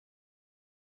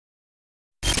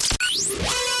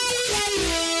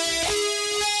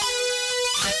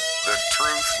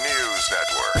News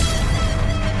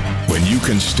Network. When you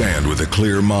can stand with a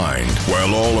clear mind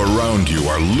while all around you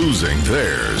are losing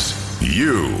theirs,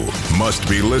 you must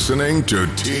be listening to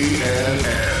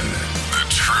TNN, the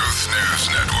Truth News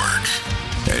Network.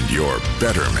 And your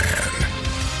better man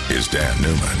is Dan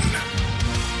Newman.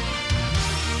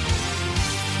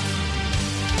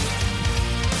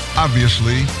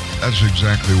 Obviously, that's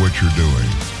exactly what you're doing.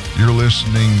 You're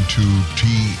listening to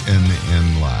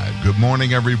TNN Live. Good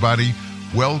morning, everybody.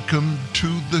 Welcome to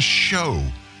the show.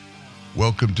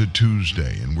 Welcome to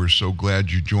Tuesday, and we're so glad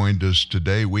you joined us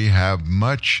today. We have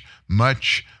much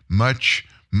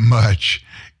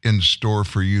in store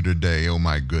for you today. Oh,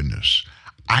 my goodness.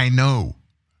 I know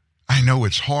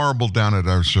it's horrible down at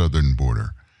our southern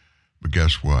border, but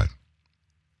guess what?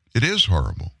 It is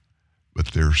horrible,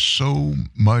 but there's so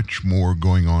much more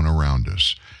going on around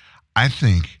us. I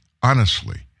think,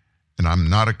 honestly, and I'm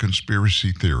not a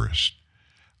conspiracy theorist,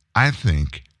 I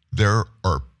think there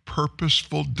are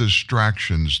purposeful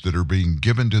distractions that are being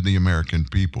given to the American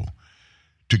people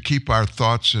to keep our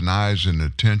thoughts and eyes and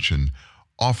attention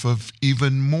off of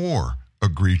even more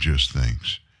egregious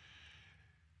things.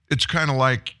 It's kind of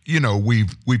like,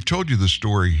 we've told you the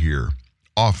story here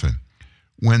often.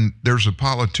 When there's a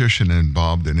politician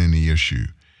involved in any issue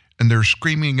and they're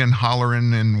screaming and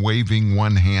hollering and waving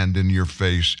one hand in your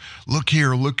face, look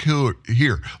here, look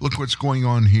what's going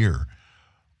on here.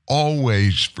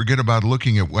 Always forget about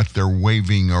looking at what they're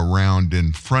waving around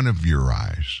in front of your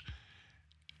eyes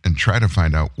and try to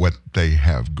find out what they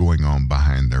have going on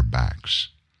behind their backs.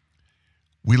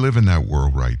 We live in that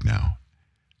world right now.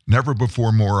 Never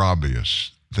before more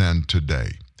obvious than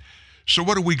today. So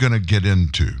what are we going to get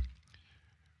into?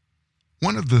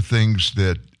 One of the things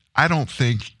that I don't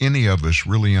think any of us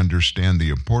really understand the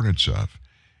importance of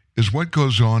is what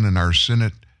goes on in our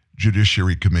Senate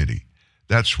Judiciary Committee.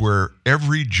 That's where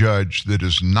every judge that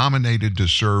is nominated to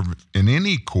serve in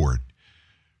any court,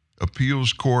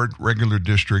 appeals court, regular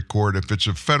district court, if it's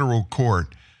a federal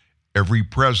court, every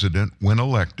president, when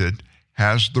elected,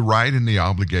 has the right and the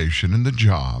obligation and the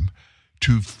job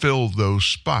to fill those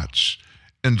spots.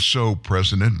 And so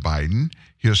President Biden,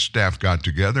 his staff got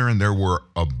together and there were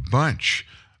a bunch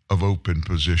of open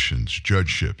positions,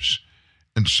 judgeships.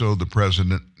 And so the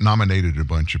president nominated a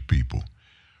bunch of people.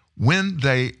 When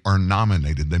they are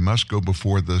nominated, they must go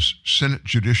before the Senate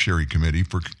Judiciary Committee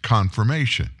for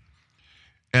confirmation.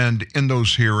 And in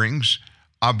those hearings,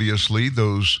 obviously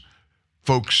those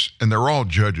folks, and they're all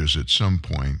judges at some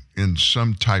point in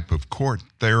some type of court,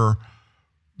 they're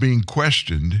being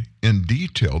questioned in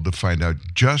detail to find out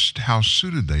just how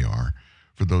suited they are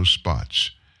for those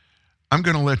spots. I'm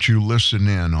going to let you listen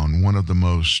in on one of the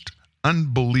most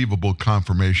unbelievable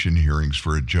confirmation hearings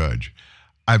for a judge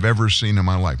I've ever seen in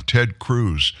my life. Ted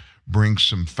Cruz brings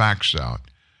some facts out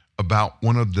about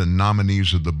one of the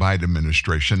nominees of the Biden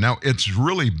administration. Now, it's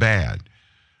really bad,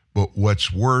 but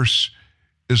what's worse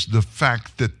is the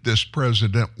fact that this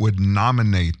president would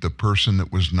nominate the person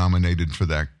that was nominated for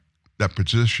that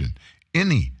position,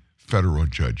 any federal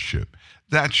judgeship.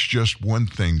 That's just one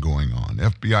thing going on.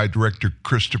 FBI Director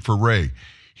Christopher Wray,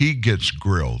 he gets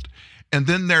grilled. And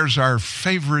then there's our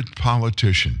favorite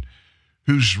politician,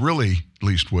 who's really, at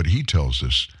least what he tells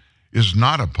us, is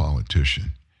not a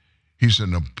politician. He's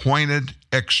an appointed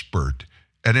expert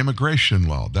at immigration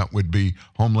law. That would be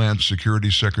Homeland Security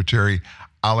Secretary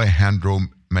Alejandro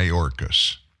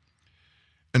Mayorkas.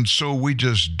 And so we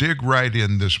just dig right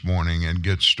in this morning and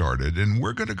get started. And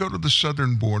we're going to go to the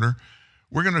southern border.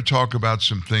 We're going to talk about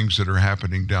some things that are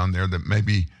happening down there that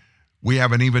maybe we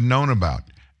haven't even known about.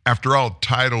 After all,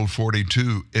 Title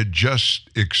 42, it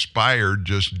just expired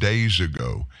just days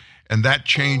ago, and that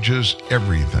changes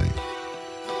everything.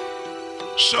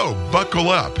 So, buckle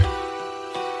up.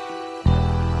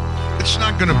 It's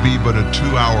not going to be but a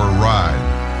 2-hour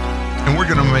ride, and we're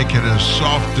going to make it as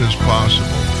soft as possible.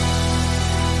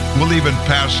 We'll even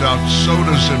pass out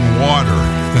sodas and water.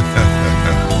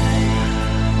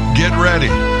 Get ready.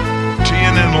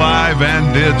 TNN Live,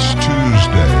 and it's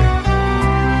Tuesday.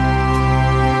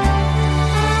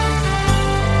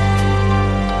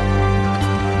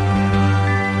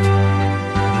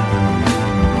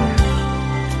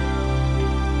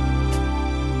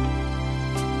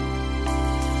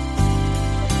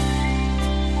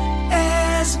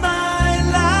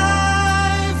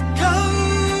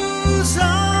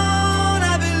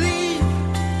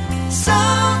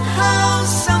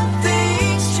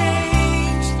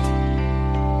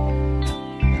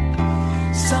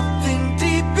 Something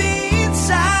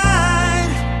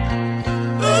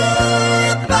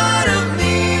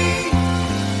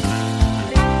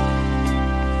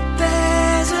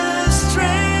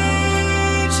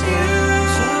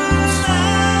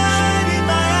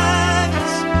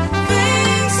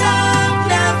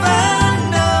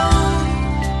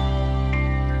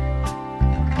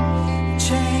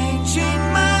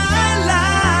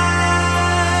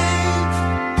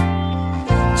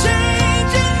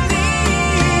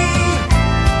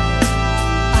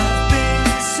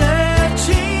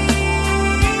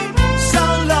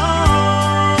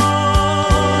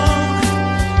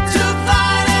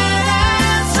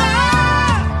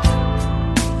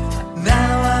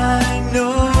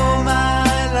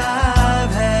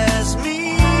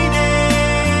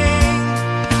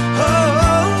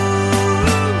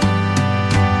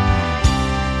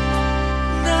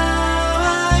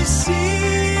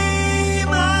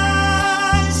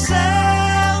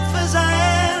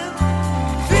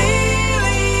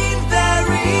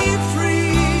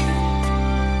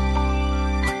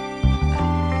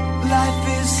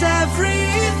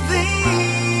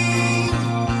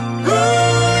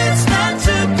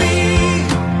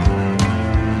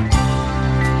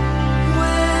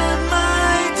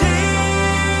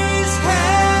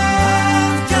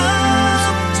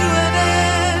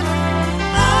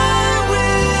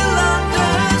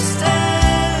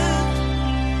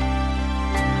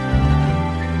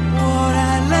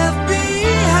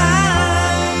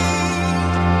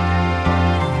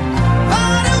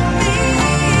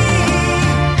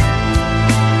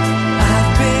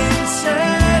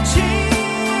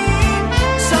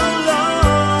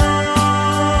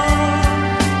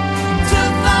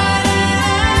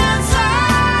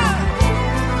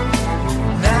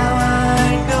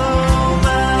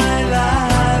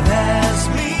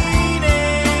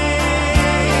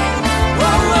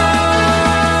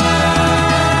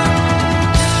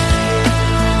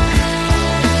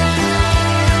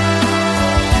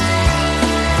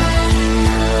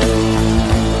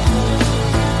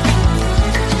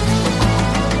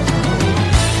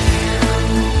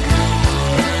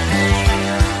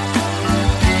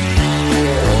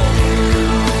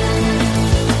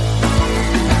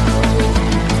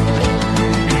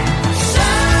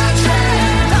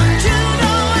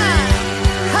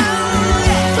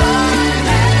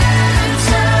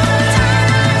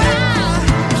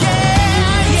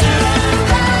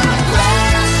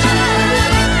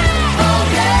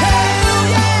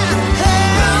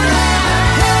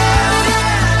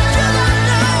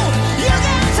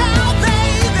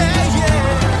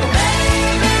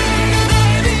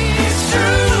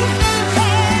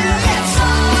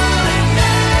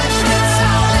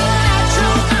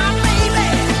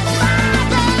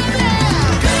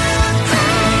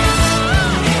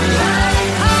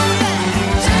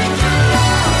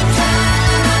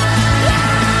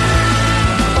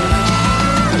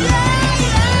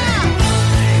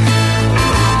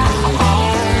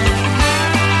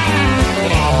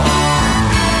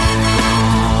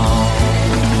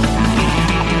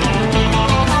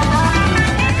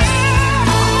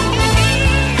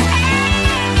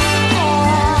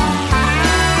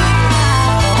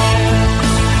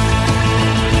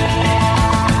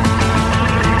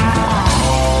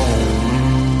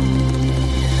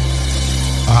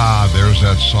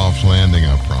That soft landing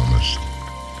I promised.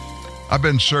 I've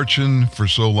been searching for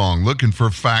so long, looking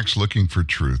for facts, looking for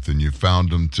truth, and you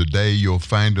found them today. You'll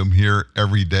find them here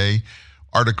every day.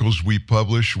 Articles we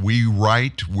publish, we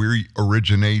write, we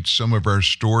originate some of our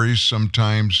stories.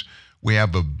 Sometimes we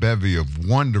have a bevy of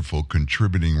wonderful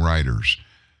contributing writers.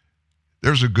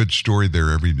 There's a good story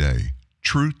there every day.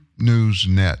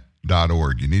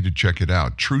 truthnewsnet.org. You need to check it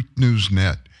out.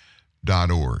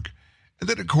 truthnewsnet.org. And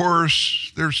then, of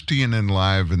course, there's TNN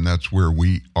Live, and that's where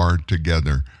we are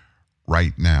together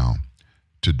right now,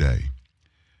 today.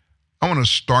 I want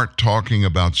to start talking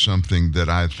about something that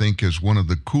I think is one of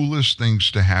the coolest things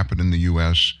to happen in the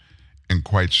U.S. in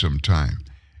quite some time.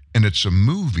 And it's a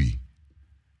movie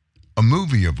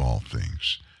of all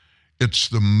things. It's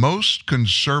the most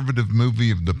conservative movie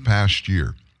of the past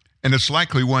year. And it's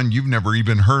likely one you've never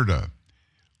even heard of.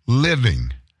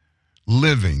 Living.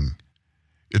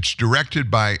 It's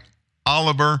directed by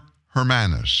Oliver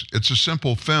Hermanus. It's a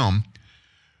simple film,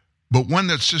 but one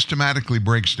that systematically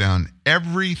breaks down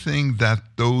everything that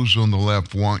those on the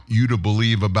left want you to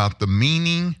believe about the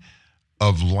meaning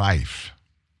of life.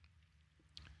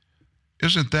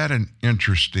 Isn't that an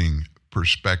interesting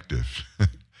perspective?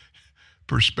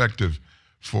 Perspective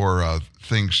for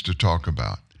things to talk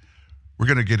about. We're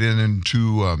going to get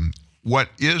into what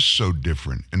is so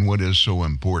different and what is so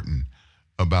important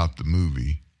about the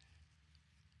movie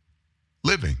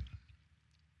Living.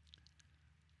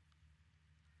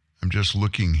 I'm just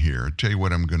looking here. I'll tell you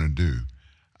what I'm going to do.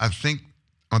 I think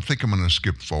I'm going to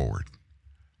skip forward.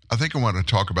 I think I want to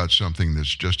talk about something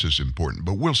that's just as important,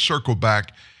 but we'll circle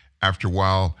back after a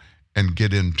while and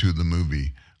get into the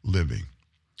movie Living.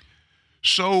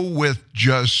 So with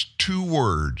just two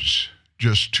words,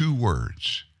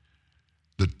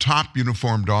 the top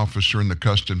uniformed officer in the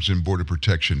Customs and Border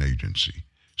Protection Agency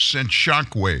sent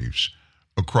shockwaves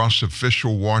across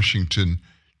official Washington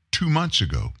 2 months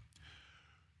ago.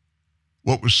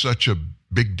 What was such a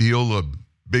big deal, a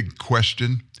big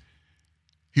question?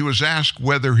 He was asked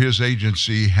whether his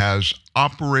agency has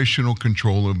operational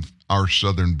control of our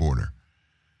southern border.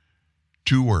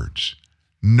 2 words,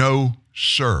 no,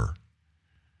 sir.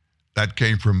 That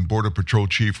came from Border Patrol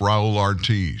Chief Raul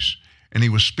Ortiz, and he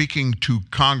was speaking to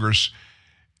Congress.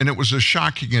 And it was a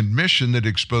shocking admission that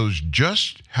exposed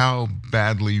just how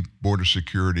badly border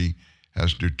security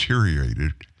has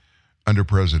deteriorated under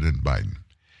President Biden.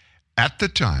 At the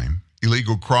time,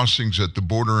 illegal crossings at the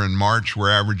border in March were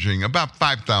averaging about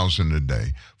 5,000 a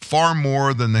day, far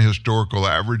more than the historical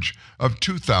average of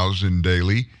 2,000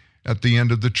 daily at the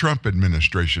end of the Trump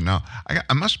administration. Now,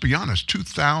 I must be honest,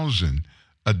 2,000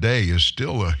 a day is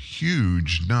still a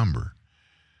huge number.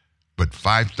 But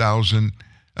 5,000,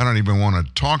 I don't even want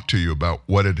to talk to you about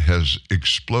what it has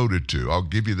exploded to. I'll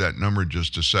give you that number in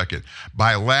just a second.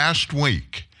 By last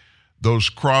week, those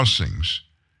crossings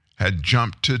had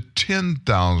jumped to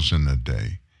 10,000 a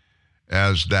day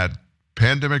as that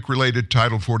pandemic-related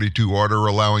Title 42 order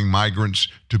allowing migrants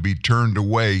to be turned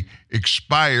away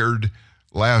expired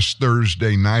last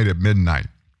Thursday night at midnight.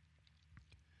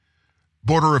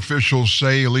 Border officials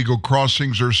say illegal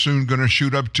crossings are soon going to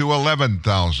shoot up to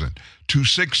 11,000 to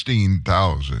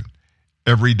 16,000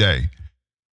 every day.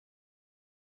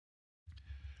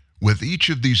 With each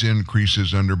of these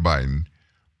increases under Biden,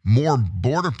 more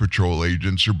Border Patrol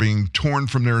agents are being torn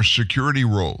from their security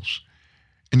roles.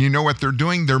 And you know what they're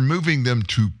doing? They're moving them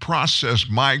to process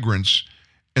migrants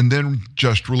and then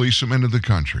just release them into the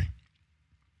country.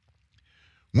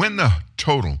 When the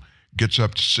total gets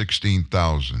up to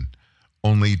 16,000,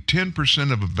 only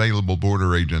 10% of available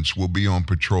border agents will be on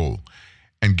patrol.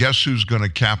 And guess who's going to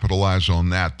capitalize on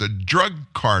that? The drug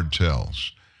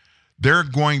cartels. They're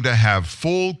going to have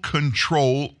full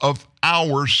control of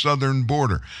our southern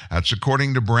border. That's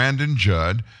according to Brandon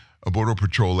Judd, a Border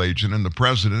Patrol agent and the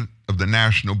president of the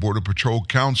National Border Patrol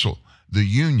Council, the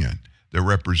union that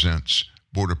represents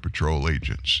Border Patrol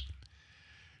agents.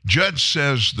 Judd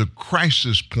says the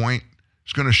crisis point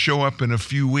is going to show up in a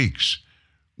few weeks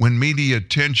when media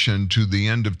attention to the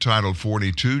end of Title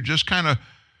 42 just kind of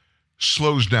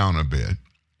slows down a bit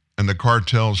and the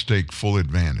cartels take full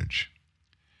advantage.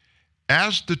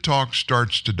 As the talk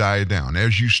starts to die down,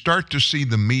 as you start to see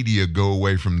the media go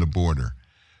away from the border,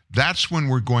 that's when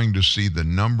we're going to see the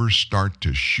numbers start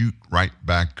to shoot right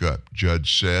back up, Judd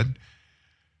said.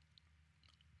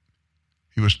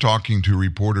 He was talking to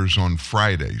reporters on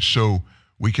Friday. So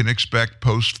we can expect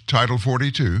post-Title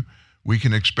 42, we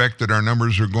can expect that our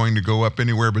numbers are going to go up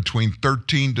anywhere between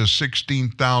 13 to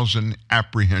 16,000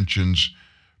 apprehensions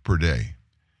per day.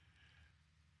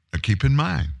 Now keep in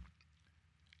mind,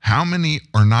 how many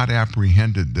are not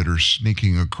apprehended that are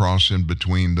sneaking across in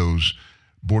between those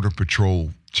Border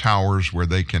Patrol towers where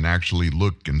they can actually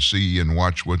look and see and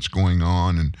watch what's going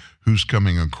on and who's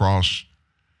coming across?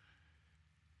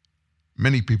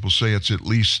 Many people say it's at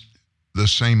least the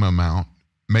same amount,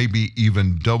 maybe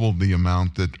even double the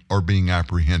amount that are being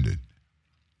apprehended.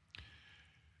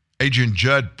 Agent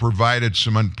Judd provided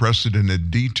some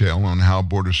unprecedented detail on how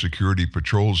border security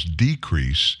patrols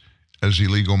decrease as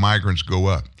illegal migrants go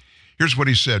up. Here's what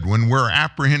he said. When we're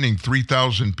apprehending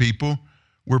 3,000 people,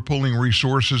 we're pulling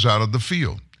resources out of the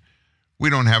field.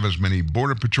 We don't have as many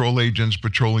Border Patrol agents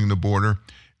patrolling the border.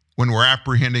 When we're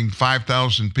apprehending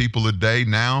 5,000 people a day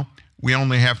now, we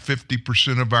only have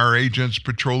 50% of our agents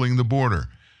patrolling the border.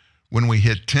 When we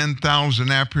hit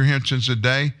 10,000 apprehensions a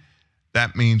day,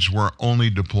 that means we're only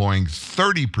deploying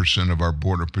 30% of our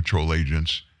Border Patrol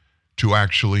agents to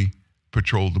actually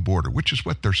patrol the border, which is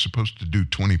what they're supposed to do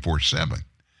 24/7.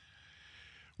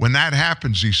 When that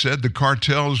happens, he said, the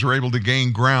cartels are able to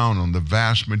gain ground on the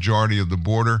vast majority of the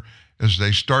border as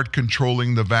they start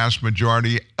controlling the vast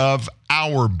majority of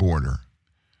our border.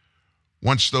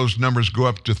 Once those numbers go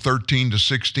up to 13 to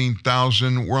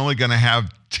 16,000, we're only going to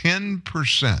have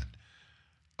 10%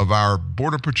 of our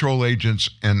Border Patrol agents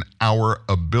and our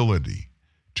ability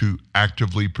to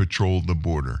actively patrol the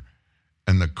border.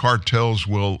 And the cartels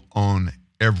will own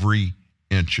every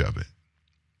inch of it.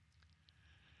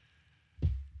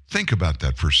 Think about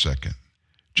that for a second.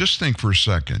 Just think for a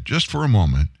second, just for a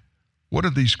moment, what are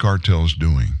these cartels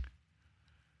doing?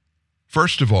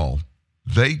 First of all,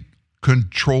 they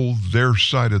control their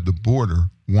side of the border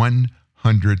 100%.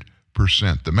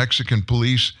 The Mexican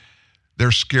police,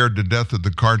 they're scared to death of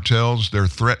the cartels. They're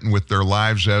threatened with their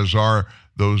lives, as are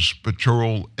those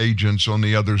patrol agents on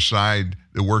the other side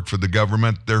that work for the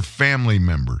government. They're family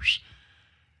members.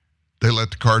 They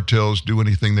let the cartels do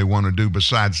anything they want to do.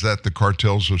 Besides that, the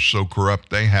cartels are so corrupt,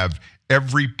 they have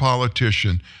every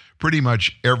politician, pretty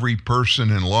much every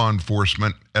person in law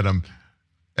enforcement at a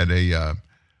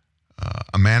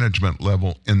management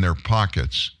level in their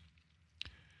pockets.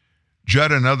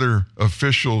 Judd and other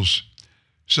officials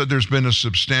said there's been a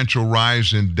substantial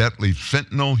rise in deadly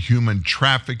fentanyl, human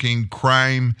trafficking,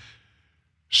 crime,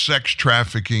 sex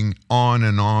trafficking, on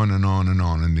and on and on and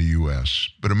on in the U.S.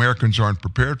 But Americans aren't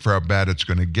prepared for how bad it's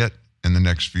going to get in the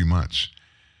next few months.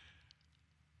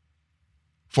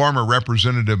 Former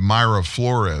Representative Mayra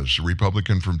Flores, a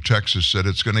Republican from Texas, said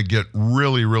it's going to get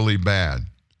really, really bad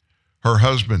Her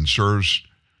husband serves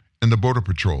in the Border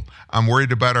Patrol. I'm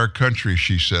worried about our country,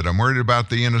 she said. I'm worried about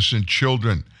the innocent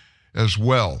children as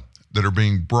well that are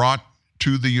being brought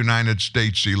to the United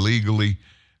States illegally,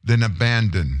 then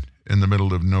abandoned in the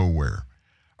middle of nowhere.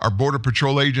 Our Border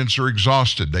Patrol agents are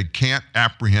exhausted. They can't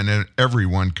apprehend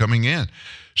everyone coming in.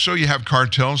 So you have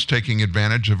cartels taking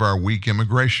advantage of our weak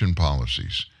immigration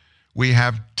policies. We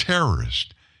have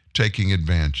terrorists taking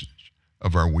advantage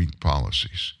of our weak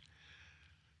policies.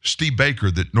 Steve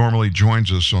Baker, that normally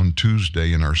joins us on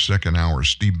Tuesday in our second hour.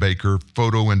 Steve Baker,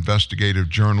 photo investigative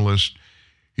journalist.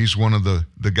 He's one of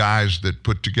the guys that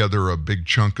put together a big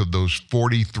chunk of those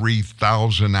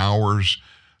 43,000 hours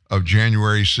of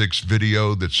January 6th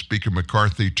video that Speaker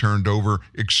McCarthy turned over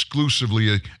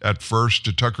exclusively at first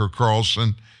to Tucker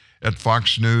Carlson at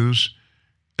Fox News.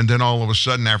 And then all of a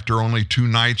sudden, after only 2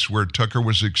 nights where Tucker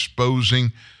was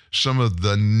exposing some of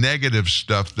the negative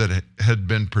stuff that had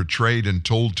been portrayed and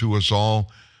told to us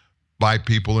all by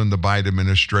people in the Biden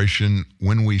administration,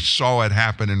 when we saw it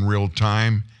happen in real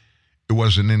time, it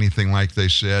wasn't anything like they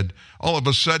said. All of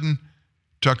a sudden,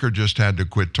 Tucker just had to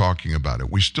quit talking about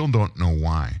it. We still don't know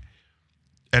why.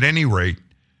 At any rate,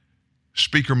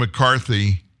 Speaker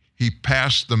McCarthy, he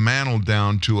passed the mantle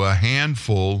down to a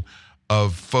handful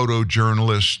of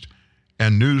photojournalists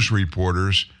and news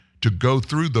reporters to go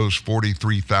through those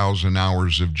 43,000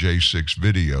 hours of J6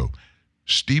 video.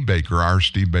 Steve Baker, our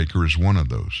Steve Baker, is one of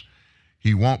those.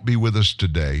 He won't be with us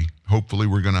today. Hopefully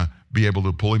we're going to be able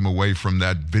to pull him away from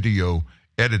that video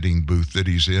editing booth that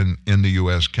he's in the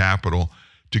U.S. Capitol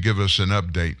to give us an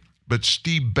update. But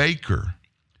Steve Baker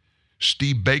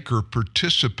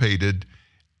participated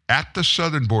at the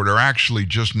southern border, actually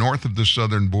just north of the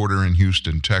southern border in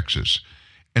Houston, Texas.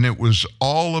 And it was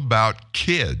all about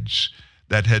kids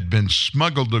that had been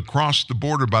smuggled across the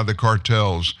border by the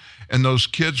cartels, and those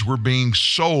kids were being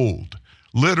sold,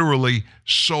 literally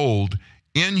sold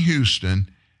in Houston,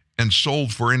 and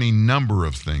sold for any number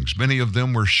of things. Many of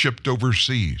them were shipped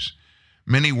overseas.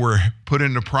 Many were put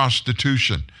into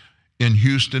prostitution in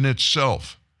Houston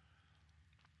itself.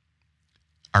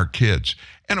 Our kids.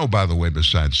 And oh, by the way,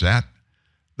 besides that,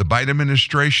 the Biden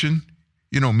administration,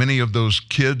 many of those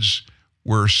kids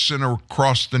were sent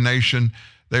across the nation.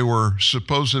 They were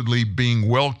supposedly being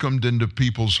welcomed into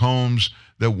people's homes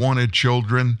that wanted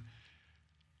children.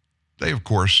 They, of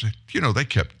course, they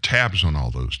kept tabs on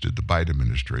all those, did the Biden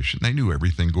administration. They knew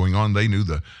everything going on. They knew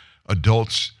the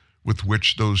adults with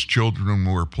which those children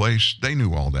were placed. They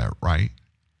knew all that, right?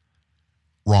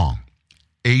 Wrong.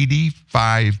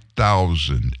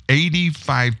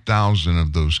 85,000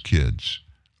 of those kids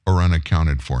are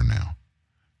unaccounted for now.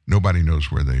 Nobody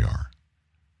knows where they are.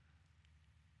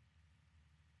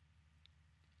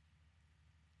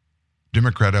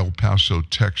 Democrat El Paso,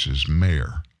 Texas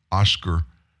Mayor Oscar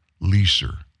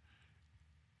Leeser,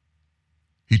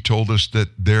 he told us that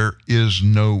there is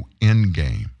no end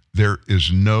game. There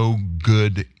is no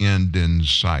good end in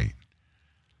sight.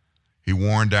 He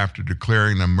warned after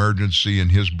declaring an emergency in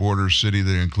his border city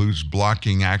that includes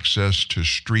blocking access to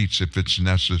streets if it's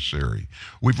necessary.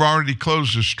 We've already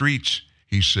closed the streets,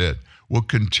 he said. We'll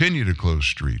continue to close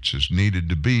streets as needed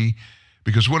to be,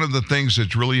 because one of the things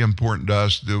that's really important to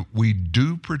us, that we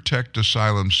do protect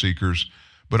asylum seekers,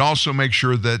 but also make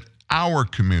sure that our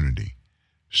community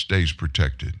stays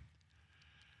protected.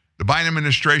 The Biden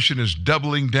administration is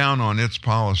doubling down on its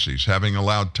policies, having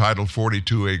allowed Title 42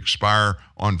 to expire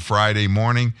on Friday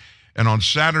morning, and on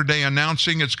Saturday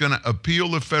announcing it's going to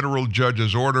appeal a federal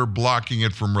judge's order blocking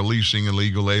it from releasing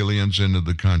illegal aliens into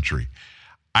the country.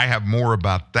 I have more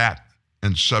about that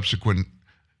and subsequent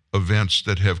events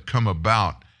that have come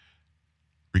about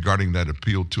regarding that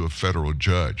appeal to a federal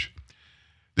judge.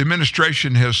 The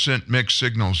administration has sent mixed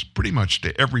signals pretty much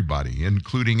to everybody,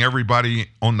 including everybody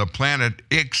on the planet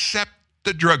except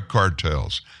the drug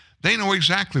cartels. They know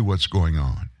exactly what's going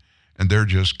on, and they're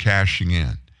just cashing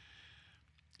in.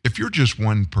 If you're just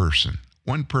one person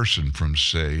from,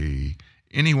 say,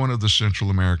 any one of the Central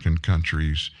American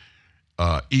countries,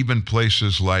 even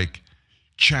places like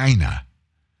China,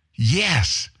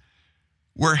 yes,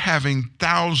 we're having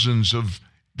thousands of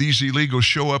these illegals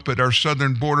show up at our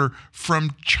southern border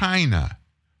from China.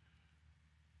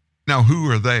 Now, who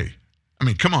are they? I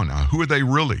mean, come on now, who are they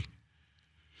really?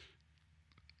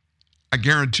 I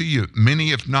guarantee you,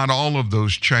 many, if not all of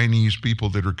those Chinese people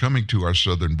that are coming to our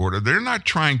southern border, they're not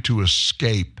trying to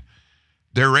escape.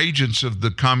 They're agents of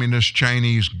the communist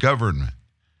Chinese government.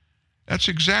 That's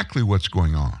exactly what's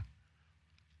going on.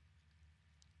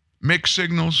 Mixed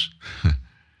signals?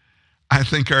 I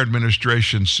think our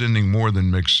administration's sending more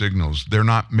than mixed signals. They're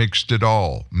not mixed at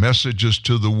all. Messages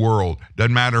to the world.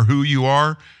 Doesn't matter who you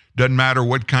are, Doesn't matter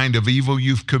what kind of evil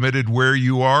you've committed where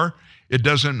you are. It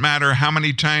doesn't matter how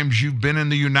many times you've been in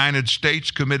the United States,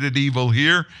 committed evil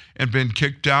here, and been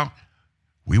kicked out.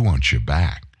 We want you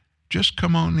back. Just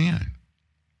come on in.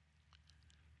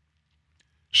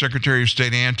 Secretary of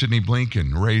State Antony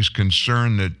Blinken raised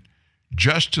concern that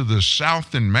just to the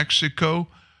south in Mexico,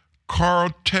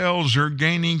 cartels are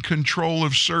gaining control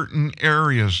of certain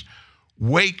areas.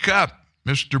 Wake up,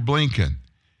 Mr. Blinken.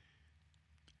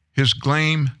 His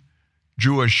claim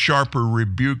drew a sharper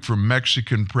rebuke from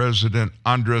Mexican President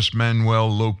Andres Manuel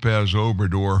Lopez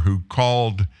Obrador, who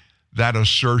called that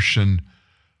assertion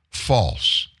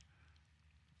false.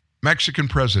 Mexican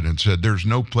president said there's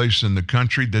no place in the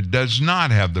country that does not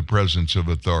have the presence of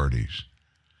authorities.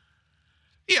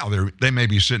 Yeah, they may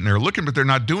be sitting there looking, but they're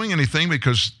not doing anything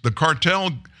because the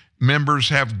cartel members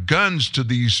have guns to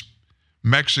these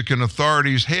Mexican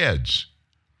authorities' heads.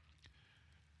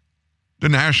 The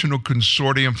National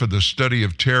Consortium for the Study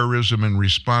of Terrorism and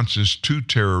Responses to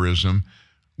Terrorism,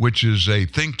 which is a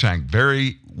think tank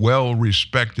very well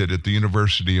respected at the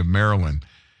University of Maryland,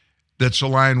 that's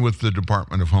aligned with the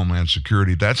Department of Homeland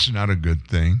Security. That's not a good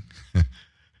thing.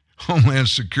 Homeland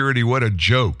Security, what a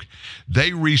joke.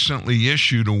 They recently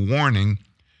issued a warning,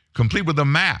 complete with a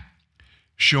map,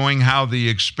 showing how the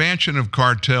expansion of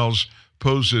cartels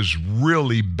poses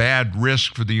really bad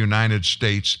risk for the United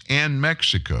States and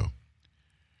Mexico.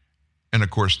 And of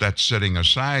course, that's setting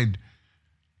aside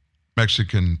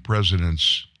Mexican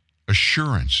president's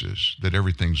assurances that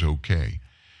everything's okay.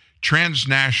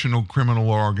 Transnational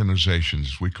criminal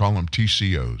organizations, we call them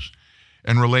TCOs,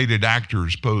 and related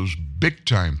actors pose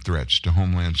big-time threats to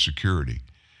Homeland Security.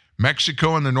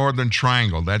 Mexico and the Northern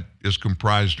Triangle, that is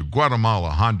comprised of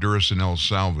Guatemala, Honduras, and El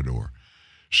Salvador,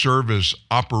 serve as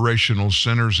operational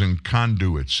centers and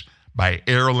conduits by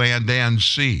air, land, and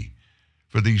sea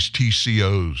for these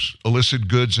TCOs, illicit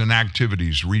goods and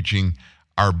activities reaching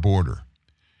our border.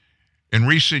 In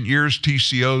recent years,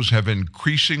 TCOs have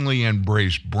increasingly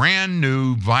embraced brand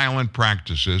new violent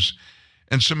practices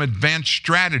and some advanced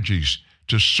strategies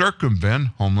to circumvent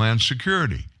Homeland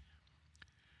Security.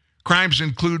 Crimes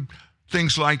include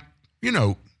things like,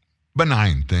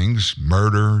 benign things,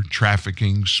 murder,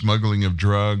 trafficking, smuggling of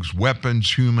drugs,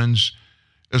 weapons, humans,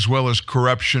 as well as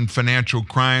corruption, financial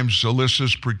crimes,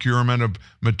 illicit procurement of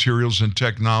materials and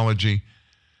technology.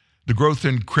 The growth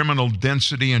in criminal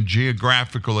density and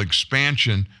geographical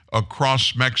expansion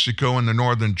across Mexico and the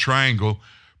Northern Triangle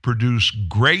produce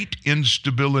great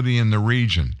instability in the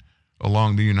region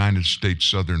along the United States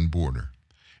southern border.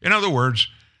 In other words,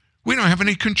 we don't have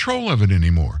any control of it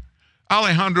anymore.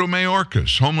 Alejandro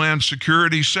Mayorkas, Homeland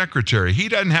Security Secretary, he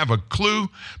doesn't have a clue,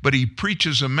 but he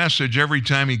preaches a message every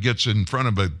time he gets in front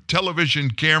of a television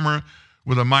camera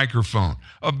with a microphone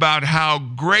about how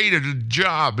great a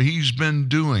job he's been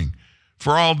doing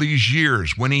for all these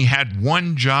years when he had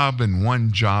one job and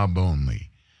one job only: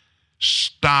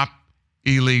 stop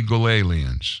illegal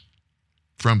aliens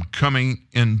from coming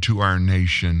into our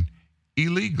nation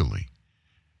illegally.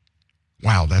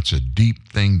 Wow, that's a deep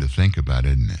thing to think about,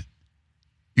 isn't it?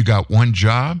 You got one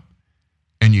job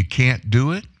and you can't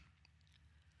do it,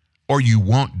 or you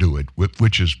won't do it,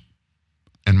 which is,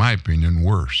 in my opinion,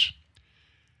 worse.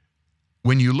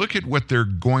 When you look at what they're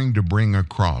going to bring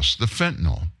across, the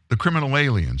fentanyl, the criminal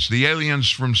aliens, the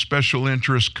aliens from special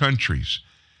interest countries,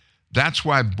 that's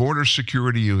why border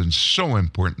security is so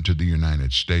important to the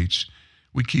United States.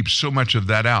 We keep so much of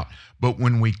that out. But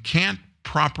when we can't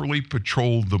properly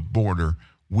patrol the border,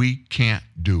 we can't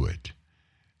do it.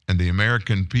 And the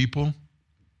American people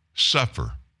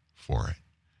suffer for it.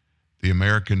 The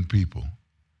American people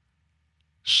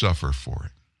suffer for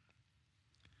it.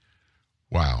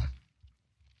 Wow.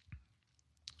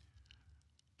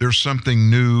 There's something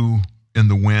new in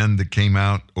the wind that came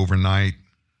out overnight,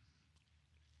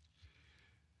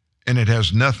 and it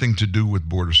has nothing to do with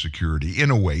border security.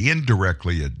 In a way,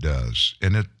 indirectly it does,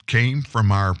 and it came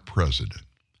from our president,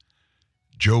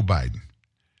 Joe Biden,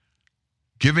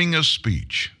 giving a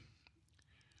speech.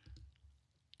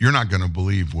 You're not going to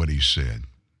believe what he said.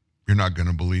 You're not going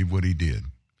to believe what he did.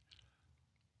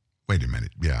 Wait a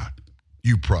minute. Yeah,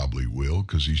 you probably will,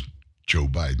 because he's Joe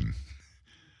Biden.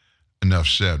 Enough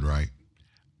said, right?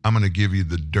 I'm going to give you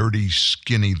the dirty,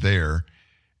 skinny there,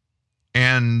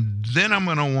 and then I'm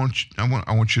going to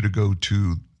I want you to go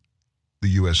to the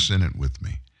U.S. Senate with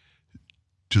me,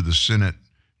 to the Senate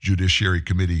Judiciary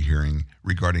Committee hearing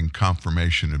regarding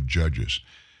confirmation of judges.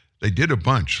 They did a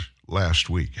bunch last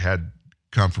week, had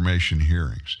confirmation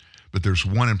hearings, but there's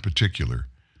one in particular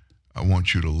I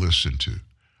want you to listen to.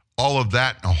 All of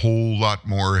that and a whole lot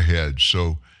more ahead,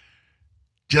 so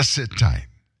just sit tight.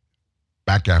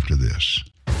 Back after this.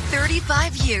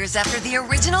 35 years after the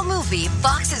original movie,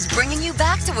 Fox is bringing you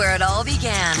back to where it all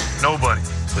began. Nobody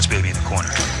puts baby in the corner.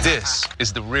 This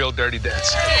is the real Dirty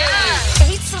Dance.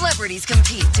 8 celebrities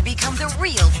compete to become the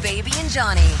real Baby and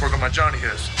Johnny. Work on my Johnny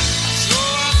hairs.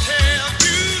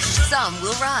 Some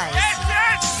will rise.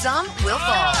 Some will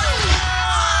fall.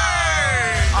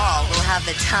 All will have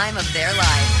the time of their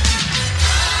life.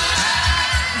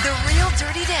 The Real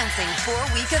Dirty Dancing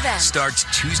 4-week event starts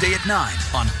Tuesday at 9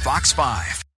 on Fox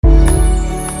 5.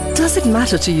 Does it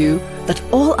matter to you that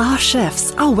all our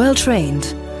chefs are well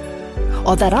trained?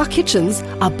 Or that our kitchens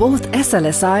are both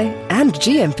SLSI and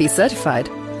GMP certified?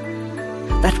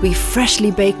 That we freshly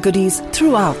bake goodies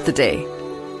throughout the day?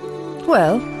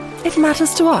 Well, it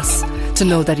matters to us to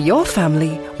know that your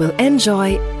family will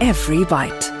enjoy every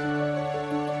bite.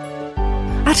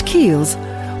 At Kiehl's,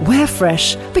 we're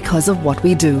fresh because of what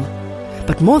we do.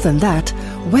 But more than that,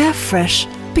 we're fresh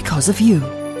because of you.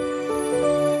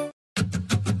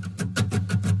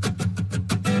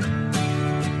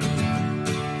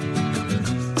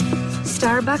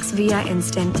 Starbucks Via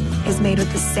Instant is made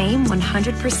with the same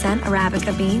 100%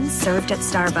 Arabica beans served at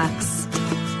Starbucks.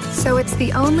 So it's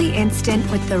the only instant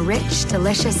with the rich,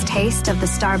 delicious taste of the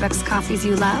Starbucks coffees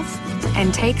you love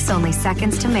and takes only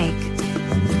seconds to make.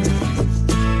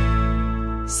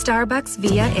 Starbucks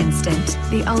Via Instant,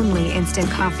 the only instant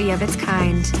coffee of its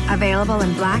kind. Available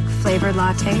in black, flavored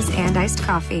lattes and iced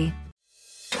coffee.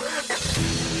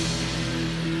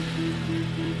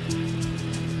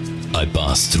 I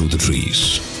pass through the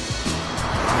trees.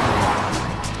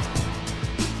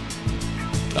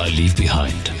 I leave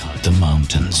behind the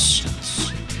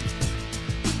mountains.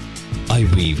 I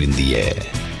weave in the air.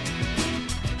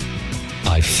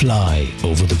 I fly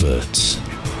over the birds.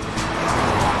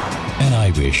 And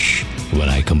I wish, when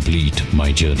I complete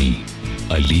my journey,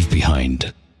 I leave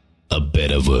behind a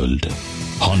better world.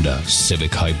 Honda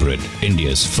Civic Hybrid,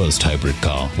 India's first hybrid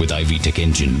car with IV Tech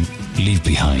engine, leave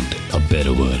behind a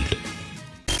better world.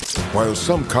 While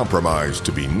some compromise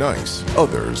to be nice,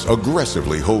 others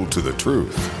aggressively hold to the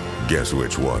truth. Guess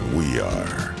which one we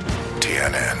are?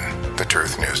 TNN, the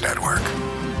Truth News Network.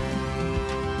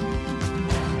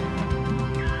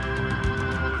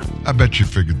 I bet you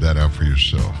figured that out for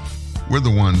yourself. We're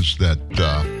the ones that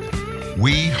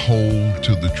we hold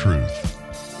to the truth.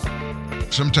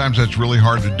 Sometimes that's really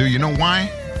hard to do. You know why?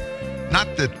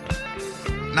 Not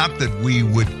that we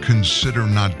would consider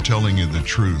not telling you the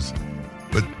truth,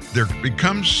 but there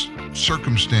becomes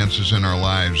circumstances in our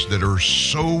lives that are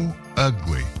so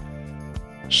ugly,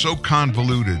 so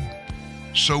convoluted,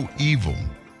 so evil,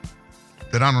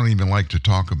 that I don't even like to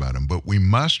talk about them. But we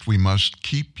must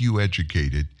keep you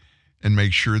educated and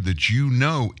make sure that you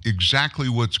know exactly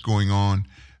what's going on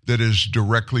that is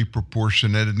directly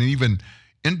proportionate and even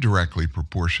indirectly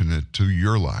proportionate to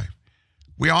your life.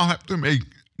 We all have to make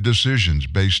decisions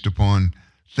based upon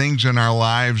things in our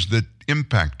lives that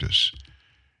impact us.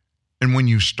 And when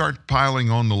you start piling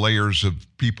on the layers of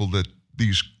people that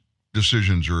these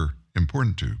decisions are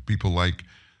important to, people like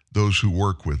those who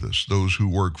work with us, those who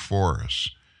work for us,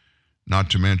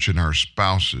 not to mention our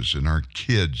spouses and our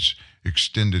kids,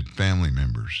 extended family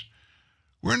members.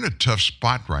 We're in a tough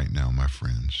spot right now, my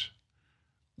friends.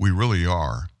 We really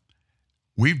are.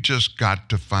 We've just got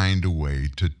to find a way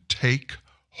to take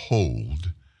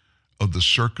hold of the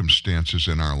circumstances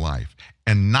in our life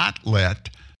and not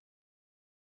let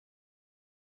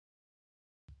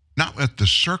the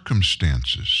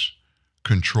circumstances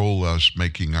control us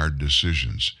making our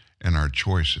decisions and our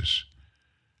choices.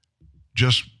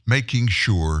 Just making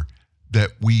sure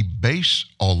that we base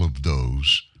all of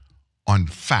those on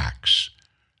facts.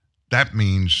 That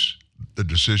means the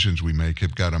decisions we make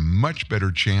have got a much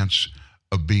better chance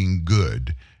of being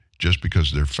good just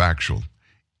because they're factual,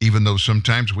 even though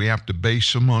sometimes we have to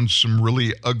base them on some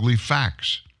really ugly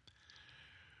facts.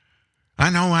 I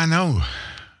know.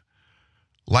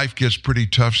 Life gets pretty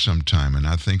tough sometime, and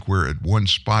I think we're at one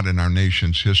spot in our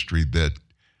nation's history that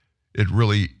it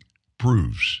really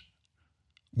proves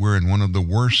we're in one of the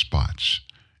worst spots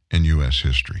in U.S.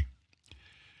 history.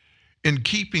 In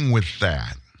keeping with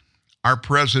that, our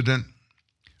president,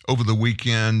 over the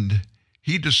weekend,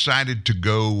 he decided to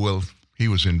go, well, he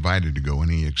was invited to go,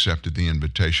 and he accepted the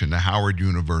invitation to Howard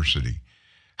University.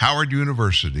 Howard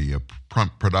University, a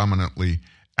predominantly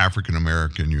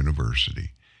African-American university.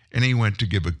 And he went to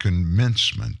give a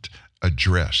commencement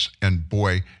address. And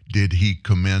boy, did he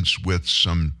commence with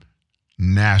some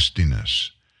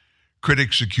nastiness.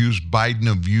 Critics accused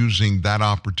Biden of using that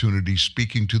opportunity,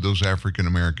 speaking to those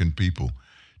African-American people,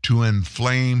 to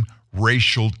inflame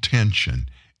racial tension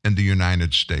in the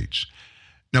United States.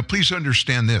 Now, please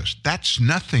understand this. That's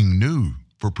nothing new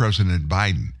for President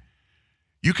Biden.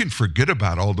 You can forget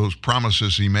about all those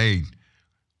promises he made.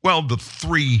 Well, the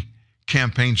 3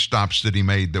 campaign stops that he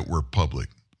made that were public.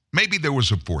 Maybe there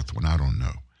was a 4th one, I don't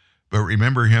know. But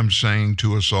remember him saying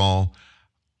to us all,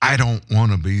 I don't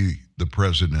want to be the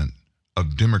president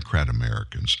of Democrat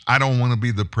Americans. I don't want to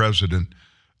be the president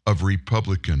of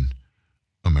Republican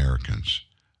Americans.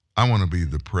 I want to be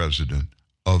the president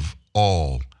of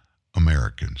all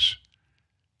Americans.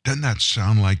 Doesn't that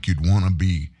sound like you'd want to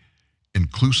be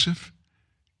inclusive?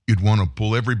 You'd want to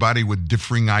pull everybody with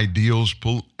differing ideals,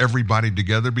 pull everybody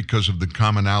together because of the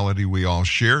commonality we all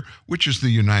share, which is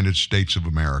the United States of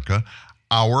America,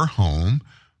 our home,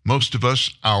 most of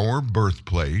us our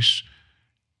birthplace,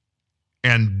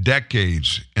 and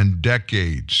decades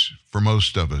for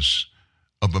most of us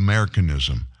of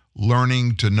Americanism,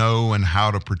 learning to know and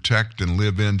how to protect and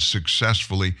live in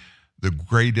successfully the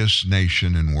greatest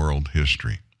nation in world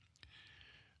history.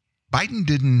 Biden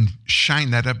didn't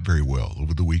shine that up very well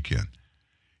over the weekend.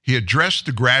 He addressed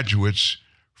the graduates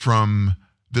from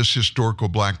this historical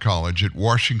black college at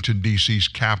Washington, D.C.'s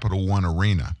Capital One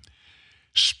Arena,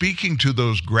 speaking to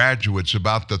those graduates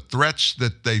about the threats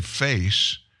that they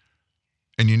face.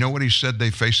 And you know what he said they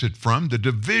face it from? The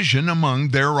division among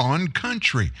their own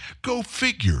country. Go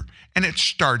figure. And it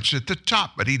starts at the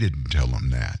top, but he didn't tell them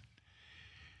that.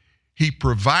 He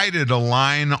provided a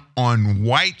line on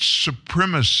white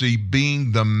supremacy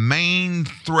being the main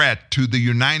threat to the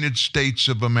United States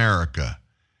of America,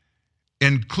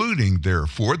 including,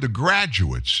 therefore, the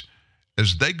graduates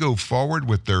as they go forward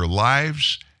with their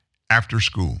lives after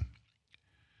school.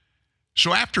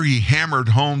 So after he hammered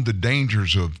home the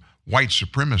dangers of white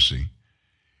supremacy,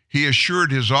 he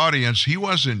assured his audience he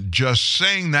wasn't just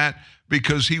saying that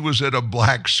because he was at a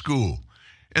black school.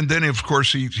 And then, of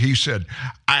course, he said,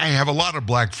 I have a lot of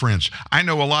black friends. I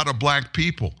know a lot of black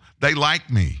people. They like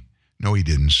me. No, he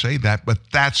didn't say that, but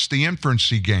that's the inference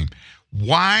he gave.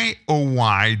 Why, oh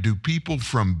why, do people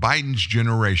from Biden's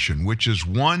generation, which is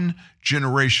 1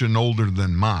 generation older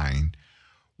than mine,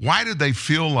 why do they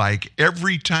feel like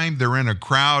every time they're in a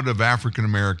crowd of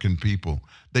African-American people,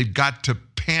 they've got to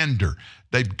pander,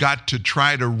 they've got to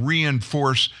try to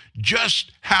reinforce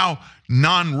just how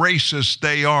non-racist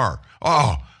they are?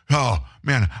 Oh,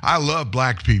 man, I love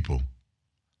black people.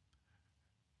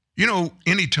 You know,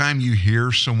 anytime you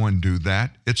hear someone do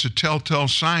that, it's a telltale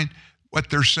sign what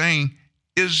they're saying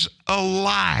is a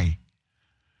lie.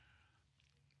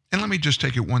 And let me just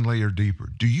take it one layer deeper.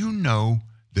 Do you know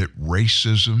that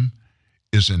racism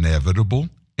is inevitable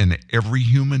in every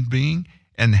human being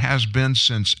and has been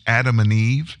since Adam and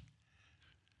Eve?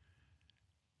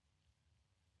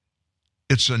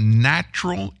 It's a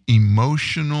natural,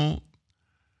 emotional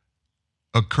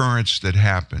occurrence that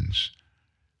happens.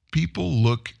 People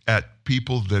look at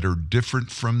people that are different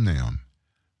from them,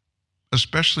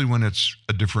 especially when it's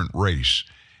a different race.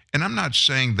 And I'm not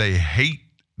saying they hate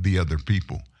the other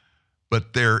people,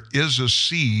 but there is a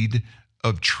seed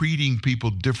of treating people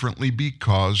differently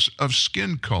because of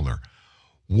skin color.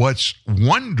 What's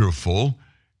wonderful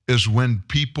is when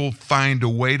people find a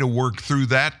way to work through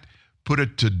that, put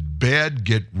it to bed,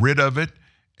 get rid of it,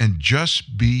 and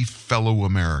just be fellow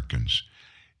Americans.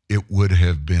 It would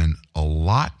have been a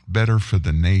lot better for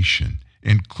the nation,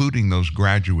 including those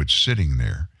graduates sitting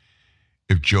there,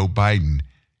 if Joe Biden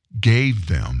gave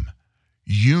them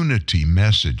unity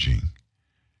messaging,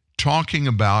 talking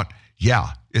about, yeah,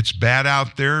 it's bad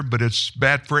out there, but it's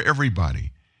bad for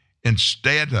everybody,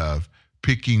 instead of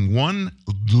picking one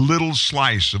little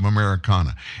slice of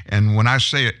Americana. And when I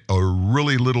say a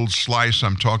really little slice,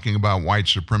 I'm talking about white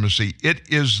supremacy. It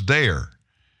is there.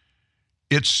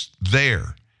 It's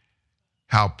there.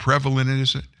 How prevalent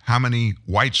is it? How many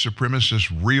white supremacists,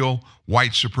 real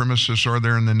white supremacists, are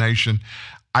there in the nation?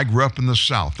 I grew up in the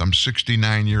South. I'm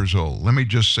 69 years old. Let me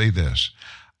just say this.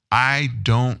 I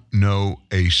don't know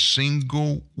a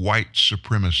single white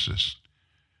supremacist.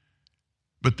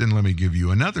 But then let me give you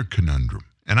another conundrum,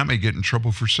 and I may get in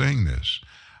trouble for saying this.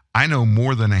 I know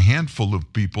more than a handful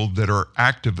of people that are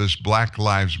activists, Black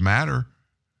Lives Matter.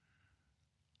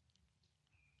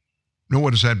 Now,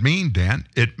 what does that mean, Dan?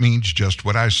 It means just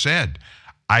what I said.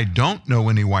 I don't know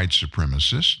any white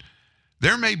supremacists.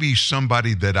 There may be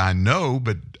somebody that I know,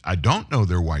 but I don't know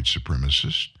they're white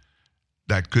supremacists.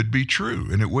 That could be true,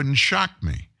 and it wouldn't shock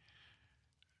me.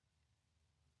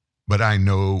 But I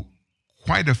know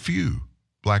quite a few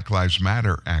Black Lives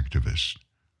Matter activists.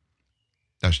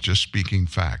 That's just speaking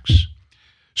facts.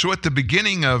 So at the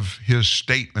beginning of his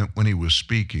statement when he was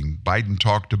speaking, Biden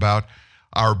talked about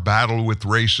our battle with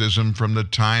racism from the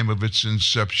time of its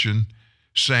inception,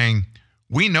 saying,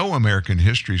 we know American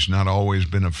history's not always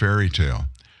been a fairy tale.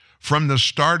 From the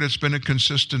start, it's been a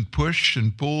consistent push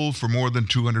and pull for more than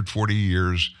 240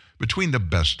 years between the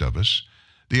best of us,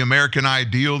 the American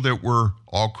ideal that we're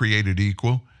all created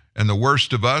equal, and the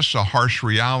worst of us, a harsh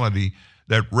reality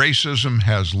that racism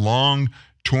has long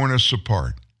torn us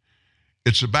apart.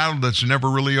 It's a battle that's never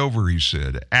really over, he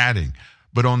said, adding,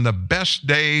 but on the best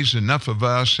days, enough of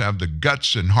us have the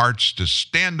guts and hearts to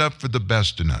stand up for the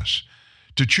best in us,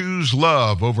 to choose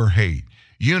love over hate,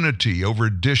 unity over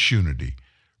disunity,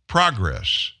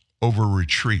 progress over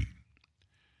retreat.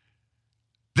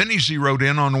 Then he zeroed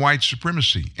in on white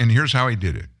supremacy, and here's how he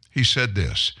did it. He said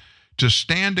this, to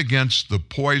stand against the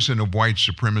poison of white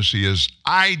supremacy as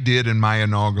I did in my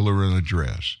inaugural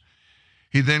address.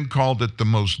 He then called it the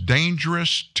most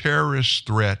dangerous terrorist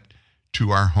threat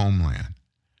to our homeland.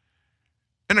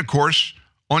 And of course,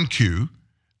 on cue,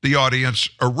 the audience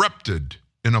erupted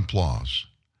in applause.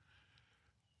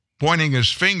 Pointing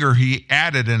his finger, he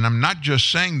added, and I'm not just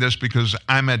saying this because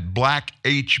I'm at Black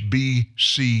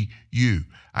HBCU.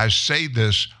 I say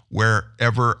this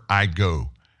wherever I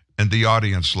go. And the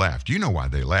audience laughed. You know why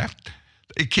they laughed.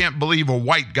 They can't believe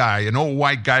an old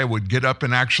white guy would get up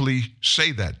and actually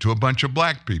say that to a bunch of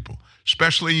black people,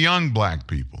 especially young black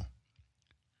people.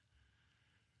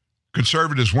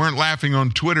 Conservatives weren't laughing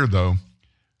on Twitter, though,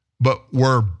 but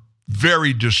were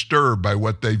very disturbed by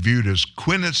what they viewed as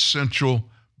quintessential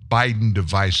Biden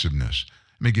divisiveness.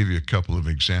 Let me give you a couple of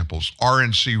examples.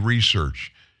 RNC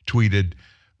Research tweeted,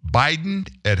 Biden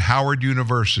at Howard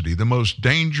University, the most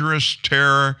dangerous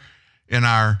terror in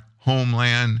our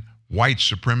homeland, white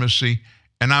supremacy.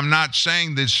 And I'm not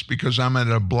saying this because I'm at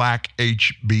a Black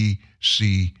HBCU.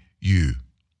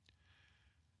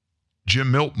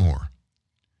 Jim Miltmore.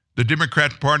 The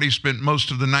Democrat Party spent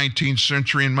most of the 19th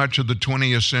century and much of the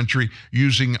 20th century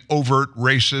using overt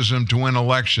racism to win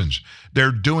elections.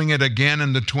 They're doing it again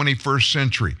in the 21st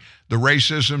century. The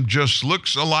racism just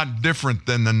looks a lot different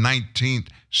than the 19th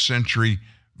century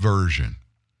version.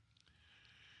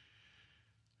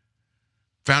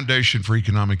 Foundation for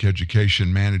Economic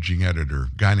Education managing editor,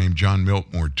 a guy named John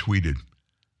Miltmore, tweeted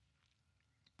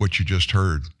what you just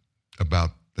heard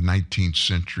about the 19th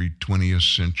century,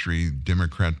 20th century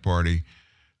Democrat Party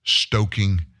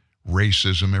stoking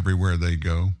racism everywhere they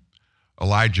go.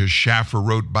 Elijah Schaffer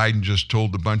wrote, Biden just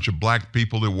told a bunch of black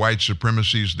people that white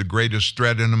supremacy is the greatest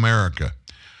threat in America.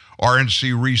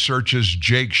 RNC Research's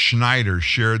Jake Schneider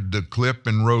shared the clip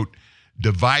and wrote,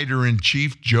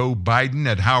 Divider-in-Chief Joe Biden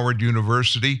at Howard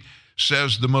University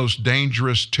says the most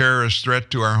dangerous terrorist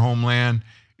threat to our homeland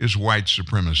is white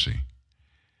supremacy.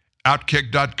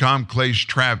 Outkick.com, Clay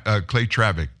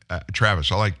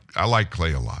Travis. I like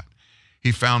Clay a lot.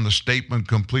 He found the statement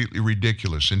completely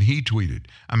ridiculous, and he tweeted,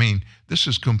 this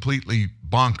is completely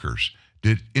bonkers.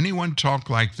 Did anyone talk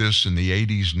like this in the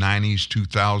 80s, 90s,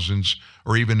 2000s,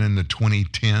 or even in the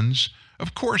 2010s?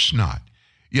 Of course not.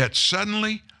 Yet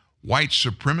suddenly, white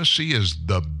supremacy is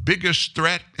the biggest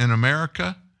threat in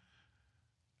America?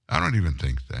 I don't even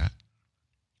think that.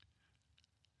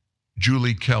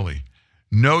 Julie Kelly.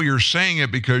 No, you're saying it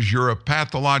because you're a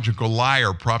pathological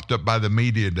liar propped up by the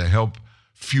media to help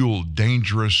fuel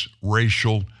dangerous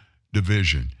racial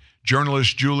division.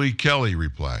 Journalist Julie Kelly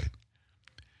replied.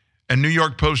 And New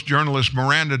York Post journalist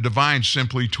Miranda Devine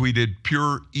simply tweeted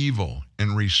pure evil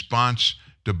in response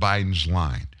to Biden's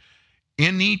line.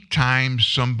 Anytime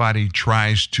somebody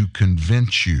tries to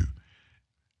convince you,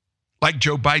 like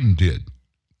Joe Biden did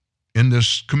in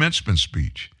this commencement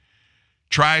speech,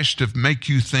 tries to make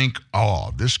you think,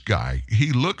 oh, this guy,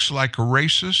 he looks like a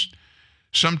racist.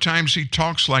 Sometimes he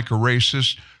talks like a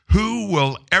racist. Who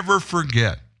will ever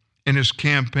forget in his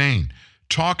campaign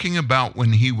talking about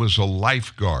when he was a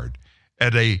lifeguard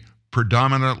at a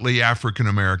predominantly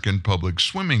African-American public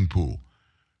swimming pool?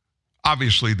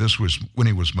 Obviously, this was when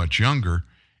he was much younger,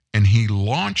 and he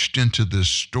launched into this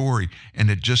story, and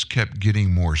it just kept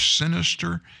getting more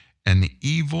sinister and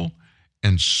evil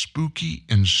and spooky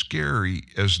and scary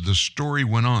as the story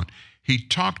went on. He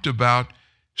talked about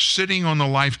sitting on the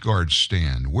lifeguard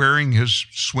stand, wearing his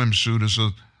swimsuit as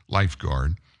a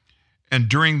lifeguard, and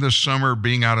during the summer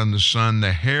being out in the sun,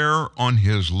 the hair on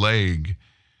his leg,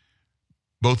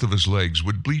 both of his legs,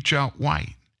 would bleach out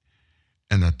white,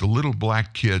 and that the little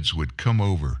black kids would come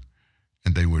over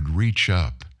and they would reach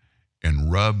up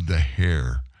and rub the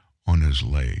hair on his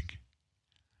leg.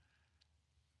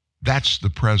 That's the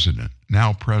president,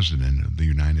 now president of the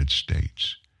United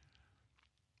States.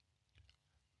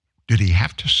 Did he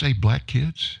have to say black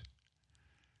kids?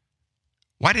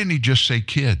 Why didn't he just say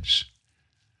kids?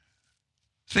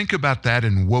 Think about that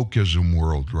in wokeism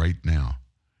world right now.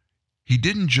 He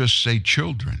didn't just say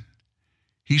children.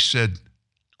 He said,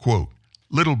 quote,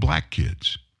 little black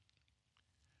kids.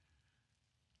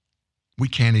 We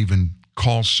can't even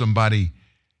call somebody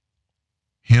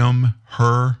him,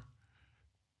 her,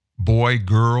 boy,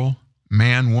 girl,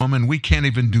 man, woman. We can't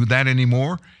even do that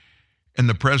anymore. And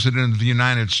the President of the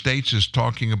United States is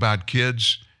talking about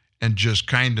kids and just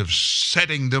kind of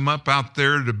setting them up out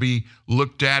there to be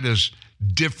looked at as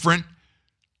different,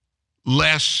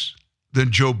 less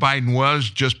than Joe Biden was.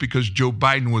 Just because Joe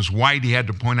Biden was white, he had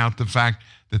to point out the fact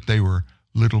that they were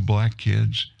little black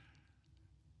kids.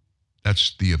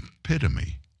 That's the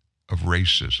epitome of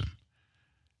racism.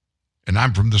 And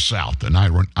I'm from the South, and I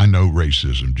know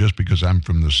racism just because I'm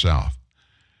from the South.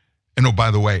 And oh, by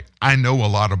the way, I know a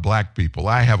lot of black people.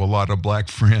 I have a lot of black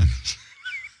friends.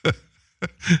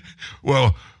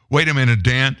 Well, wait a minute,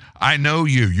 Dan. I know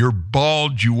you. You're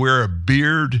bald, you wear a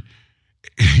beard,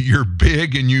 you're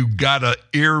big, and you've got an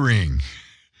earring.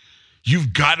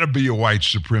 You've got to be a white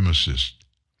supremacist.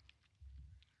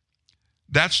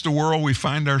 That's the world we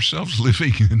find ourselves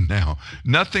living in now.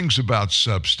 Nothing's about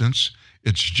substance.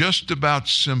 It's just about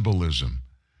symbolism.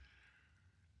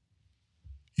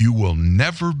 You will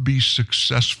never be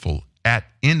successful at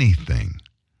anything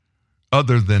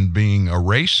other than being a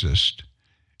racist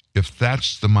if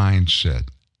that's the mindset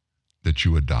that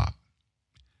you adopt.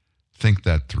 Think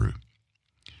that through.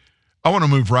 I want to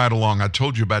move right along. I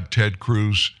told you about Ted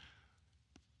Cruz.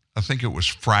 I think it was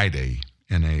Friday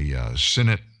in a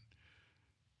Senate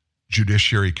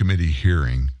Judiciary Committee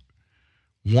hearing.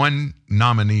 One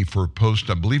nominee for a post,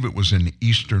 I believe it was in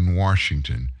Eastern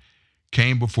Washington,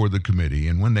 came before the committee.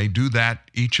 And when they do that,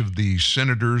 each of the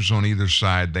senators on either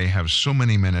side, they have so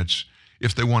many minutes,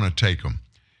 if they want to take them,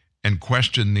 and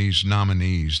question these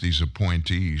nominees, these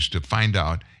appointees, to find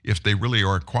out if they really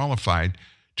are qualified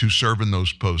to serve in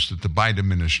those posts that the Biden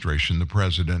administration, the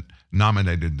president,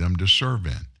 nominated them to serve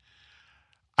in.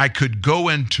 I could go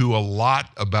into a lot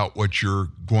about what you're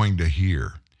going to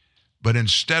hear, but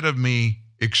instead of me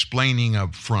explaining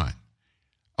up front,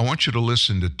 I want you to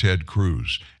listen to Ted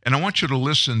Cruz, and I want you to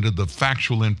listen to the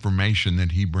factual information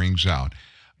that he brings out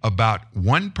about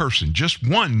one person, just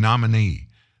one nominee,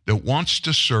 that wants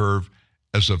to serve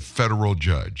as a federal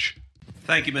judge.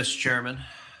 Thank you, Mr. Chairman.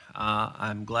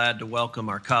 I'm glad to welcome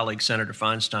our colleague, Senator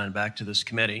Feinstein, back to this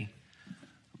committee.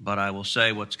 But I will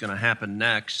say what's going to happen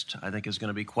next, I think, is going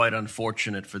to be quite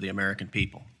unfortunate for the American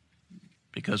people.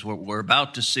 Because what we're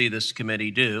about to see this committee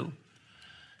do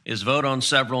is vote on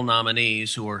several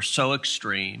nominees who are so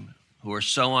extreme, who are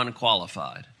so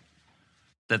unqualified,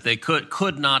 that they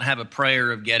could not have a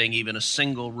prayer of getting even a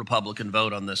single Republican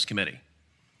vote on this committee.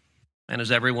 And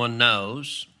as everyone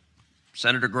knows,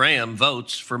 Senator Graham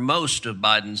votes for most of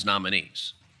Biden's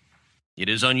nominees. It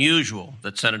is unusual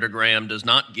that Senator Graham does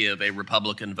not give a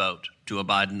Republican vote to a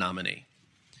Biden nominee.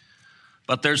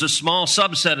 But there's a small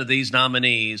subset of these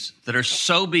nominees that are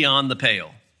so beyond the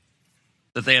pale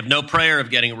that they have no prayer of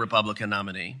getting a Republican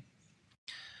nominee.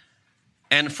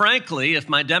 And frankly, if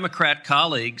my Democrat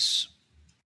colleagues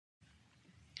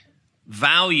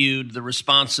valued the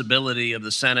responsibility of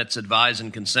the Senate's advise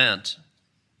and consent,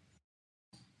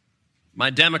 my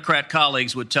Democrat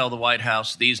colleagues would tell the White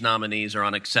House these nominees are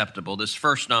unacceptable. This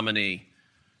first nominee,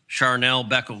 Charnel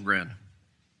Beckelgren,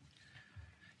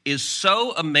 is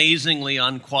so amazingly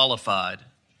unqualified,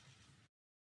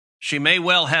 she may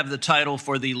well have the title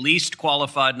for the least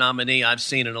qualified nominee I've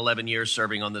seen in 11 years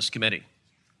serving on this committee.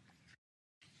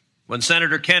 When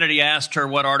Senator Kennedy asked her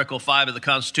what Article 5 of the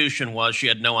Constitution was, she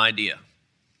had no idea.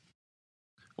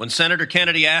 When Senator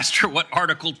Kennedy asked her what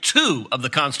Article 2 of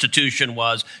the Constitution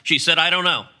was, she said, I don't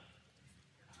know.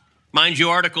 Mind you,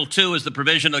 Article 2 is the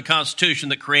provision of the Constitution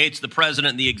that creates the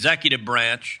president and the executive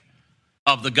branch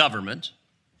of the government.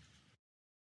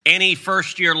 Any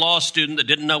first-year law student that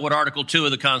didn't know what Article 2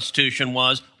 of the Constitution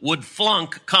was would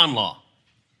flunk con law.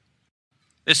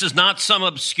 This is not some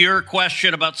obscure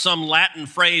question about some Latin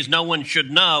phrase no one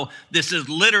should know. This is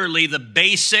literally the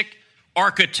basic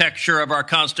architecture of our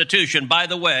Constitution. By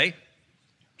the way,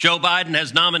 Joe Biden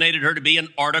has nominated her to be an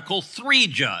Article 3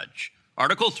 judge.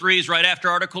 Article 3 is right after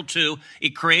Article 2.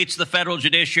 It creates the federal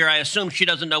judiciary. I assume she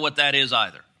doesn't know what that is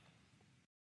either.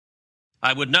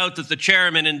 I would note that the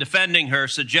chairman, in defending her,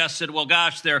 suggested, well,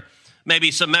 gosh, there may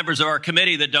be some members of our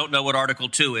committee that don't know what Article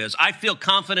 2 is. I feel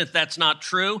confident that's not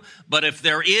true, but if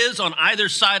there is on either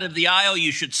side of the aisle,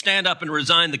 you should stand up and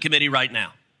resign the committee right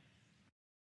now.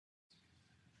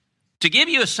 To give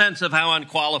you a sense of how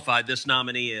unqualified this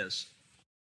nominee is,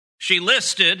 she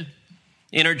listed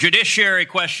in her judiciary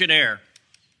questionnaire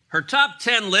her top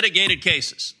 10 litigated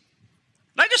cases.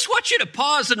 And I just want you to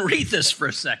pause and read this for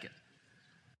a second.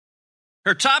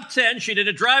 Her top 10, she did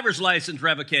a driver's license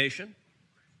revocation.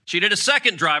 She did a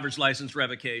second driver's license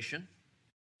revocation.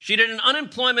 She did an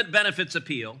unemployment benefits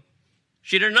appeal.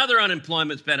 She did another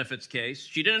unemployment benefits case.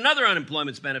 She did another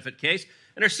unemployment benefit case.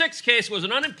 And her sixth case was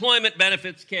an unemployment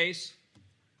benefits case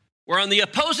where on the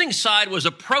opposing side was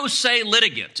a pro se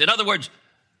litigant. In other words,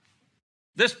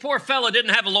 this poor fella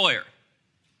didn't have a lawyer.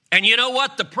 And you know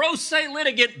what? The pro se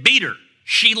litigant beat her.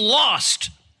 She lost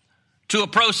to a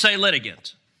pro se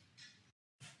litigant.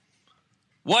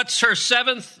 What's her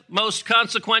seventh most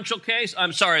consequential case?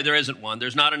 I'm sorry, there isn't one.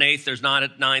 There's not an eighth, there's not a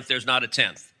ninth, there's not a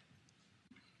 10th.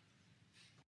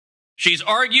 She's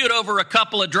argued over a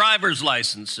couple of driver's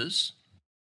licenses,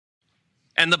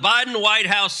 and the Biden White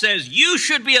House says you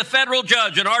should be a federal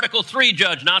judge, an Article III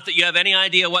judge, not that you have any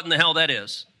idea what in the hell that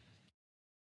is.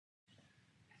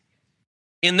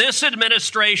 In this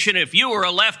administration, if you are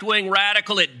a left-wing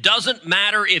radical, it doesn't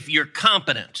matter if you're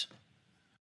competent.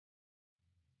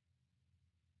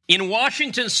 In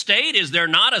Washington State, is there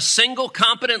not a single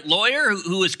competent lawyer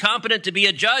who is competent to be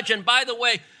a judge? And by the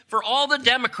way, for all the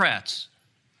Democrats,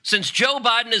 since Joe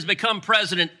Biden has become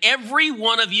president, every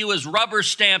one of you has rubber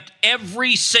stamped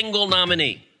every single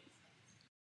nominee.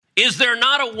 Is there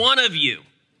not a one of you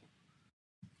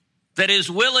that is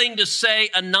willing to say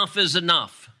enough is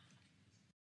enough?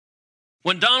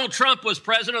 When Donald Trump was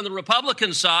president on the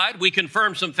Republican side, we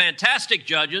confirmed some fantastic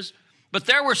judges, but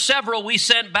there were several we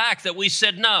sent back that we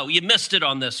said, no, you missed it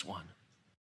on this one.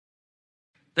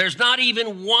 There's not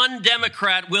even one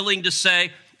Democrat willing to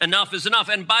say enough is enough.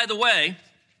 And by the way,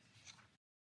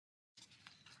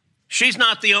 she's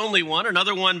not the only one.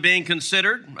 Another one being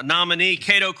considered, a nominee,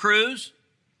 Cato Cruz.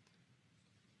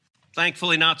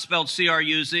 Thankfully not spelled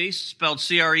C-R-U-Z, spelled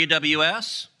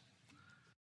C-R-E-W-S.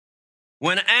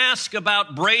 When asked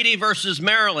about Brady versus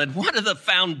Maryland, one of the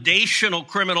foundational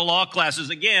criminal law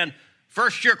classes, again,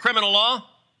 first-year criminal law,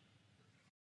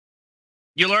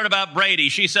 you learn about Brady.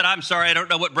 She said, I'm sorry, I don't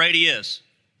know what Brady is.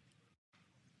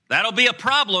 That'll be a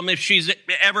problem if she's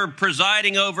ever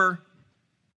presiding over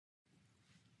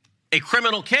a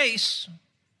criminal case.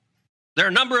 There are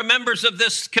a number of members of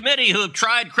this committee who have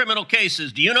tried criminal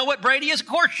cases. Do you know what Brady is? Of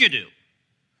course you do.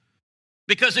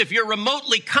 Because if you're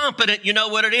remotely competent, you know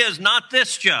what it is, not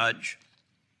this judge.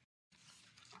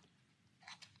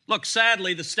 Look,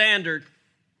 sadly, the standard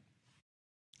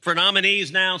for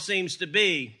nominees now seems to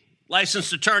be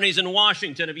licensed attorneys in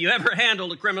Washington. Have you ever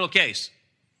handled a criminal case?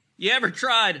 You ever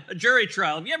tried a jury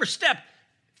trial? Have you ever stepped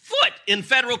foot in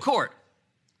federal court?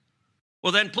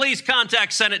 Well, then please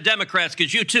contact Senate Democrats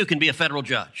because you too can be a federal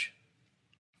judge.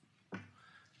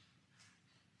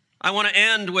 I want to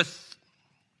end with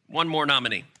one more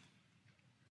nominee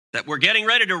that we're getting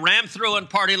ready to ram through on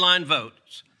party line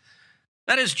votes.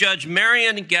 That is Judge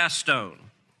Marian Gaston,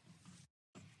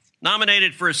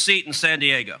 nominated for a seat in San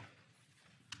Diego.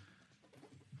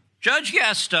 Judge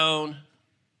Gaston,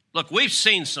 look, we've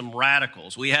seen some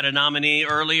radicals. We had a nominee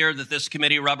earlier that this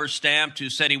committee rubber stamped who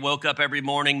said he woke up every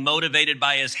morning motivated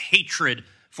by his hatred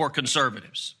for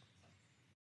conservatives.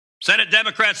 Senate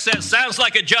Democrats said, sounds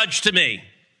like a judge to me.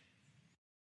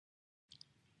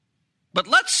 But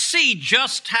let's see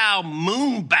just how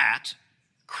moonbat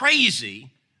crazy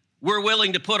we're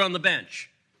willing to put on the bench.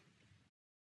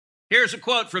 Here's a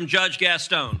quote from Judge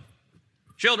Gaston.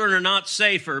 Children are not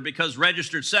safer because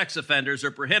registered sex offenders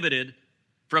are prohibited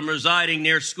from residing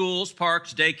near schools,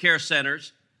 parks, daycare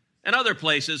centers, and other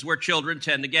places where children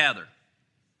tend to gather.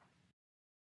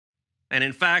 And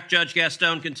in fact, Judge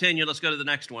Gaston continued, let's go to the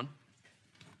next one.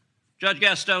 Judge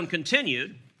Gaston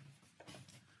continued,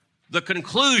 the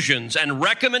conclusions and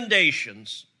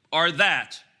recommendations are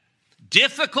that,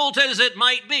 difficult as it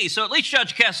might be, so at least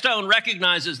Judge Gaston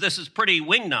recognizes this is pretty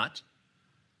wingnut,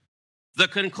 the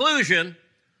conclusion,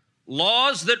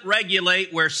 laws that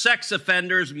regulate where sex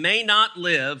offenders may not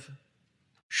live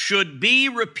should be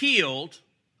repealed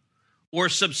or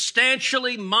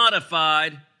substantially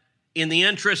modified in the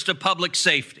interest of public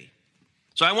safety.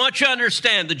 So I want you to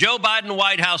understand the Joe Biden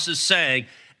White House is saying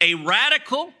a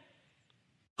radical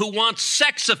who wants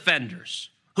sex offenders,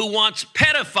 who wants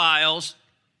pedophiles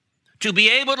to be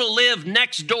able to live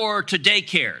next door to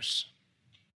daycares.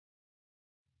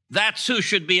 That's who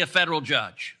should be a federal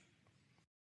judge.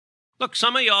 Look,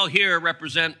 some of y'all here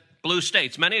represent blue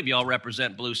states. Many of y'all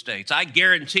represent blue states. I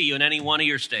guarantee you in any one of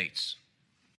your states.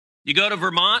 You go to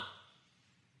Vermont,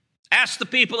 ask the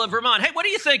people of Vermont, hey, what do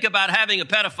you think about having a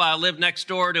pedophile live next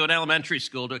door to an elementary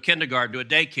school, to a kindergarten, to a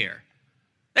daycare?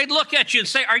 They'd look at you and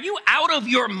say, are you out of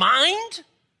your mind?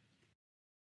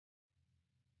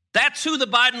 That's who the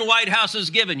Biden White House has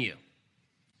given you.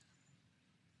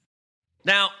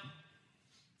 Now,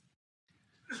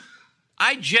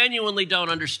 I genuinely don't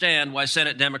understand why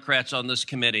Senate Democrats on this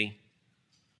committee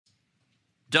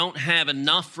don't have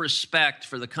enough respect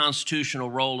for the constitutional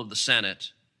role of the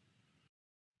Senate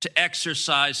to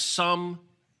exercise some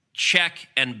check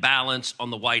and balance on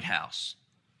the White House.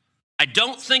 I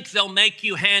don't think they'll make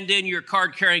you hand in your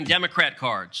card-carrying Democrat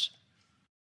cards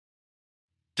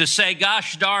to say,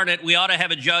 gosh darn it, we ought to have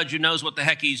a judge who knows what the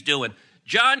heck he's doing.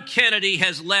 John Kennedy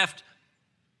has left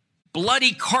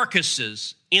bloody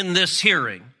carcasses in this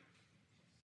hearing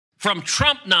from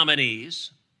Trump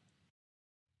nominees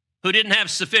who didn't have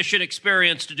sufficient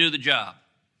experience to do the job.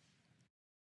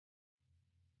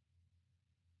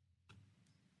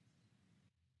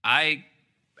 I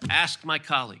asked my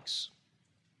colleagues,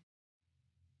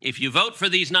 if you vote for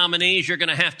these nominees, you're going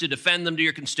to have to defend them to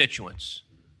your constituents.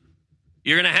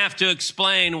 You're going to have to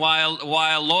explain why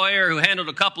a lawyer who handled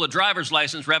a couple of driver's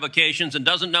license revocations and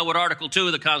doesn't know what Article 2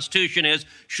 of the Constitution is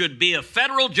should be a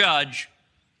federal judge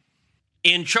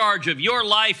in charge of your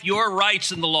life, your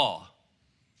rights, and the law.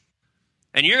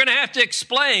 And you're going to have to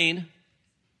explain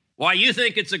why you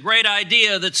think it's a great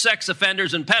idea that sex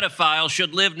offenders and pedophiles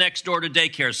should live next door to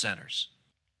daycare centers.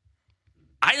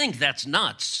 I think that's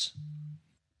nuts.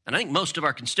 And I think most of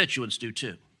our constituents do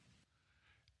too.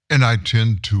 And I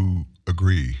tend to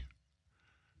agree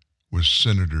with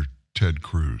Senator Ted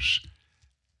Cruz.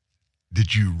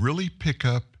 Did you really pick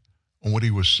up on what he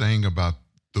was saying about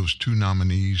those two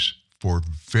nominees for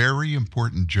very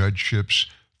important judgeships,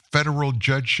 federal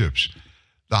judgeships,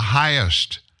 the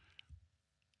highest?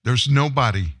 There's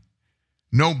nobody,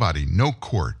 no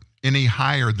court any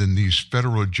higher than these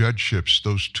federal judgeships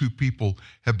those two people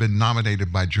have been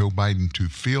nominated by Joe Biden to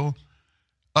fill,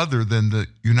 other than the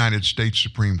United States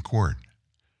Supreme Court.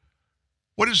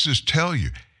 What does this tell you?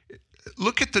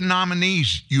 Look at the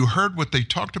nominees. You heard what they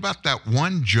talked about. That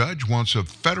one judge wants a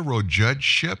federal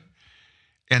judgeship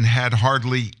and had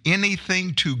hardly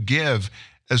anything to give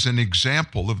as an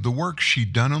example of the work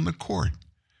she'd done on the court.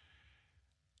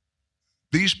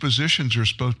 These positions are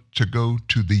supposed to go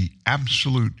to the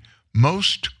absolute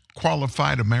most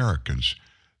qualified Americans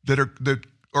that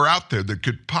are out there that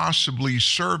could possibly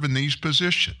serve in these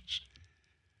positions.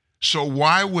 So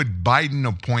why would Biden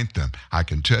appoint them? I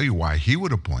can tell you why he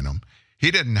would appoint them.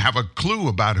 He didn't have a clue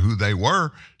about who they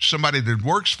were. Somebody that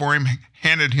works for him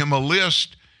handed him a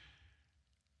list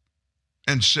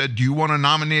and said, do you want to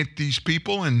nominate these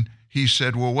people? And he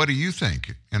said, well, what do you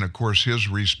think? And of course, his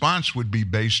response would be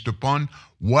based upon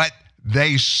what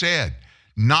they said,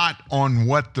 not on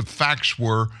what the facts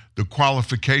were, the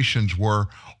qualifications were,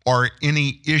 or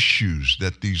any issues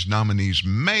that these nominees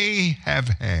may have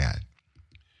had.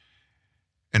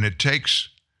 And it takes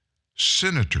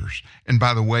senators. And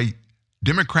by the way,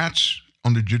 Democrats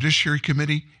on the Judiciary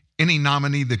Committee, any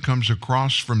nominee that comes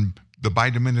across from the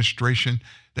Biden administration,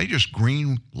 they just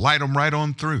green light them right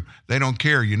on through. They don't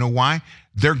care. You know why?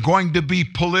 They're going to be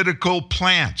political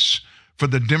plants for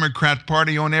the Democrat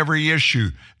Party on every issue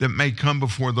that may come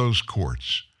before those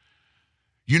courts.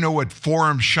 You know what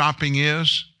forum shopping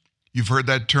is? You've heard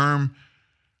that term.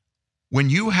 When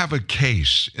you have a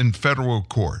case in federal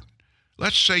court,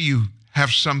 let's say you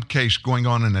have some case going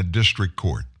on in a district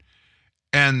court,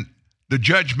 and the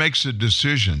judge makes a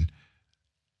decision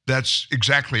that's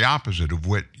exactly opposite of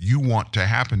what you want to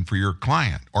happen for your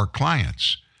client or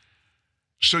clients.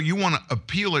 So you want to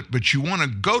appeal it, but you want to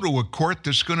go to a court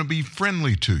that's going to be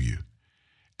friendly to you.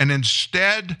 And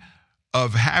instead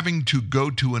of having to go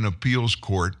to an appeals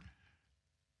court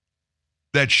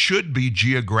that should be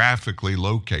geographically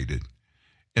located,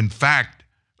 in fact,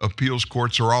 appeals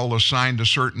courts are all assigned to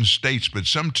certain states, but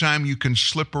sometime you can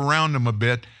slip around them a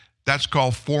bit. That's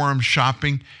called forum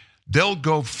shopping.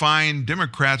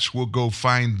 Democrats will go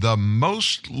find the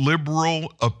most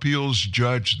liberal appeals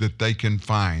judge that they can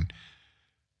find,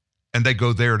 and they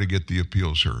go there to get the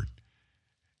appeals heard.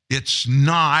 It's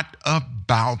not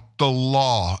about the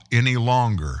law any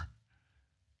longer.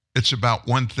 It's about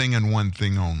one thing and one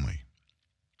thing only: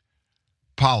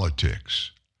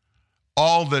 politics.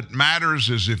 All that matters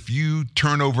is if you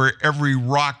turn over every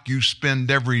rock, you spend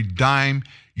every dime,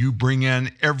 you bring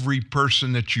in every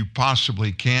person that you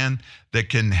possibly can that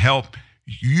can help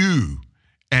you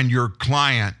and your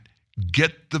client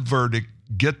get the verdict,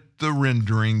 get the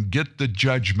rendering, get the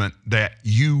judgment that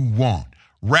you want,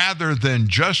 rather than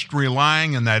just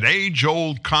relying on that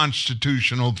age-old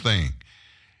constitutional thing.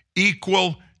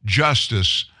 Equal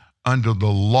justice under the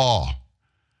law,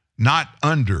 not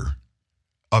under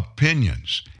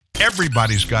opinions.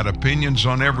 Everybody's got opinions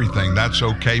on everything. That's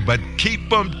okay, but keep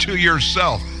them to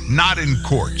yourself, not in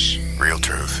courts. Real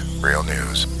truth, real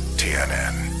news.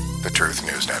 TNN, the Truth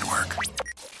News Network.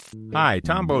 Hi,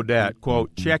 Tom Bodette,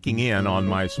 quote, checking in on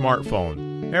my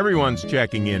smartphone. Everyone's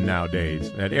checking in nowadays,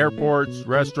 at airports,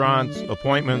 restaurants,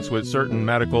 appointments with certain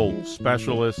medical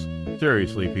specialists.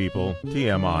 Seriously, people,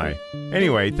 TMI.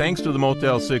 Anyway, thanks to the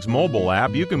Motel 6 mobile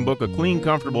app, you can book a clean,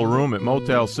 comfortable room at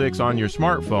Motel 6 on your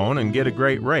smartphone and get a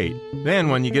great rate. Then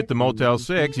when you get to Motel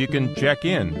 6, you can check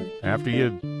in. After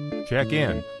you check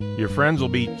in, your friends will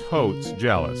be totes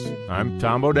jealous. I'm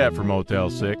Tom Bodette for Motel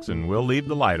 6, and we'll leave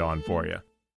the light on for you.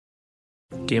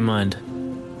 Dear mind,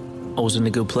 I was in a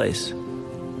good place.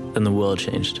 Then the world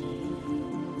changed.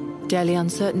 Daily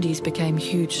uncertainties became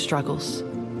huge struggles.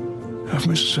 I've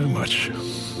missed so much,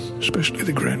 especially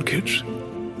the grandkids.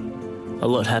 A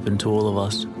lot happened to all of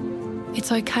us.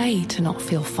 It's okay to not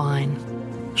feel fine.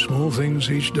 Small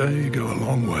things each day go a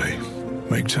long way.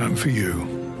 Make time for you.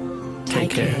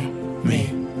 Take care. Me.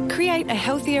 Create a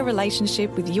healthier relationship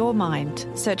with your mind.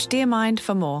 Search Dear Mind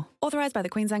for more. Authorised by the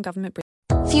Queensland Government.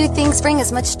 Few things bring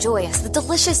as much joy as the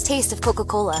delicious taste of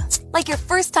Coca-Cola. Like your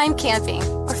first time camping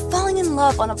or falling in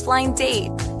love on a blind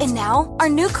date. And now, our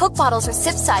new Coke bottles are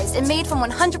sip-sized and made from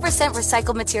 100%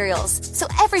 recycled materials. So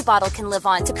every bottle can live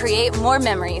on to create more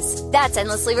memories. That's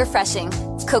endlessly refreshing.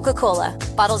 Coca-Cola.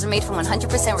 Bottles are made from 100%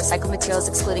 recycled materials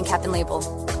excluding cap and label.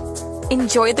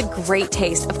 Enjoy the great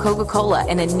taste of Coca-Cola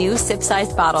in a new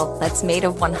sip-sized bottle that's made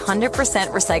of 100%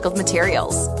 recycled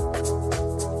materials.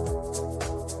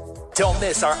 Don't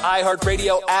miss our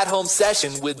iHeartRadio at-home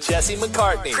session with Jesse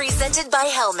McCartney. Presented by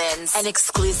Hellman's, an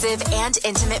exclusive and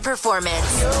intimate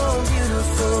performance.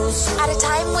 At a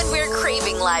time when we're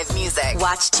craving live music.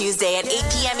 Watch Tuesday at 8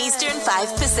 p.m. Eastern,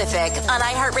 5 Pacific on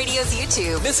iHeartRadio's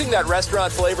YouTube. Missing that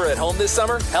restaurant flavor at home this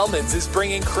summer? Hellman's is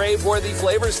bringing crave-worthy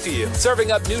flavors to you.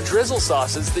 Serving up new drizzle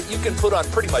sauces that you can put on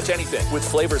pretty much anything. With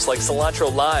flavors like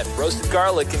cilantro lime, roasted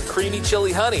garlic, and creamy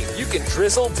chili honey. You can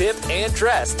drizzle, dip, and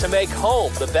dress to make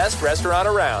home the best restaurant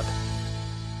around.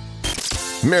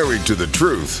 Married to the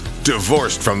truth,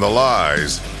 divorced from the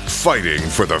lies, fighting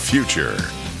for the future.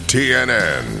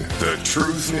 TNN, the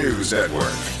Truth News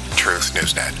Network.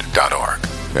 TruthNewsNet.org.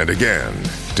 And again,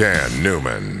 Dan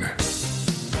Newman.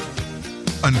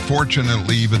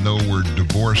 Unfortunately, even though we're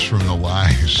divorced from the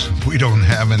lies, we don't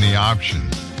have any option.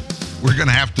 We're going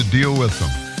to have to deal with them.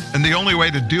 And the only way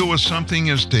to deal with something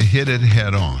is to hit it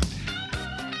head on.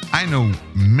 I know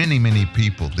many, many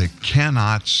people that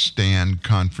cannot stand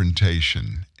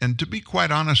confrontation. And to be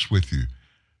quite honest with you,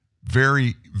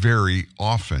 very, very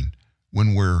often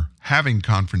when we're having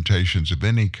confrontations of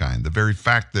any kind, the very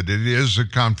fact that it is a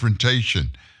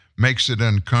confrontation makes it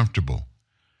uncomfortable.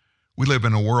 We live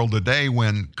in a world today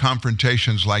when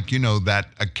confrontations like, that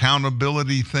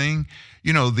accountability thing,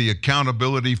 the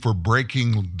accountability for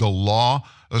breaking the law,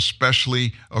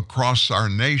 especially across our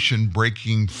nation,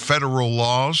 breaking federal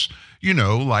laws,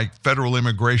 like federal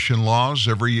immigration laws.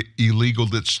 Every illegal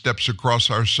that steps across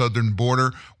our southern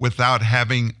border without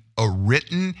having a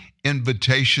written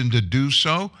invitation to do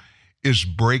so is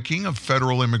breaking a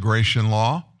federal immigration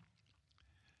law.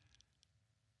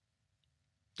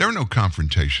 There are no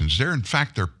confrontations there. In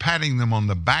fact, they're patting them on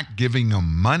the back, giving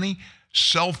them money,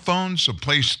 cell phones, a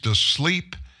place to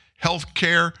sleep, health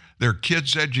care, their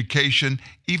kids' education,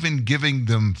 even giving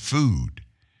them food.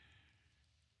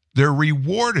 They're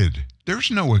rewarded.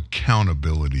 There's no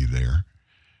accountability there.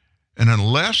 And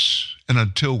unless and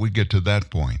until we get to that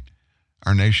point,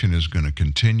 our nation is going to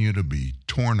continue to be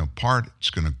torn apart.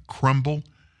 It's going to crumble.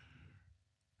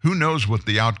 Who knows what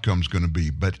the outcome's going to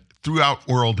be? But throughout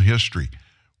world history,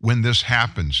 when this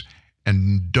happens,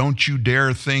 and don't you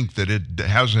dare think that it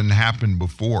hasn't happened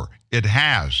before. It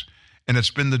has. And it's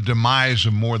been the demise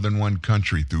of more than one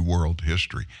country through world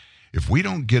history. If we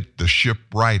don't get the ship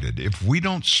righted, if we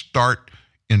don't start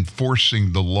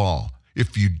enforcing the law,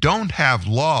 if you don't have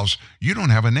laws, you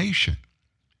don't have a nation.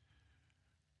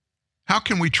 How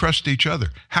can we trust each other?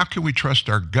 How can we trust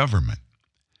our government?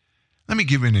 Let me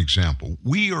give you an example.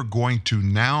 We are going to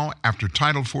now, after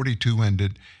Title 42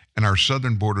 ended and our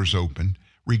southern borders open,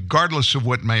 regardless of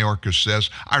what Mayorkas says,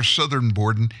 our southern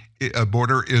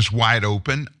border is wide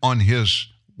open on his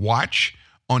watch,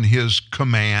 on his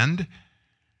command.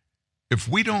 If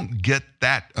we don't get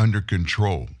that under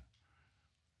control,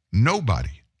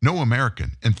 nobody, no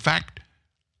American, in fact,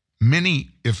 many,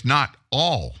 if not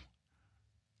all,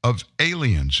 of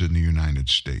aliens in the United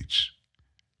States,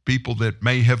 people that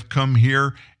may have come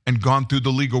here and gone through the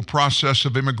legal process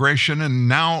of immigration and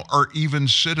now are even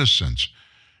citizens,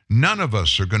 none of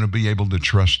us are going to be able to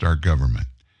trust our government.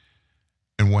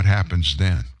 And what happens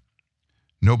then?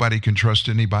 Nobody can trust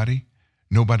anybody.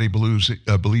 Nobody believes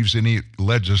any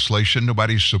legislation.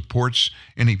 Nobody supports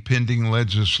any pending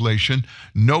legislation.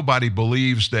 Nobody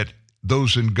believes that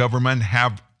those in government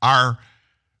have our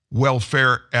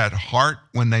welfare at heart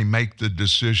when they make the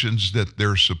decisions that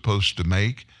they're supposed to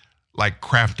make, like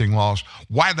crafting laws.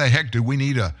 Why the heck do we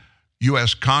need a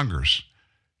U.S. Congress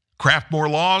craft more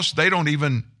laws. They don't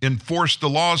even enforce the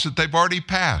laws that they've already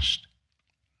passed.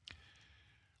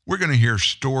 We're going to hear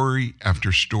story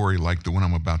after story like the one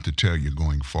I'm about to tell you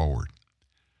going forward.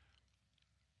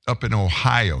 Up in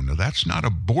Ohio, now that's not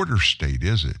a border state,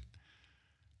 is it?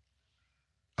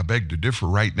 I beg to differ.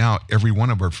 Right now, every one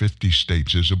of our 50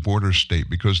 states is a border state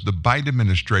because the Biden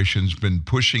administration's been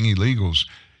pushing illegals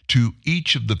to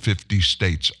each of the 50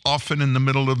 states, often in the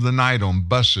middle of the night on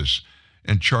buses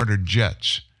and chartered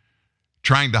jets,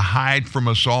 trying to hide from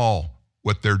us all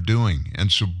what they're doing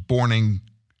and suborning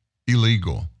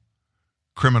illegal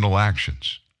criminal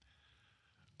actions.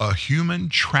 A human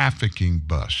trafficking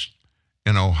bust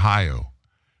in Ohio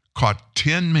caught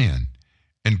 10 men,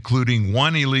 including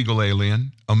one illegal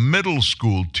alien, a middle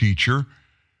school teacher,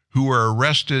 who were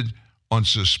arrested on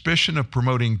suspicion of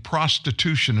promoting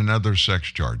prostitution and other sex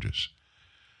charges.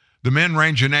 The men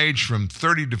range in age from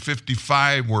 30 to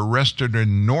 55 were arrested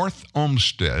in North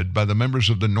Olmsted by the members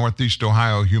of the Northeast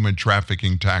Ohio Human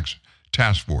Trafficking Task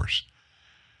Force.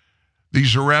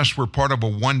 These arrests were part of a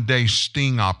one-day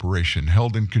sting operation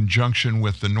held in conjunction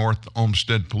with the North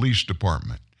Olmsted Police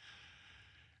Department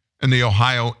and the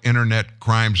Ohio Internet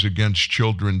Crimes Against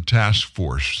Children Task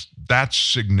Force. That's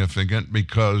significant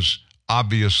because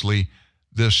obviously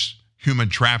this human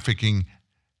trafficking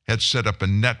had set up a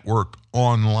network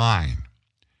online.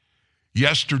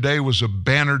 Yesterday was a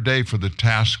banner day for the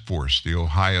task force, the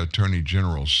Ohio Attorney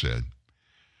General said.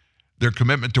 Their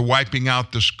commitment to wiping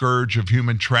out the scourge of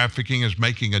human trafficking is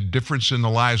making a difference in the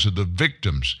lives of the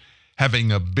victims,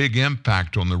 having a big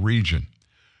impact on the region.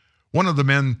 One of the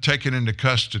men taken into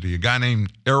custody, a guy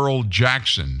named Errol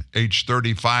Jackson, age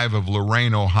 35, of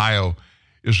Lorain, Ohio,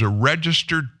 is a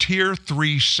registered Tier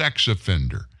 3 sex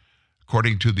offender,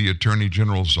 according to the Attorney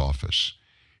General's office.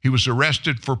 He was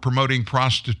arrested for promoting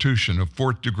prostitution, a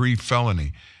fourth-degree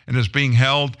felony, and is being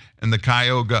held in the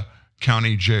Cuyahoga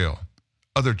County Jail.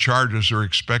 Other charges are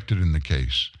expected in the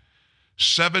case.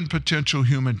 7 potential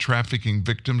human trafficking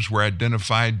victims were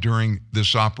identified during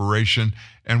this operation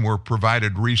and were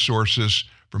provided resources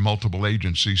from multiple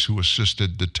agencies who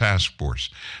assisted the task force.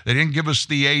 They didn't give us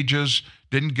the ages,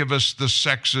 didn't give us the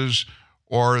sexes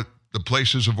or the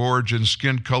places of origin,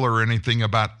 skin color, or anything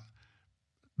about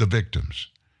the victims.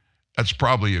 That's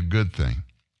probably a good thing.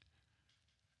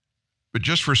 But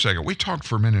just for a second, we talked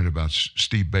for a minute about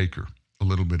Steve Baker a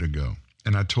little bit ago.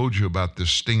 And I told you about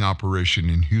this sting operation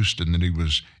in Houston that he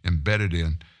was embedded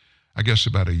in, I guess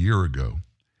about a year ago.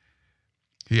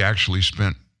 He actually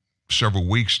spent several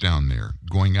weeks down there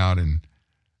going out and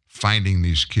finding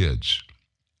these kids.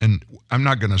 And I'm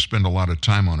not going to spend a lot of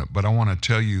time on it, but I want to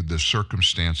tell you the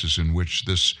circumstances in which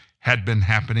this had been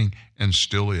happening and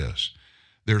still is.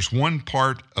 There's one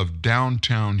part of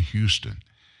downtown Houston.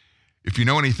 If you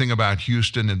know anything about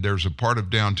Houston, and there's a part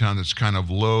of downtown that's kind of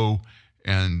low,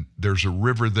 and there's a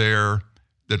river there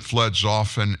that floods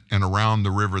often, and around the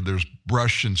river there's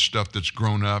brush and stuff that's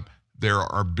grown up. There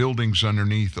are buildings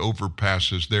underneath,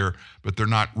 overpasses there, but they're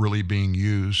not really being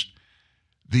used.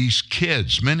 These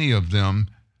kids, many of them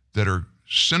that are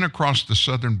sent across the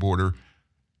southern border,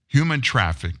 human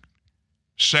trafficked,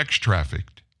 sex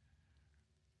trafficked,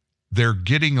 they're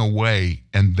getting away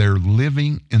and they're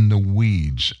living in the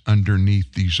weeds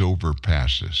underneath these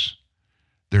overpasses.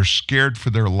 They're scared for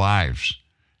their lives.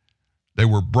 They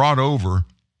were brought over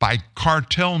by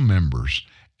cartel members,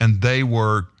 and they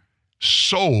were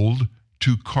sold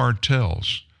to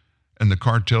cartels. And the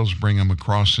cartels bring them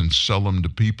across and sell them to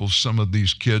people. Some of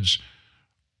these kids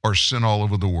are sent all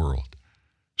over the world.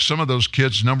 Some of those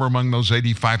kids, number among those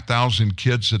 85,000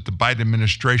 kids that the Biden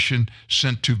administration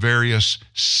sent to various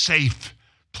safe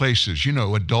places. You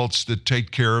know, adults that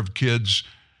take care of kids,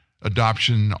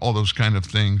 adoption, all those kind of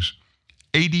things.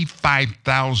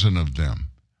 85,000 of them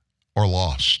are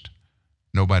lost.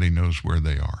 Nobody knows where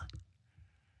they are.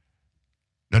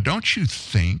 Now, don't you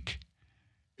think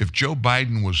if Joe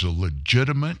Biden was a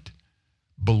legitimate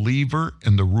believer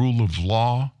in the rule of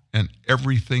law and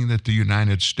everything that the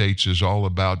United States is all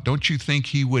about, don't you think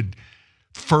he would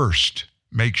first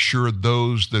make sure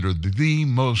those that are the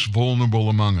most vulnerable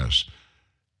among us,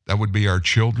 that would be our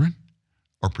children,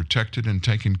 are protected and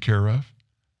taken care of?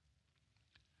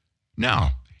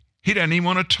 Now, he doesn't even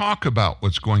want to talk about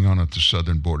what's going on at the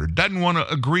southern border. Doesn't want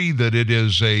to agree that it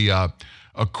is a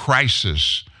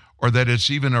crisis or that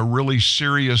it's even a really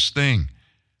serious thing.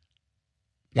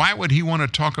 Why would he want to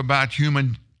talk about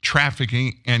human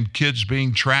trafficking and kids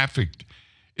being trafficked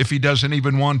if he doesn't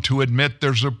even want to admit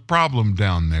there's a problem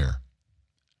down there?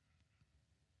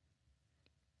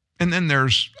 And then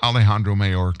there's Alejandro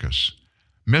Mayorkas,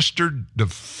 Mr.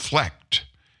 Deflect.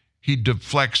 He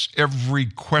deflects every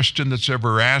question that's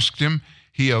ever asked him.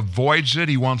 He avoids it.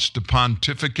 He wants to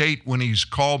pontificate when he's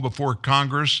called before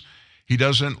Congress. He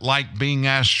doesn't like being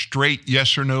asked straight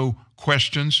yes or no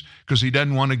questions because he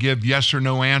doesn't want to give yes or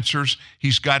no answers.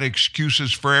 He's got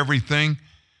excuses for everything.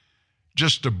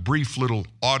 Just a brief little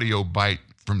audio bite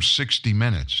from 60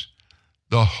 Minutes.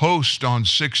 The host on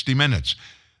 60 Minutes,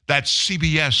 that's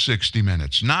CBS 60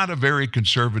 Minutes, not a very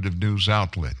conservative news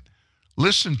outlet.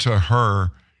 Listen to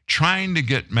her trying to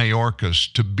get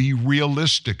Mayorkas to be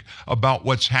realistic about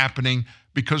what's happening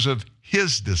because of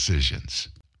his decisions.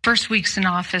 First weeks in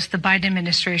office, the Biden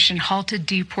administration halted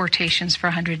deportations for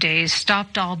 100 days,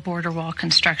 stopped all border wall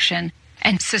construction,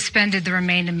 and suspended the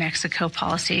Remain in Mexico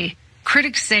policy.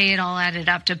 Critics say it all added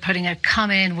up to putting a "come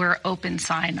in, we're open"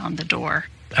 sign on the door.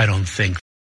 I don't think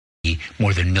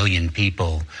more than 1 million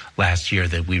people last year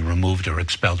that we removed or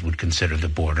expelled would consider the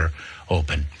border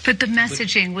open. But the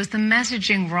messaging, was the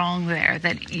messaging wrong there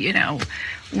that,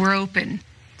 we're open?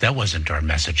 That wasn't our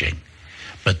messaging.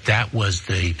 But that was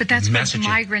the But that's messaging. what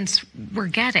migrants were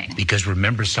getting. Because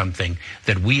remember something,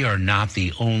 that we are not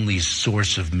the only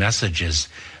source of messages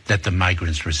that the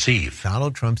migrants receive.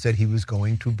 Donald Trump said he was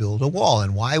going to build a wall.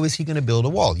 And why was he going to build a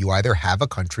wall? You either have a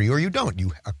country or you don't.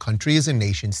 A country is a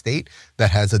nation state that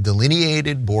has a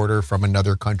delineated border from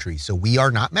another country. So we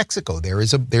are not Mexico.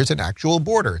 There's an actual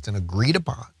border. It's an agreed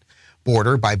upon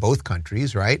border by both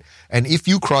countries, right? And if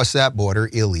you cross that border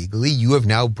illegally, you have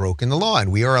now broken the law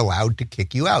and we are allowed to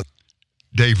kick you out.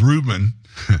 Dave Rubin,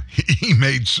 he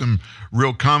made some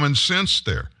real common sense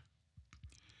there.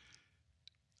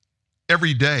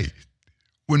 Every day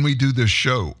when we do this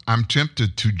show, I'm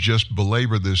tempted to just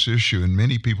belabor this issue, and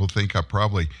many people think I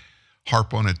probably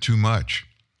harp on it too much.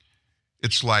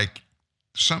 It's like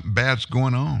something bad's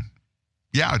going on.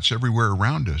 Yeah, it's everywhere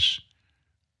around us.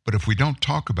 But if we don't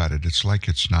talk about it, it's like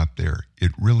it's not there.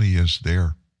 It really is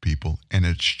there, people, and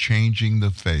it's changing the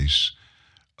face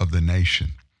of the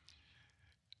nation.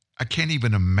 I can't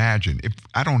even imagine if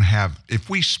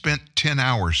we spent 10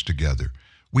 hours together,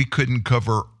 we couldn't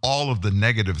cover all of the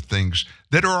negative things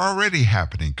that are already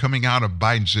happening coming out of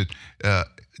Biden's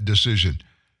decision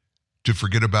to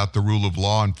forget about the rule of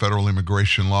law and federal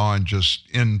immigration law and just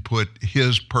input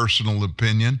his personal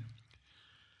opinion.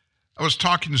 I was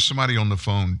talking to somebody on the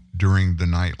phone during the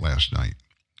night last night,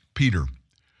 Peter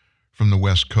from the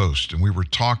West Coast, and we were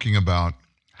talking about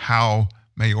how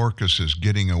Mayorkas is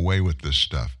getting away with this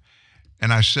stuff.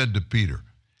 And I said to Peter,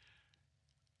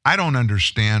 I don't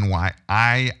understand why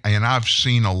I've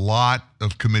seen a lot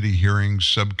of committee hearings,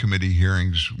 subcommittee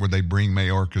hearings, where they bring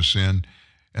Mayorkas in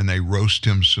and they roast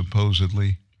him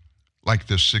supposedly, like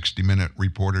this 60-minute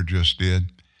reporter just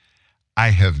did. I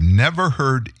have never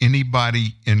heard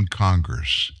anybody in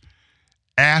Congress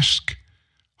ask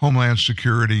Homeland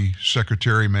Security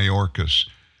Secretary Mayorkas,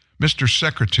 Mr.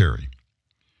 Secretary,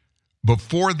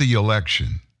 before the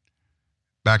election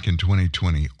back in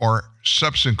 2020 or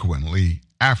subsequently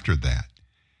after that,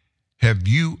 have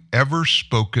you ever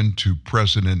spoken to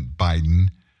President Biden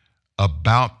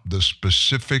about the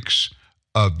specifics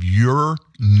of your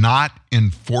not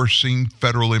enforcing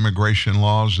federal immigration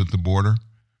laws at the border?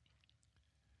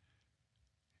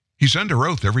 He's under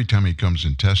oath every time he comes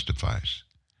and testifies.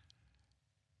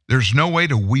 There's no way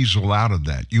to weasel out of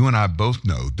that. You and I both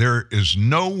know there is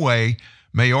no way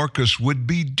Mayorkas would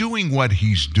be doing what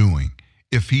he's doing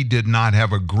if he did not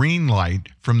have a green light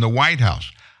from the White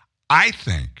House. I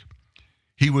think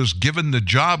he was given the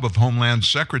job of Homeland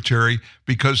Secretary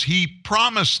because he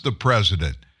promised the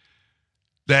president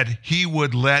that he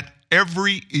would let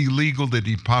every illegal that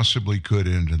he possibly could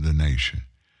into the nation.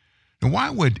 Now, why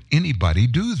would anybody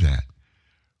do that?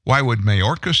 Why would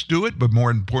Mayorkas do it? But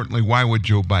more importantly, why would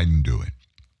Joe Biden do it?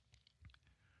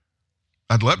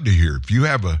 I'd love to hear. If you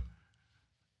have an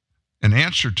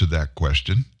answer to that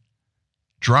question,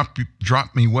 drop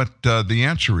me what the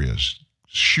answer is.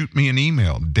 Shoot me an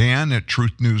email,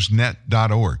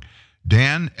 dan@truthnewsnet.org.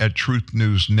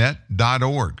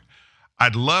 dan@truthnewsnet.org.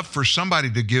 I'd love for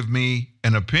somebody to give me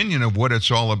an opinion of what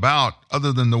it's all about,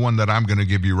 other than the one that I'm going to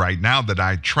give you right now that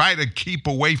I try to keep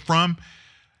away from.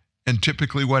 And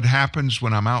typically what happens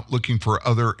when I'm out looking for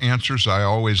other answers, I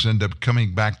always end up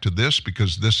coming back to this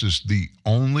because this is the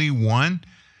only one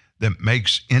that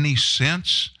makes any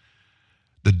sense.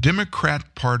 The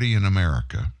Democrat Party in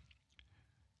America,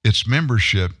 its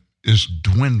membership is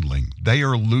dwindling. They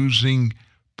are losing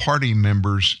party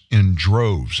members in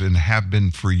droves and have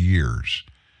been for years.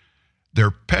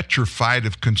 They're petrified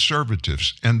of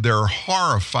conservatives and they're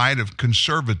horrified of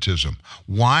conservatism.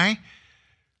 Why?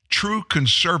 True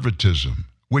conservatism,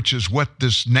 which is what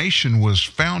this nation was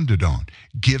founded on,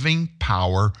 giving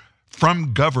power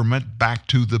from government back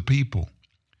to the people.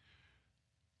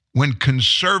 when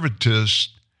conservatives,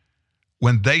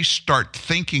 when they start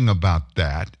thinking about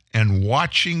that and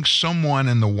watching someone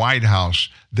in the White House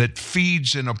that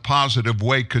feeds in a positive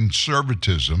way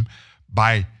conservatism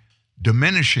by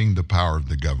diminishing the power of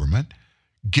the government,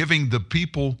 giving the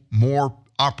people more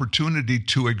opportunity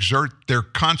to exert their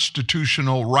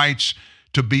constitutional rights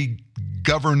to be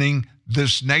governing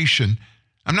this nation.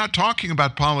 I'm not talking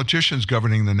about politicians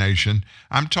governing the nation.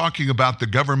 I'm talking about the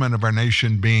government of our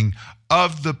nation being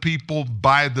of the people,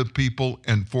 by the people,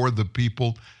 and for the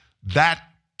people. That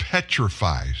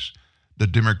petrifies the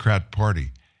Democrat Party.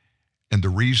 And the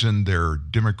reason their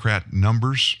Democrat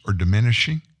numbers are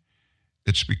diminishing,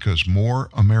 it's because more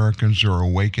Americans are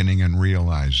awakening and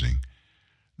realizing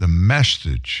the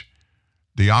message,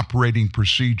 the operating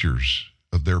procedures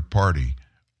of their party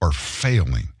are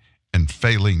failing and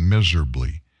failing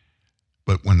miserably.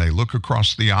 But when they look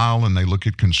across the aisle and they look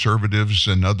at conservatives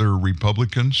and other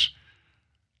Republicans,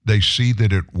 they see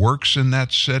that it works in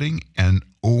that setting, and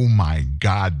oh my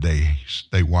God,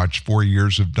 they watched 4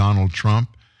 years of Donald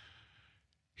Trump.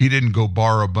 He didn't go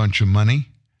borrow a bunch of money.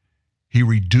 He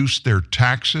reduced their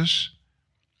taxes.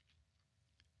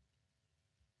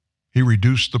 He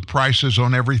reduced the prices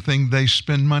on everything they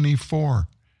spend money for.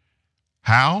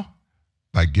 How?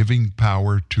 By giving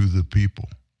power to the people.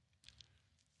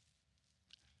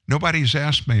 Nobody's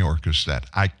asked Mayorkas that.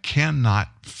 I cannot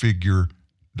figure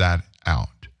that out.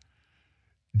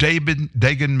 Dagan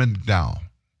McDowell.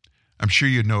 I'm sure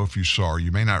you know if you saw her.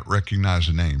 You may not recognize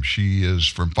the name. She is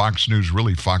from Fox News,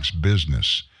 really Fox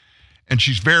Business. And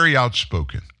she's very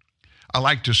outspoken. I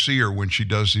like to see her when she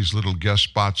does these little guest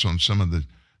spots on some of the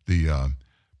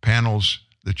panels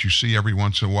that you see every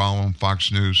once in a while on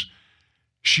Fox News.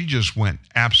 She just went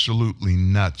absolutely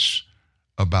nuts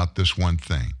about this one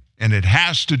thing. And it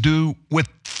has to do with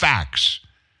facts.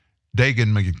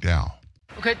 Dagan McDowell.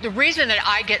 Okay, the reason that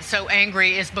I get so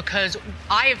angry is because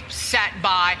I have sat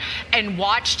by and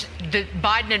watched the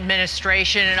Biden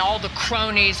administration and all the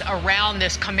cronies around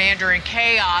this commander in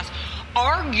chaos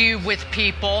argue with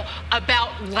people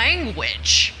about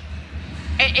language.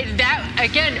 And that,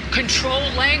 again, control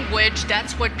language,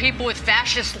 that's what people with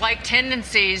fascist-like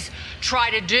tendencies try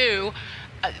to do.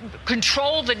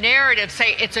 Control the narrative,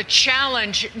 say it's a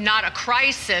challenge, not a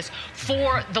crisis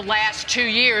for the last 2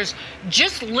 years.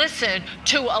 Just listen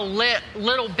to a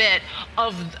little bit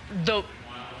of the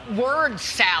word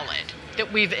salad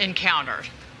that we've encountered.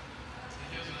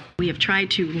 We have tried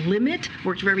to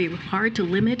worked very hard to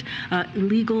limit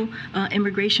illegal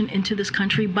immigration into this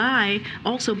country by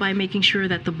making sure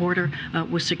that the border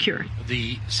was secure.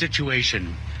 The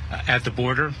situation at the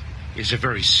border is a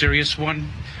very serious one,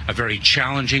 a very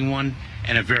challenging one,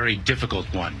 and a very difficult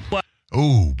one.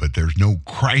 Oh, but there's no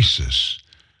crisis.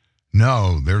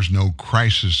 No, there's no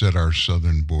crisis at our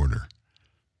southern border.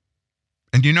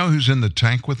 And you know who's in the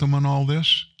tank with them on all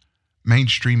this?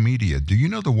 Mainstream media. Do you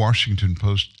know the Washington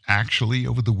Post actually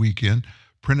over the weekend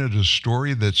printed a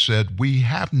story that said we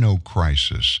have no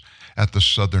crisis at the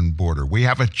southern border. We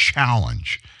have a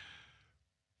challenge.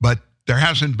 But there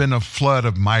hasn't been a flood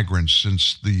of migrants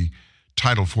since the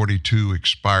Title 42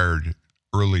 expired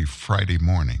early Friday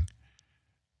morning.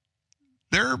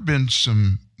 There have been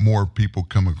some more people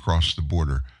come across the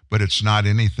border, but it's not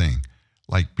anything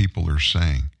like people are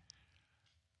saying.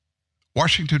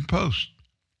 Washington Post.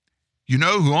 You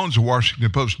know who owns the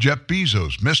Washington Post? Jeff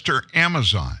Bezos, Mr.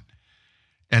 Amazon.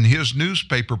 And his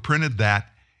newspaper printed that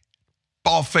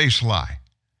bald-faced lie.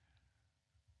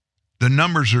 The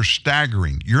numbers are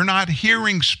staggering. You're not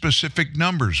hearing specific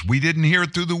numbers. We didn't hear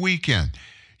it through the weekend.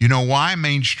 You know why?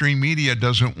 Mainstream media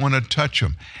doesn't want to touch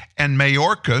them. And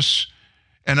Mayorkas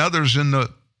and others in the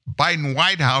Biden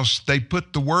White House, they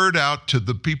put the word out to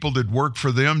the people that work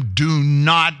for them, do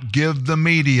not give the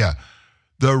media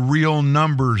the real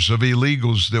numbers of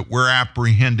illegals that we're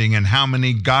apprehending and how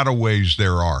many gotaways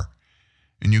there are.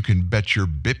 And you can bet your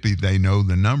bippy they know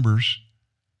the numbers.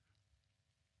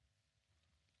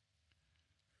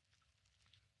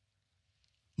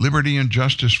 Liberty and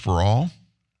justice for all.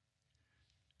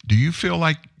 Do you feel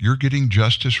like you're getting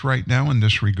justice right now in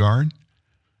this regard?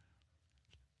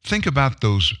 Think about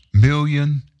those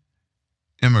million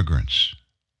immigrants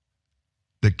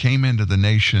that came into the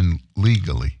nation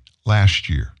legally last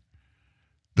year.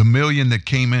 The million that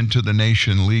came into the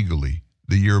nation legally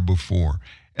the year before.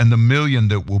 And the million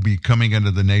that will be coming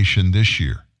into the nation this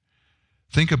year.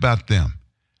 Think about them.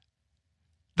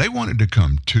 They wanted to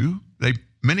come too.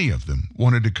 Many of them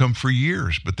wanted to come for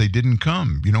years, but they didn't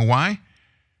come. You know why?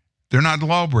 They're not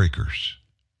lawbreakers.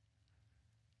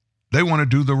 They want to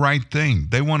do the right thing.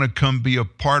 They want to come be a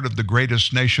part of the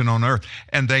greatest nation on earth.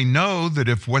 And they know that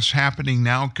if what's happening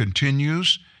now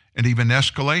continues and even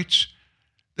escalates,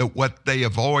 that what they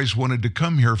have always wanted to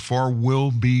come here for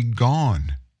will be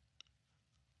gone.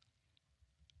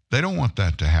 They don't want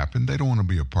that to happen. They don't want to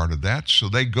be a part of that. So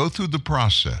they go through the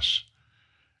process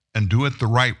and do it the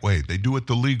right way. They do it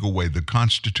the legal way, the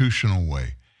constitutional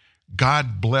way.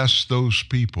 God bless those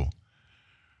people.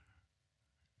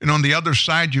 And on the other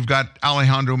side, you've got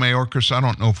Alejandro Mayorkas. I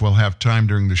don't know if we'll have time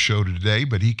during the show today,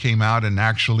 but he came out and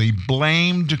actually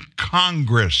blamed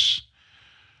Congress.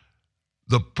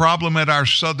 The problem at our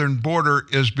southern border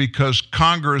is because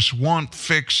Congress won't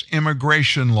fix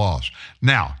immigration laws.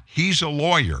 Now, he's a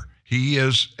lawyer. He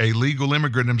is a legal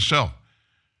immigrant himself.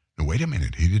 Now, wait a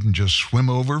minute. He didn't just swim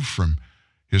over from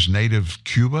his native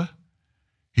Cuba.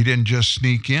 He didn't just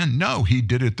sneak in. No, he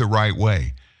did it the right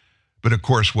way. But of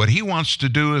course, what he wants to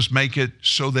do is make it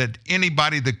so that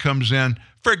anybody that comes in,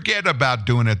 forget about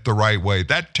doing it the right way.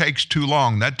 That takes too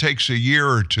long. That takes a year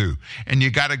or two. And you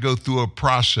got to go through a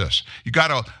process. You got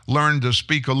to learn to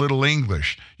speak a little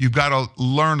English. You've got to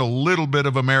learn a little bit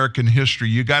of American history.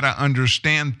 You got to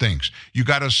understand things. You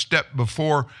got to step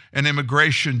before an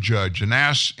immigration judge and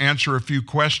answer a few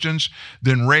questions,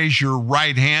 then raise your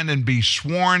right hand and be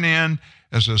sworn in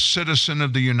as a citizen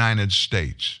of the United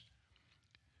States.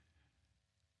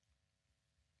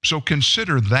 So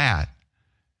consider that,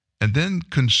 and then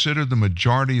consider the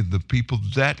majority of the people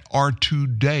that are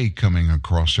today coming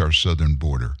across our southern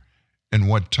border and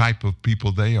what type of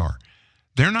people they are.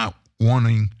 They're not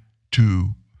wanting to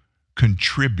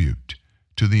contribute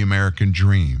to the American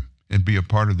dream and be a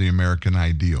part of the American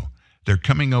ideal. They're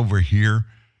coming over here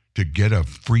to get a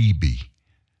freebie.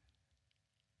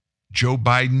 Joe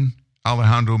Biden,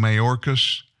 Alejandro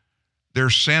Mayorkas,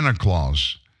 they're Santa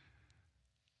Claus.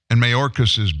 And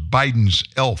Mayorkas is Biden's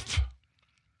elf.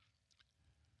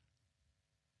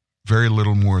 Very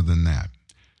little more than that.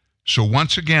 So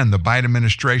once again, the Biden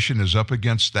administration is up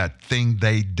against that thing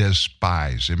they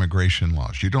despise, immigration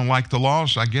laws. You don't like the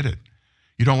laws? I get it.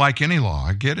 You don't like any law?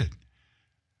 I get it.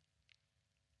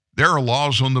 There are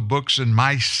laws on the books in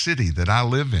my city that I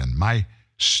live in, my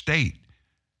state,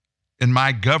 in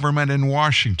my government in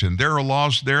Washington. There are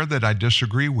laws there that I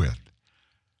disagree with.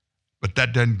 But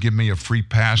that doesn't give me a free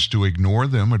pass to ignore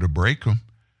them or to break them.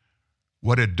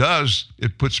 What it does,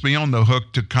 it puts me on the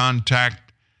hook to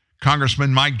contact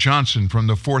Congressman Mike Johnson from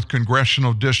the 4th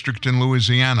Congressional District in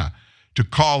Louisiana, to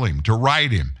call him, to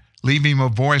write him, leave him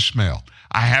a voicemail.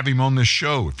 I have him on the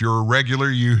show. If you're a regular,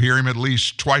 you hear him at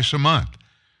least twice a month.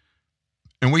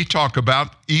 And we talk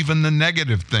about even the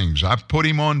negative things. I put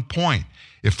him on point.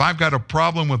 If I've got a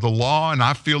problem with the law and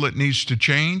I feel it needs to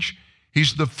change,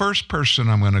 he's the first person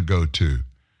I'm going to go to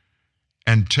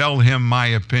and tell him my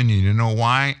opinion. You know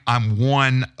why? I'm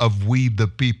one of we the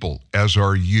people, as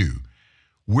are you.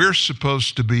 We're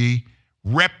supposed to be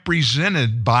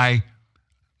represented by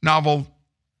novel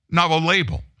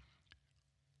label.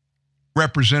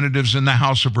 Representatives in the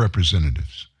House of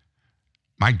Representatives.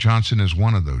 Mike Johnson is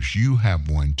one of those. You have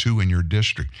one, too, in your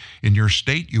district. In your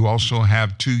state, you also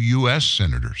have 2 U.S.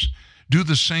 senators. Do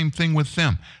the same thing with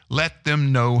them. Let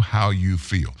them know how you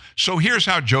feel. So here's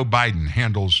how Joe Biden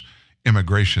handles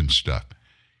immigration stuff.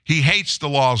 He hates the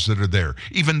laws that are there,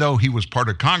 even though he was part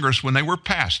of Congress when they were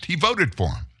passed. He voted for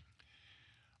them.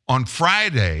 On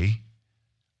Friday,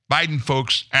 Biden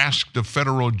folks asked the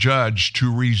federal judge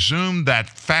to resume that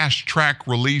fast-track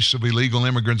release of illegal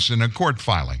immigrants in a court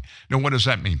filing. Now, what does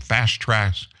that mean,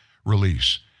 fast-track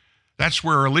release? That's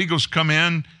where illegals come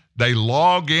in, they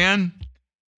log in,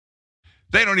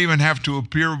 they don't even have to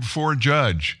appear before a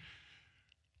judge.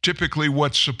 Typically,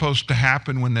 what's supposed to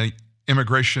happen when the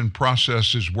immigration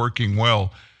process is working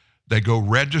well, they go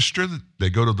register, they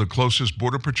go to the closest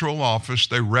Border Patrol office,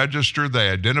 they register, they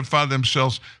identify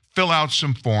themselves, fill out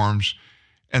some forms,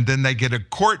 and then they get a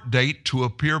court date to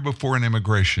appear before an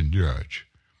immigration judge.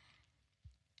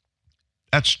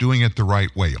 That's doing it the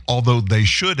right way, although they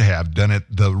should have done it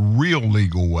the real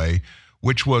legal way,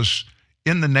 which was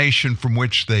in the nation from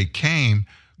which they came,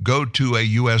 go to a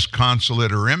U.S.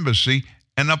 consulate or embassy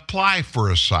and apply for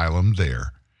asylum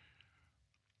there.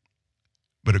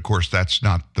 But of course, that's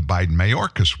not the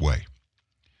Biden-Mayorkas way.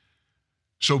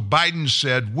 So Biden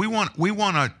said, we want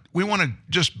to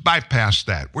just bypass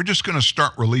that. We're just going to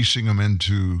start releasing them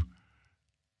into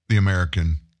the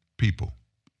American people.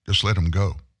 Just let them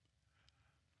go.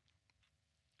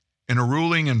 In a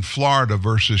ruling in Florida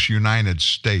versus United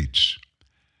States,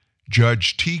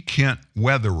 Judge T. Kent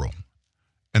Wetherill,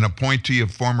 an appointee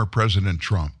of former President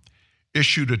Trump,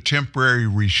 issued a temporary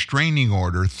restraining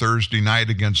order Thursday night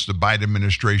against the Biden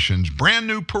administration's brand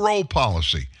new parole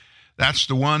policy That's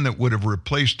the one that would have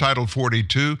replaced Title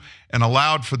 42 and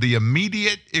allowed for the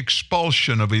immediate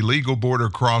expulsion of illegal border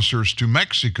crossers to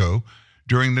Mexico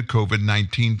during the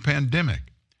COVID-19 pandemic.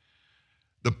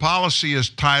 The policy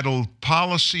is titled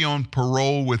Policy on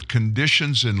Parole with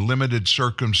Conditions in Limited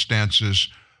Circumstances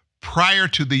prior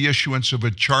to the issuance of a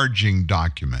charging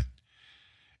document.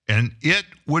 And it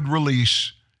would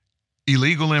release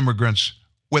illegal immigrants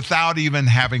without even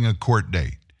having a court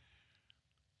date.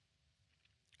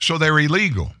 So they're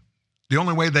illegal. The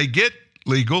only way they get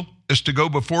legal is to go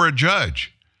before a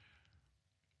judge.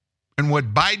 And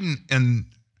what Biden and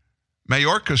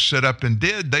Mayorkas set up and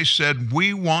did, they said,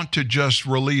 we want to just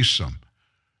release them.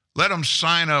 Let them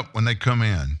sign up when they come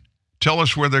in. Tell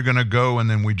us where they're going to go, and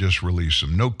then we just release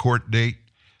them. No court date.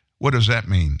 What does that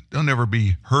mean? They'll never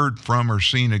be heard from or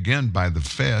seen again by the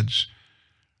feds.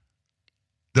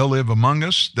 They'll live among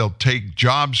us. They'll take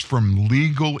jobs from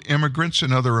legal immigrants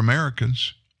and other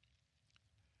Americans.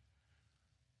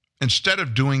 Instead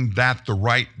of doing that the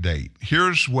right date,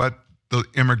 here's what the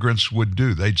immigrants would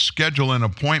do. They'd schedule an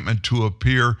appointment to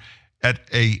appear at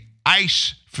a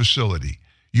ICE facility,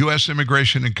 U.S.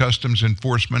 Immigration and Customs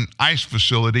Enforcement ICE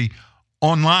facility,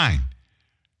 online.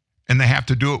 And they have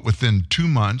to do it within 2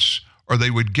 months, or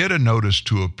they would get a notice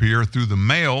to appear through the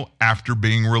mail after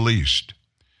being released.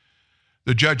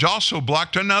 The judge also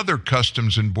blocked another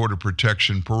Customs and Border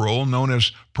Protection parole known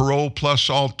as Parole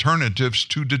Plus Alternatives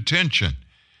to Detention.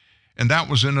 And that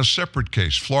was in a separate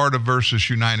case, Florida versus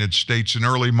United States, in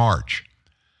early March.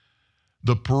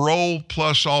 The Parole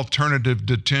Plus Alternative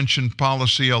Detention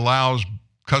policy allows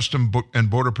Customs and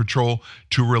Border Patrol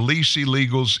to release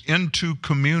illegals into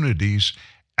communities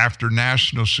after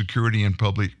national security and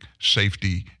public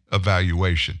safety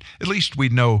evaluation. At least we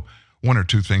know one or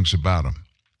two things about them.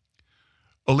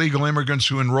 Illegal immigrants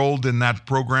who enrolled in that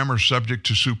program are subject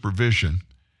to supervision,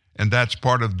 and that's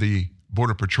part of the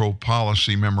Border Patrol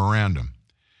Policy Memorandum.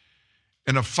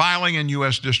 In a filing in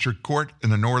U.S. District Court in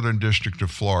the Northern District of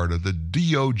Florida, the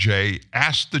DOJ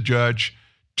asked the judge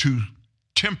to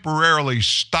temporarily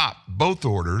stop both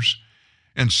orders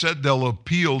and said they'll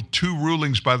appeal 2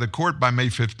 rulings by the court by May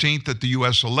 15th at the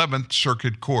U.S. 11th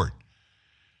Circuit Court.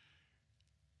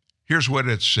 Here's what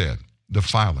it said, the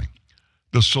filing.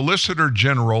 The Solicitor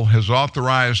General has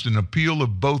authorized an appeal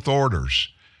of both orders,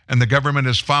 and the government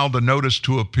has filed a notice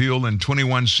to appeal in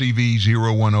 21 CV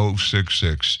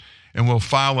 01066 and will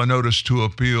file a notice to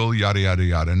appeal, yada, yada,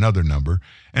 yada, another number,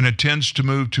 and intends to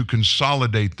move to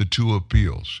consolidate the 2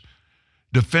 appeals.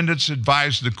 Defendants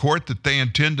advised the court that they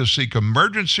intend to seek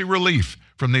emergency relief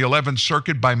from the 11th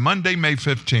Circuit by Monday, May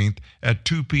 15th at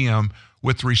 2 p.m.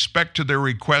 with respect to their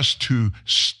request to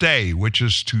stay, which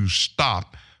is to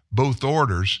stop both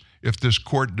orders if this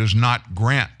court does not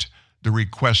grant the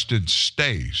requested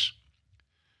stays.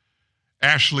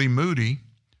 Ashley Moody,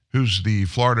 who's the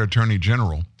Florida Attorney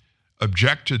General,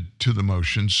 objected to the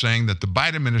motion, saying that the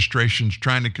Biden administration is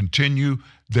trying to continue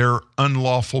their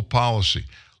unlawful policy.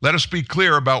 Let us be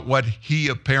clear about what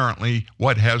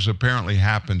has apparently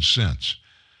happened since.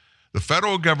 The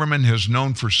federal government has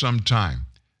known for some time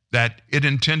that it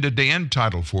intended to end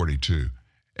Title 42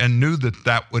 and knew that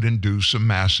that would induce a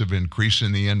massive increase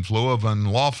in the inflow of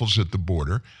unlawfuls at the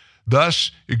border, thus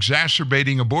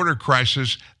exacerbating a border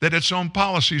crisis that its own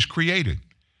policies created.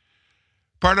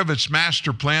 Part of its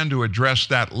master plan to address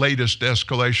that latest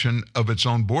escalation of its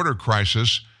own border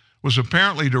crisis was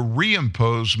apparently to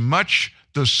reimpose much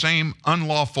the same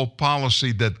unlawful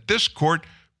policy that this court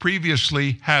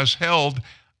previously has held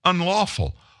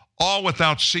unlawful, all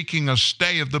without seeking a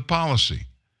stay of the policy,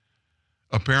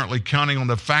 apparently counting on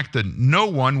the fact that no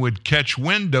one would catch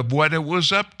wind of what it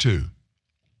was up to.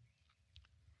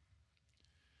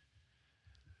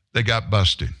 They got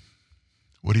busted.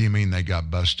 What do you mean they got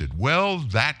busted? Well,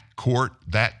 that court,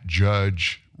 that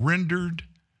judge rendered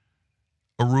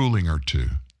a ruling or two.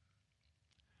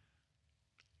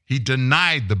 He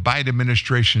denied the Biden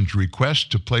administration's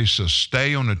request to place a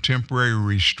stay on a temporary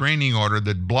restraining order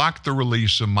that blocked the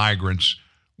release of migrants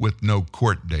with no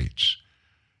court dates.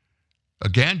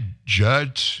 Again,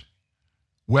 Judge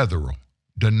Wetherill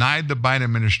denied the Biden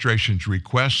administration's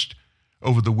request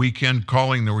over the weekend,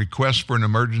 calling the request for an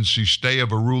emergency stay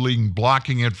of a ruling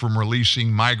blocking it from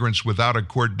releasing migrants without a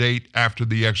court date after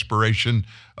the expiration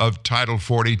of Title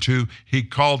 42. He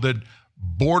called it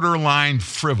borderline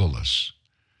frivolous.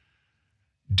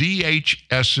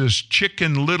 DHS's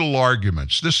Chicken Little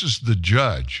arguments, this is the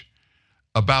judge,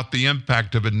 about the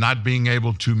impact of it not being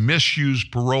able to misuse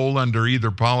parole under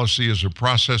either policy as a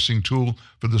processing tool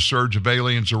for the surge of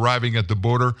aliens arriving at the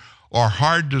border, are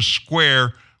hard to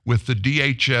square with the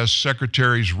DHS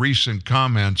Secretary's recent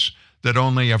comments that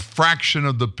only a fraction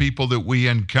of the people that we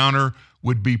encounter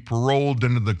would be paroled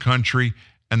into the country,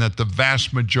 and that the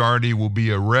vast majority will be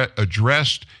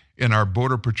addressed in our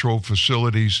Border Patrol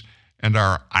facilities and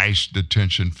our ICE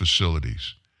detention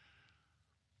facilities.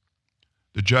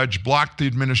 The judge blocked the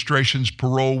administration's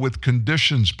parole with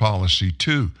conditions policy,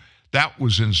 too. That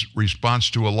was in response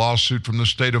to a lawsuit from the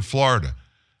state of Florida.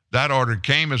 That order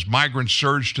came as migrants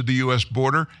surged to the U.S.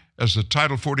 border as the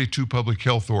Title 42 public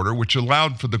health order, which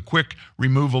allowed for the quick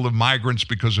removal of migrants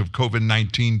because of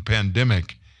COVID-19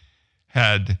 pandemic,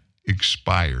 had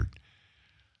expired.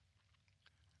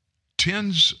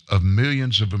 Tens of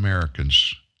millions of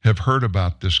Americans have heard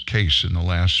about this case in the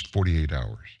last 48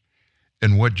 hours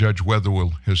and what Judge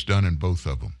Wetherell has done in both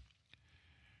of them.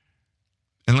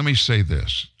 And let me say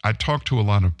this. I talk to a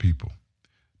lot of people.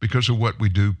 Because of what we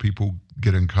do, people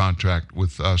get in contact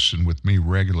with us and with me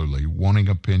regularly, wanting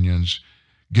opinions,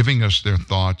 giving us their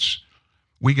thoughts.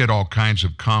 We get all kinds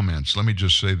of comments. Let me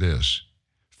just say this.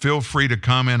 Feel free to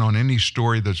comment on any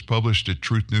story that's published at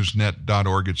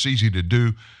truthnewsnet.org. It's easy to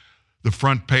do. The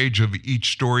front page of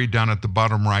each story down at the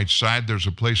bottom right side, there's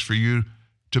a place for you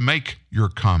to make your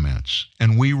comments.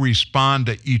 And we respond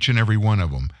to each and every one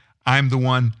of them. I'm the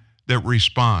one that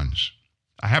responds.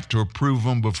 I have to approve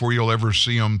them before you'll ever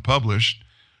see them published.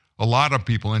 A lot of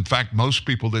people, in fact, most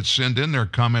people that send in their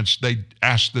comments, they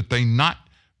ask that they not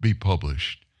be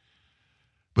published.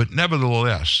 But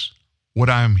nevertheless, what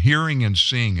I'm hearing and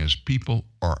seeing is people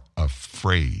are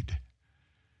afraid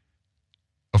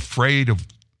of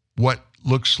what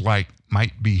looks like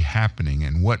might be happening,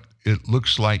 and what it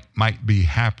looks like might be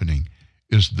happening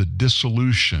is the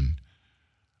dissolution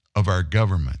of our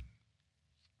government.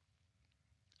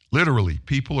 Literally,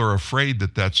 people are afraid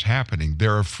that that's happening.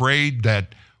 They're afraid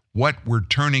that what we're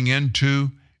turning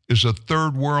into is a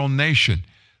third world nation.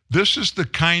 This is the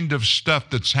kind of stuff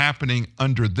that's happening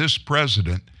under this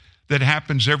president that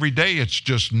happens every day. It's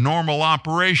just normal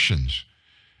operations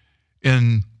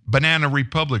in banana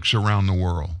republics around the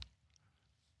world.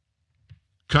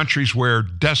 Countries where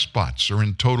despots are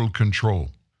in total control.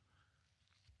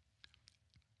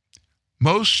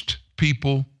 Most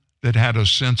people that had a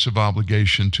sense of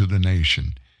obligation to the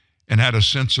nation and had a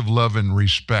sense of love and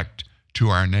respect to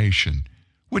our nation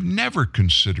would never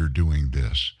consider doing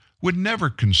this, would never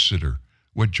consider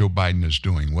what Joe Biden is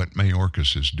doing, what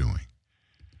Mayorkas is doing.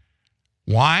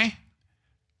 Why?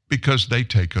 Because they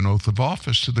take an oath of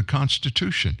office to the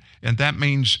Constitution, and that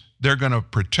means they're going to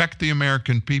protect the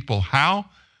American people. How?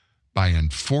 By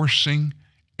enforcing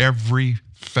every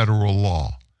federal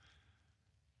law.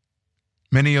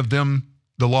 Many of them,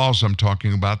 the laws I'm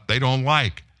talking about, they don't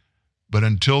like. But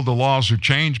until the laws are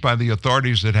changed by the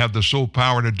authorities that have the sole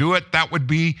power to do it, that would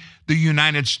be the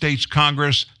United States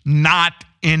Congress, not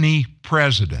any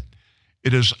president.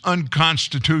 It is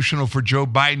unconstitutional for Joe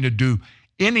Biden to do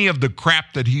any of the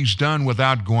crap that he's done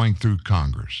without going through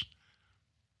Congress.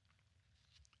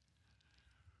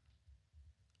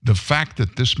 The fact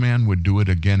that this man would do it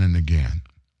again and again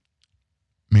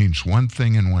means one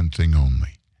thing and one thing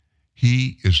only.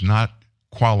 He is not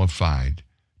qualified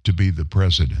to be the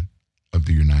president of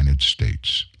the United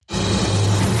States.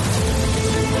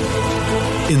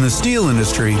 In the steel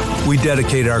industry, we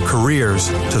dedicate our careers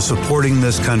to supporting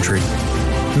this country,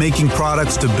 making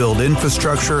products to build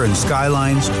infrastructure and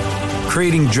skylines,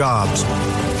 creating jobs,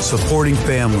 supporting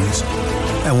families.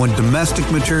 And when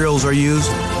domestic materials are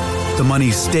used, the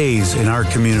money stays in our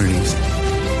communities.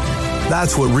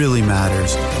 That's what really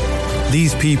matters.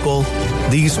 These people,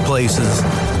 these places,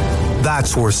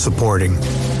 that's worth supporting.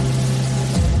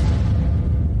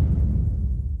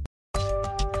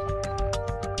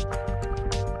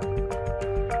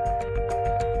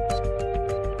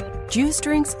 Juice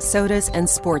drinks, sodas, and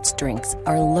sports drinks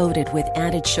are loaded with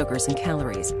added sugars and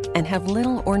calories and have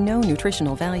little or no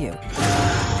nutritional value.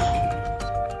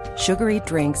 Sugary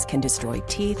drinks can destroy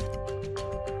teeth,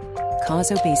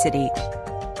 cause obesity,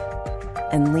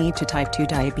 and lead to type 2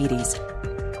 diabetes.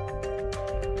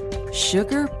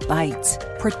 Sugar bites.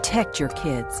 Protect your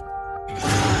kids.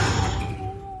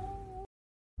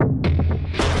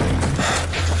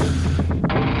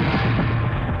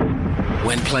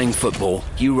 When playing football,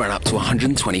 you run up to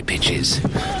 120 pitches.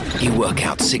 You work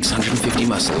out 650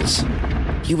 muscles.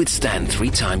 You withstand 3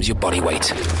 times your body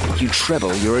weight. You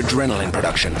treble your adrenaline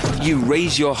production. You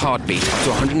raise your heartbeat up to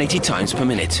 180 times per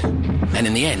minute. And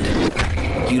in the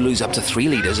end, you lose up to 3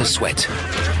 liters of sweat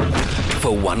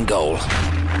for 1 goal.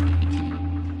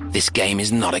 This game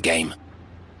is not a game.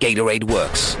 Gatorade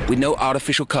works with no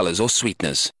artificial colors or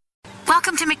sweeteners.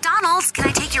 Welcome to McDonald's. Can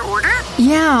I take your order?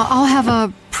 Yeah, I'll have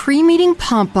a pre-meeting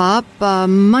pump-up,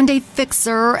 Monday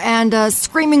fixer, and a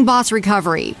screaming boss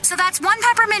recovery. So that's 1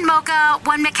 peppermint mocha,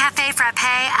 1 McCafe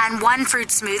frappe, and 1 fruit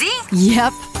smoothie?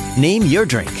 Yep. Name your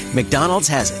drink. McDonald's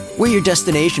has it. We're your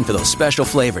destination for those special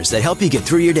flavors that help you get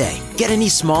through your day. Get any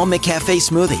small McCafe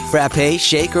smoothie, frappe,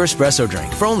 shake, or espresso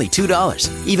drink for only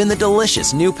 $2. Even the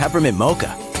delicious new peppermint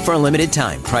mocha. For a limited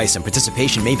time, price and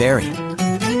participation may vary.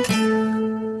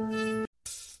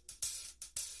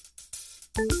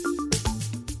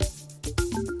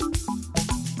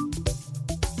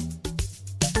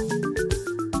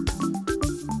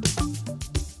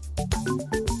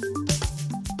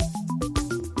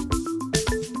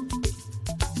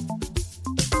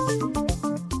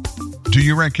 Do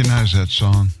you recognize that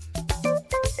song?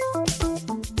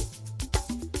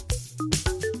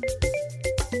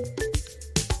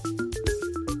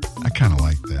 I kind of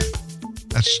like that.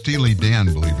 That's Steely Dan,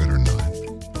 believe it or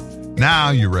not.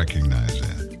 Now you recognize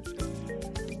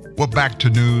that. Well, back to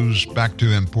news, back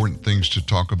to important things to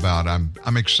talk about.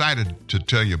 I'm excited to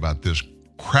tell you about this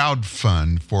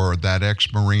crowdfund for that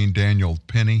ex-Marine Daniel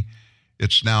Penny.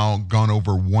 It's now gone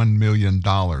over $1 million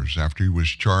after he was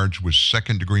charged with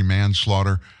second-degree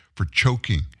manslaughter for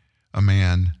choking a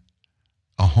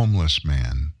homeless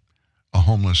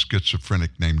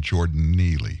schizophrenic named Jordan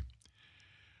Neely.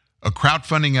 A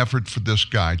crowdfunding effort for this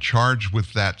guy charged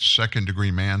with that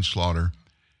second-degree manslaughter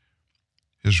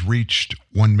has reached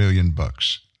 $1 million.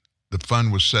 The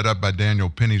fund was set up by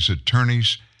Daniel Penny's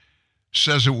attorneys,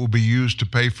 says it will be used to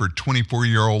pay for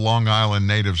 24-year-old Long Island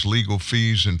native's legal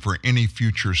fees and for any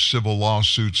future civil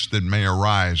lawsuits that may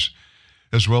arise,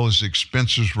 as well as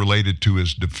expenses related to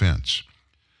his defense.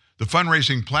 The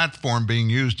fundraising platform being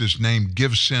used is named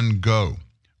Give, Send, Go,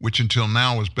 which until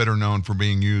now was better known for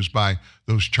being used by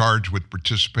those charged with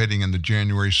participating in the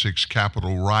January 6th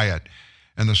Capitol riot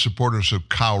and the supporters of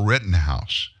Kyle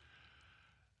Rittenhouse.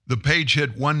 The page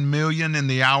hit 1 million in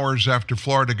the hours after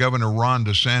Florida Governor Ron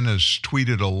DeSantis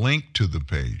tweeted a link to the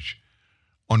page.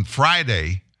 On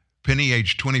Friday, Penny,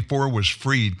 age 24, was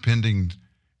freed pending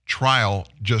trial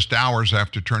just hours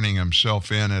after turning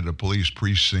himself in at a police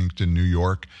precinct in New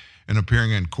York and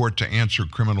appearing in court to answer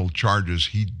criminal charges.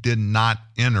 He did not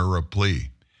enter a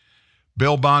plea.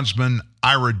 Bail bondsman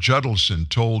Ira Judelson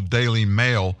told Daily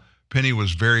Mail Penny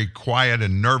was very quiet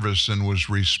and nervous and was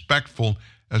respectful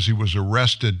as he was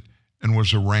arrested and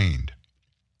was arraigned.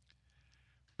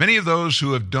 Many of those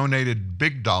who have donated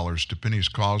big dollars to Penny's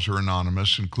cause are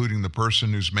anonymous, including the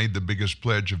person who's made the biggest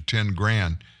pledge of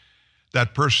 $10,000.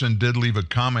 That person did leave a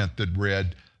comment that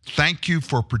read, "Thank you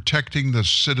for protecting the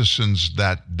citizens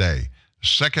that day." The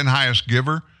second highest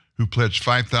giver, who pledged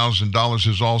 $5,000,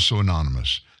 is also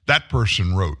anonymous. That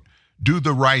person wrote, "Do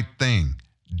the right thing.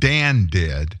 Dan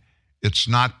did. It's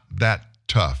not that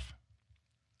tough."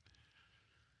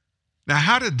 Now,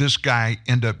 how did this guy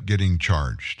end up getting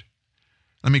charged?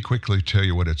 Let me quickly tell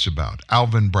you what it's about.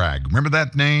 Alvin Bragg. Remember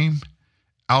that name?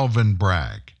 Alvin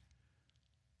Bragg.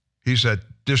 He's a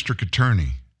district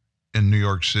attorney in New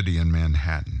York City in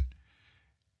Manhattan.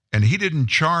 And he didn't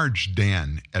charge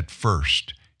Dan at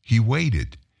first. He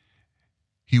waited.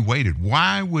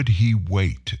 Why would he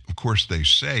wait? Of course, they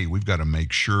say we've got to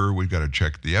make sure, we've got to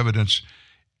check the evidence.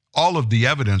 All of the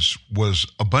evidence was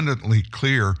abundantly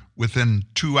clear within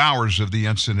 2 hours of the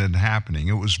incident happening.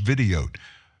 It was videoed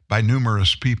by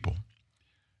numerous people.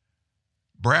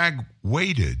 Bragg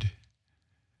waited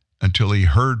until he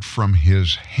heard from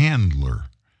his handler,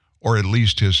 or at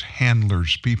least his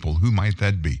handler's people. Who might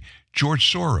that be? George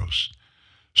Soros.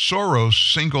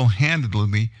 Soros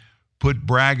single-handedly put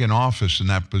Bragg in office in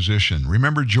that position.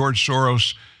 Remember, George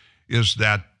Soros is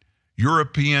that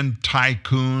European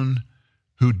tycoon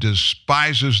who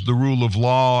despises the rule of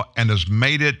law and has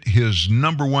made it his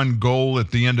number one goal at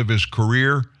the end of his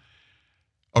career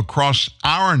across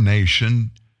our nation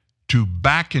to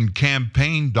back in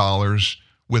campaign dollars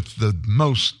with the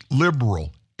most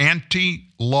liberal,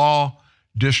 anti-law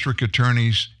district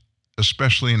attorneys,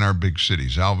 especially in our big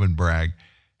cities. Alvin Bragg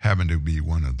having to be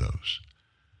one of those.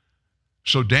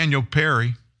 So Daniel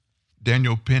Penny,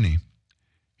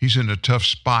 he's in a tough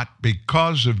spot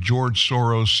because of George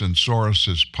Soros and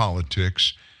Soros's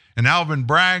politics. And Alvin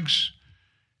Bragg's,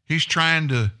 he's trying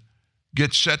to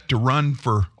get set to run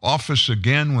for office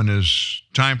again when it's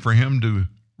time for him to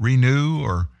renew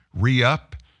or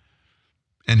re-up.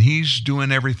 And he's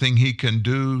doing everything he can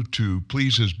do to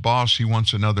please his boss. He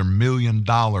wants another $1 million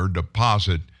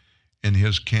deposit in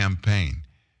his campaign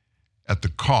at the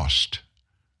cost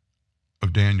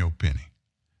of Daniel Penny.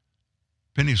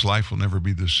 Penny's life will never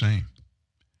be the same.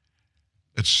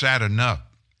 It's sad enough,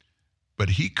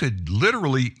 but he could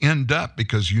literally end up,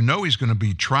 because you know he's going to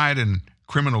be tried in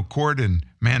criminal court in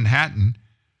Manhattan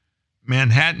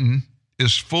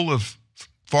is full of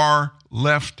far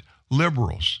left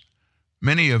liberals,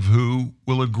 many of who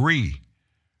will agree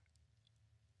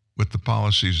with the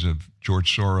policies of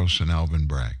George Soros and Alvin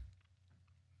Bragg.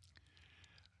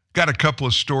 Got a couple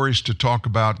of stories to talk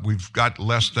about. We've got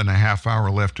less than a half hour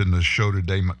left in the show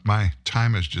today. My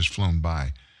time has just flown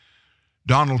by.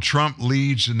 Donald Trump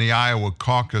leads in the Iowa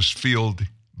caucus field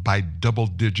by double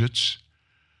digits.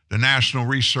 The national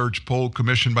research poll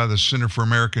commissioned by the Center for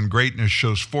American Greatness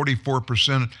shows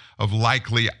 44% of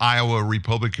likely Iowa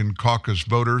Republican caucus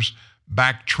voters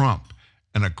back Trump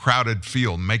in a crowded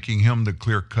field, making him the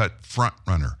clear-cut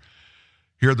frontrunner.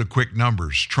 Here are the quick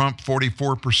numbers. Trump,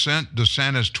 44%,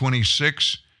 DeSantis,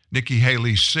 26%, Nikki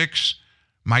Haley, 6%,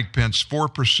 Mike Pence,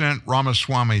 4%,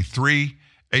 Ramaswamy, 3%,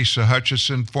 Asa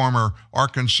Hutchinson, former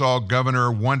Arkansas governor,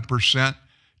 1%,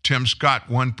 Tim Scott,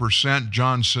 1%,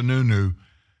 John Sununu,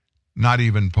 not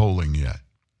even polling yet.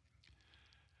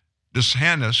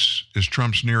 DeSantis is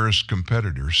Trump's nearest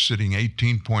competitor, sitting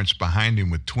 18 points behind him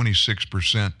with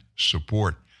 26%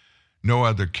 support. No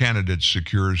other candidate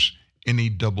secures any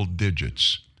double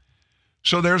digits.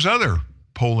 So there's other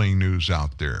polling news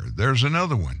out there. There's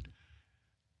another one.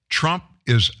 Trump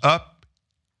is up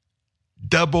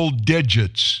double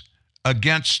digits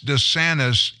against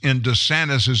DeSantis in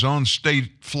DeSantis' own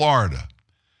state, Florida.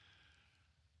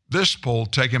 This poll,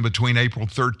 taken between April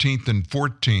 13th and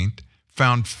 14th,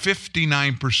 found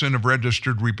 59% of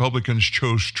registered Republicans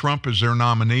chose Trump as their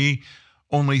nominee.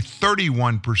 Only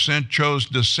 31% chose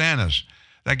DeSantis.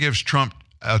 That gives Trump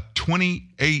a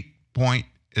 28-point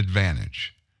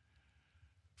advantage.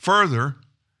 Further,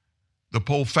 the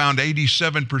poll found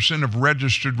 87% of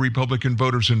registered Republican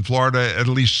voters in Florida at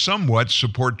least somewhat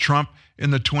support Trump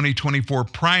in the 2024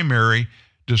 primary,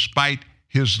 despite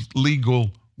his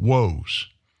legal woes.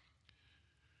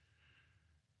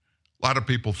 A lot of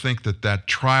people think that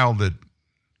trial,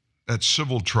 that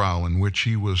civil trial in which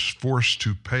he was forced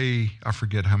to pay, I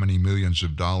forget how many millions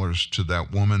of dollars to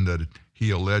that woman that he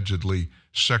allegedly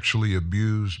sexually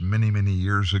abused many, many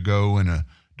years ago in a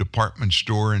department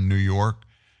store in New York.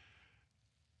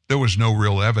 There was no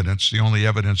real evidence. The only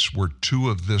evidence were two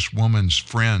of this woman's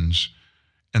friends,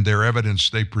 and their evidence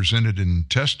they presented in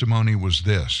testimony was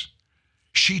this.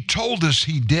 She told us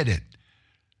he did it.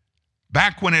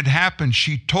 Back when it happened,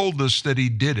 she told us that he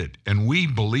did it, and we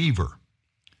believe her.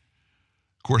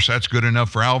 Of course, that's good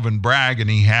enough for Alvin Bragg, and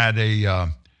he had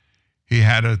a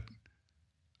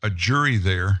jury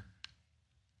there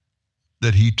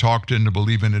that he talked into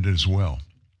believing it as well.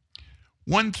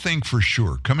 One thing for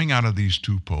sure, coming out of these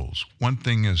two polls, one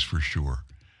thing is for sure.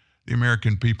 The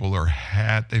American people they've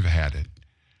had it.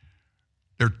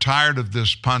 They're tired of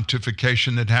this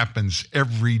pontification that happens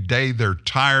every day. They're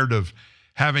tired of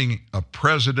having a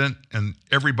president and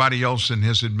everybody else in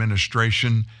his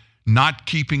administration not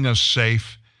keeping us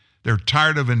safe. They're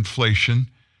tired of inflation.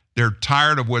 They're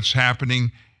tired of what's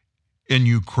happening in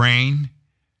Ukraine.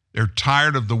 They're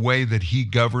tired of the way that he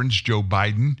governs, Joe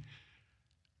Biden.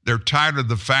 They're tired of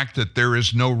the fact that there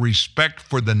is no respect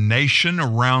for the nation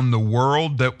around the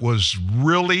world that was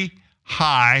really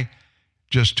high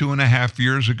just 2.5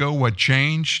 years ago. What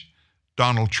changed?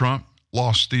 Donald Trump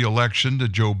lost the election to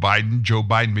Joe Biden. Joe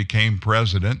Biden became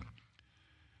president,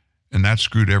 and that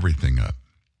screwed everything up.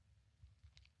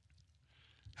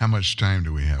 How much time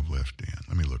do we have left, Dan?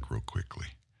 Let me look real quickly.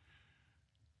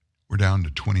 We're down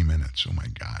to 20 minutes. Oh, my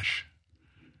gosh.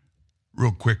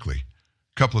 Real quickly,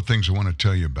 a couple of things I want to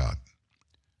tell you about.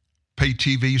 Pay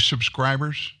TV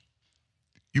subscribers,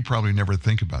 you probably never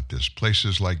think about this.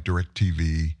 Places like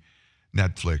DirecTV,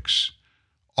 Netflix,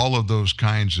 all of those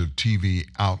kinds of TV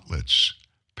outlets,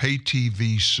 pay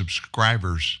TV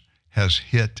subscribers has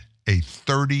hit a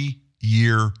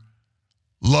 30-year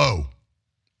low.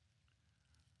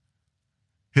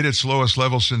 Hit its lowest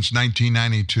level since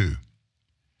 1992.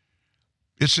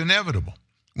 It's inevitable.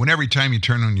 When every time you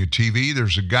turn on your TV,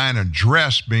 there's a guy in a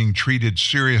dress being treated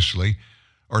seriously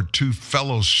or two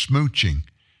fellows smooching.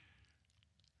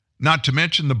 Not to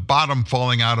mention the bottom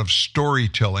falling out of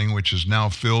storytelling, which is now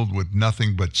filled with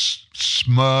nothing but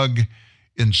smug,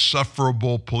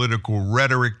 insufferable political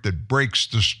rhetoric that breaks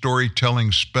the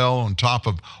storytelling spell on top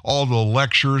of all the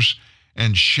lectures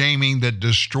and shaming that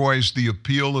destroys the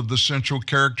appeal of the central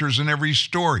characters in every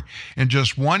story. In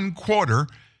just one quarter,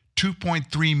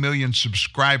 2.3 million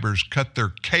subscribers cut their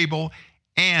cable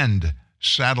and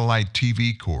satellite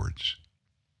TV cords.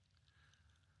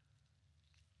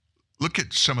 Look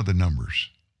at some of the numbers.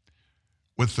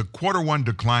 With the Q1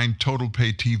 decline, total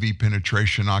pay TV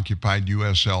penetration occupied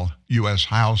U.S.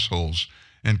 households,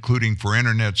 including for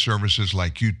internet services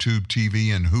like YouTube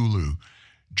TV and Hulu,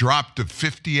 dropped to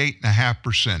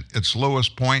 58.5%, its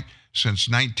lowest point since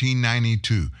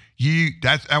 1992.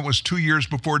 That was 2 years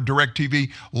before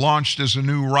DirecTV launched as a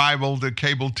new rival to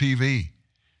cable TV.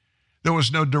 There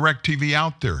was no DirecTV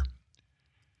out there.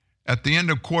 At the end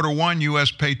of quarter one,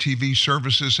 U.S. pay TV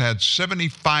services had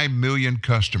 75 million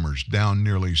customers, down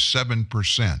nearly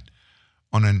 7%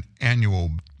 on an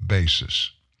annual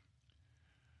basis.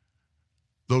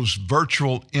 Those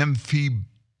virtual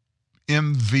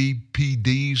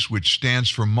MVPDs, which stands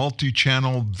for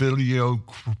multi-channel video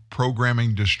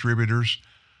programming distributors,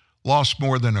 lost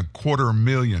more than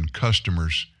 250,000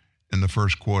 customers in the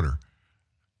first quarter.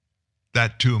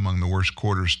 That, too, among the worst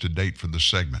quarters to date for the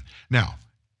segment. Now,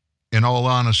 in all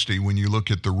honesty, when you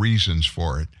look at the reasons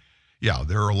for it, yeah,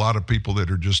 there are a lot of people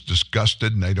that are just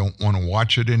disgusted and they don't want to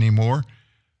watch it anymore.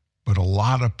 But a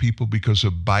lot of people, because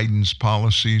of Biden's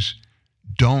policies,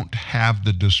 don't have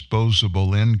the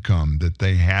disposable income that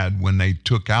they had when they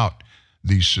took out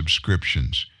these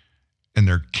subscriptions. And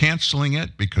they're canceling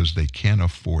it because they can't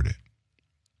afford it.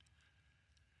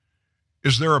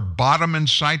 Is there a bottom in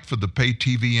sight for the pay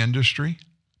TV industry?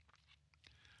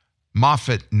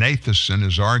 Moffett-Nathanson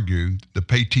has argued the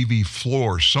pay TV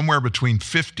floor somewhere between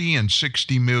 50 and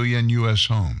 60 million U.S.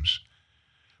 homes.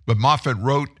 But Moffett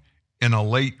wrote in a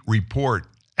late report,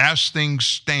 as things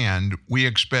stand, we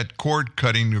expect cord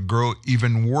cutting to grow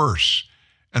even worse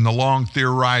and the long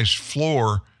theorized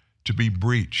floor to be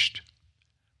breached.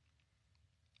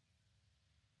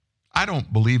 I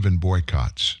don't believe in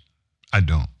boycotts. I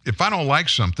don't. If I don't like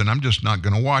something, I'm just not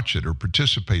going to watch it or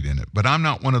participate in it. But I'm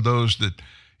not one of those that,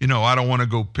 I don't want to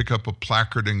go pick up a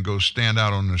placard and go stand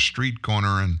out on the street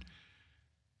corner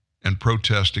and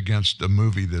protest against a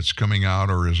movie that's coming out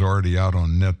or is already out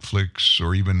on Netflix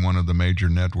or even one of the major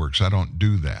networks. I don't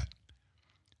do that.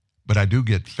 But I do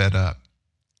get fed up.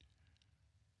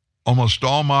 Almost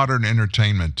all modern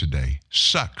entertainment today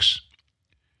sucks.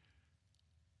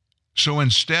 So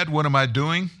instead, what am I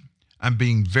doing? I'm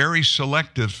being very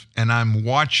selective, and I'm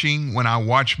watching, when I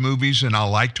watch movies, and I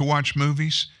like to watch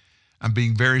movies, I'm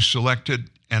being very selected,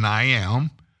 and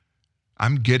I'm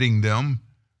getting them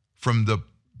from the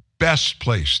best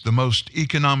place, the most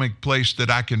economic place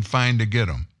that I can find to get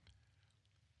them.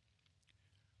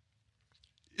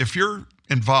 If you're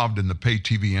involved in the pay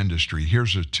TV industry,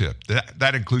 here's a tip.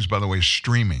 That includes, by the way,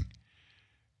 streaming.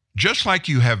 Just like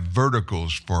you have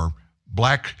verticals for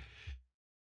black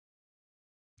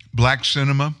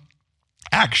cinema,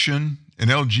 action,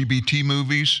 and LGBT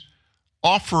movies,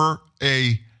 offer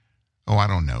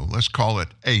let's call it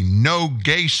a no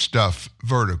gay stuff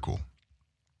vertical.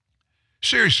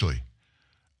 Seriously,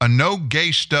 a no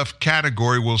gay stuff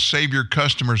category will save your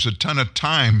customers a ton of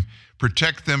time,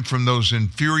 protect them from those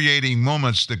infuriating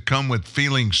moments that come with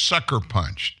feeling sucker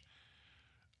punched.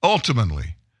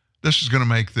 Ultimately, this is going to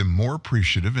make them more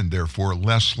appreciative and therefore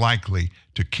less likely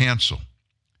to cancel.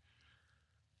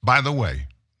 By the way,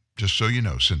 just so you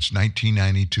know, since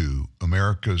 1992,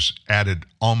 America's added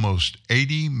almost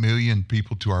 80 million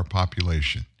people to our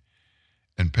population,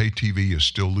 and pay TV is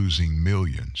still losing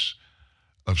millions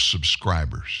of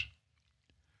subscribers.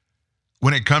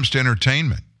 When it comes to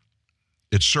entertainment,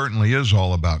 it certainly is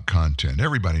all about content.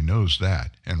 Everybody knows that.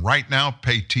 And right now,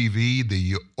 pay TV,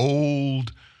 the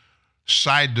old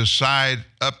side-to-side,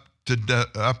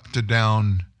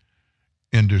 up-to-down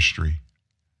industry,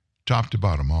 top to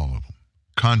bottom, all of them.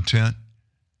 Content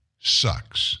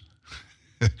sucks.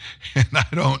 And I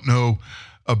don't know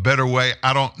a better way.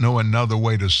 I don't know another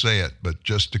way to say it, but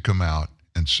just to come out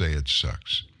and say it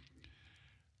sucks.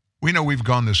 We know we've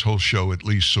gone this whole show, at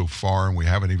least so far, and we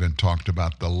haven't even talked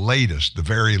about the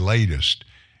very latest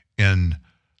in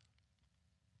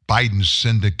Biden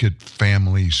Syndicate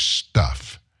family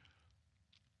stuff.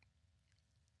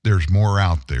 There's more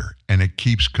out there, and it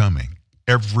keeps coming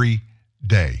every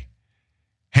day.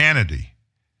 Hannity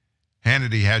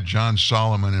had John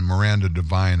Solomon and Miranda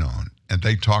Devine on, and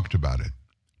they talked about it.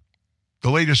 The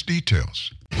latest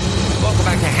details. Welcome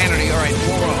back to Hannity. All right,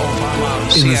 former Obama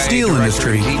in the steel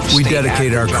industry, we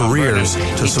dedicate our careers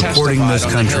to supporting this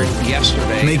country,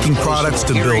 making products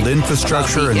to build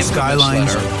infrastructure and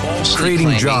skylines,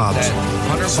 creating jobs,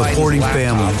 supporting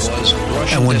families.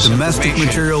 And when domestic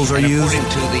materials are used,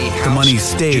 the money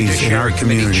stays in our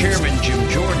communities.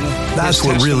 That's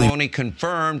what really testimony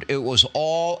confirmed it was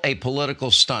all a political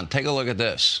stunt. Take a look at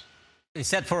this. He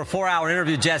said for a 4-hour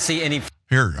interview, Jesse, and he...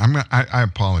 Here, I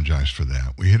apologize for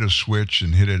that. We hit a switch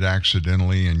and hit it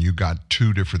accidentally, and you got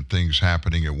two different things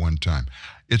happening at one time.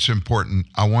 It's important.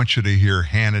 I want you to hear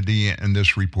Hannity and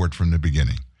this report from the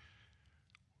beginning.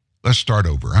 Let's start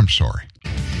over. I'm sorry.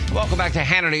 Welcome back to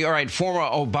Hannity. All right, former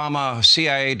Obama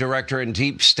CIA director and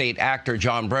deep state actor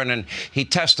John Brennan, he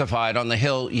testified on the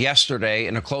Hill yesterday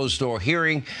in a closed-door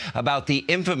hearing about the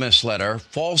infamous letter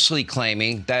falsely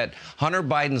claiming that Hunter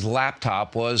Biden's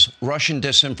laptop was Russian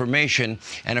disinformation.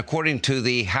 And according to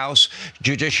the House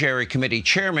Judiciary Committee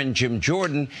chairman, Jim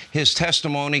Jordan, his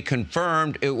testimony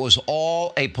confirmed it was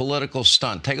all a political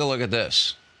stunt. Take a look at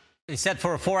this. He said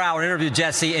for a 4-hour interview,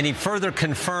 Jesse, and he further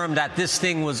confirmed that this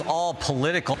thing was all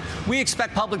political. We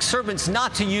expect public servants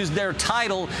not to use their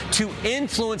title to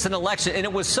influence an election. And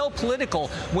it was so political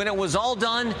when it was all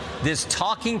done. This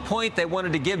talking point they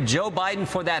wanted to give Joe Biden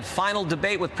for that final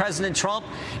debate with President Trump,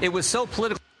 it was so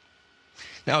political.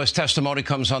 Now, his testimony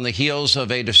comes on the heels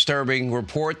of a disturbing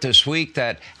report this week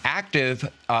that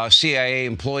active CIA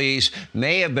employees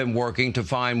may have been working to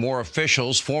find more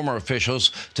officials, former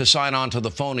officials, to sign on to the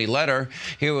phony letter.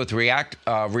 Here with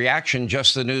reaction,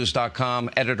 JustTheNews.com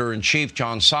editor-in-chief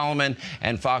John Solomon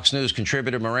and Fox News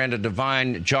contributor Miranda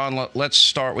Devine. John, let's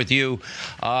start with you.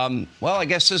 Well, I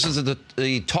guess this is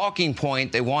the talking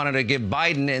point they wanted to give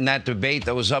Biden in that debate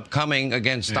that was upcoming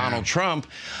against Donald Trump.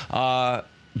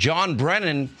 John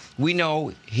Brennan, we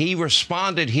know he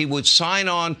responded he would sign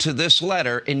on to this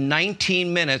letter in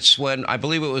 19 minutes when I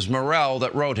believe it was Morell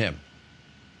that wrote him.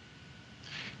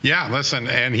 Yeah, listen,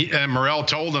 and Morell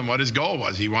told him what his goal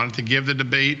was. He wanted to give the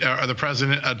debate or the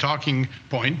president a talking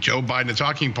point, Joe Biden a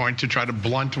talking point, to try to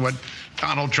blunt what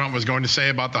Donald Trump was going to say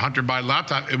about the Hunter Biden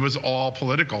laptop. It was all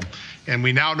political. And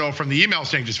we now know from the email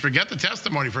exchanges, forget the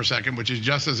testimony for a second, which is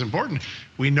just as important.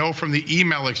 We know from the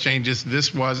email exchanges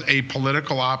this was a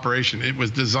political operation. It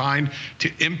was designed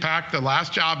to impact the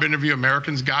last job interview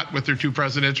Americans got with their two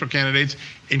presidential candidates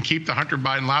and keep the Hunter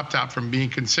Biden laptop from being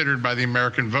considered by the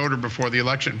American voter before the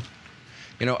election.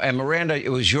 You know, and Miranda, it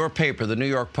was your paper, the New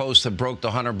York Post, that broke the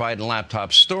Hunter Biden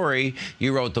laptop story.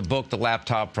 You wrote the book, The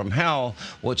Laptop from Hell.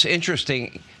 What's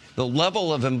interesting, the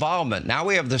level of involvement. Now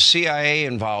we have the CIA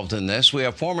involved in this. We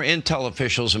have former intel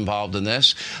officials involved in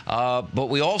this. But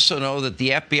we also know that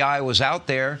the FBI was out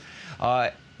there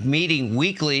meeting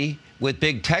weekly with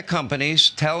big tech companies,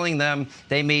 telling them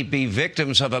they may be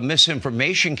victims of a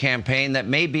misinformation campaign that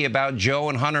may be about Joe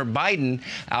and Hunter Biden.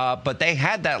 But they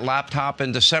had that laptop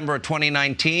in December of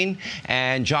 2019.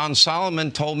 And John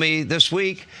Solomon told me this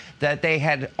week that they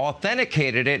had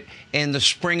authenticated it in the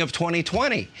spring of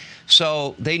 2020.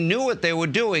 So they knew what they were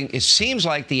doing. It seems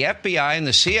like the FBI and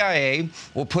the CIA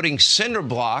were putting cinder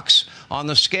blocks on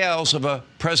the scales of a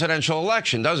presidential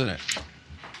election, doesn't it?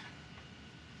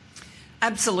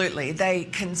 Absolutely. They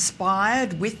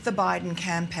conspired with the Biden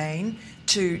campaign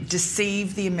to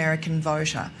deceive the American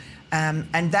voter.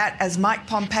 And that, as Mike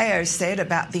Pompeo said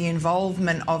about the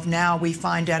involvement of, now we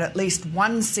find out, at least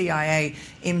one CIA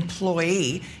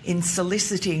employee in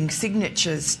soliciting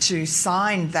signatures to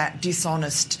sign that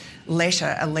dishonest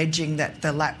letter alleging that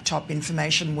the laptop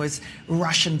information was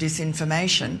Russian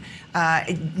disinformation.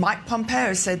 Mike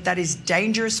Pompeo said that is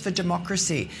dangerous for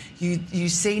democracy. You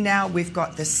see now we've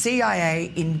got the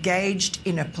CIA engaged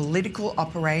in a political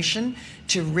operation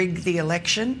to rig the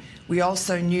election. We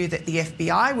also knew that the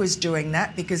FBI was doing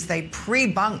that because they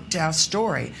pre-bunked our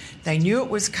story. They knew it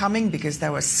was coming because they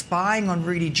were spying on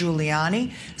Rudy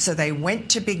Giuliani. So they went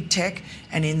to big tech,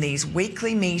 and in these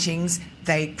weekly meetings,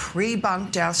 they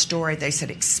pre-bunked our story. They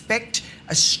said, expect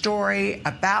a story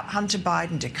about Hunter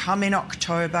Biden to come in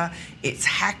October. It's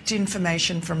hacked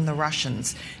information from the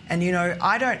Russians. And, you know,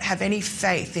 I don't have any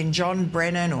faith in John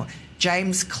Brennan or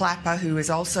James Clapper, who is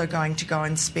also going to go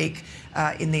and speak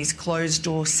in these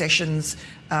closed-door sessions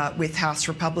with House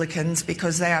Republicans,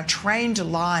 because they are trained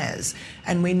liars.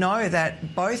 And we know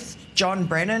that both John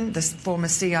Brennan, the former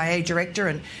CIA director,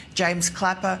 and James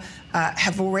Clapper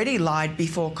have already lied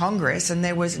before Congress, and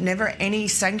there was never any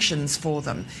sanctions for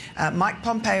them. Mike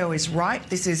Pompeo is right.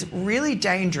 This is really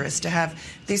dangerous to have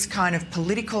this kind of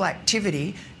political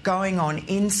activity going on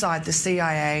inside the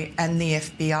CIA and the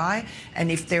FBI. And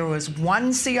if there was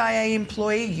one CIA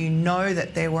employee, you know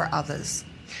that there were others.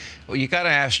 Well, you got to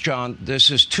ask, John, this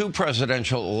is 2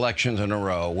 presidential elections in a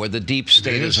row where the deep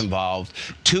state is involved,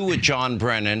 2 with John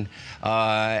Brennan.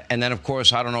 And then, of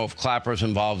course, I don't know if Clapper's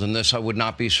involved in this. I would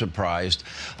not be surprised.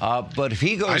 But if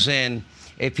he goes in,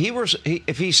 if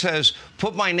he says,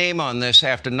 put my name on this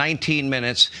after 19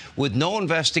 minutes with no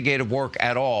investigative work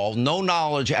at all, no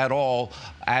knowledge at all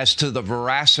as to the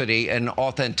veracity and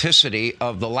authenticity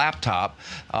of the laptop,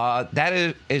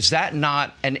 is that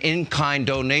not an in-kind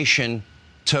donation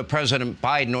to President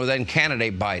Biden or then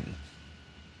candidate Biden?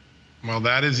 Well,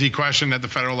 that is the question that the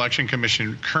Federal Election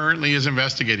Commission currently is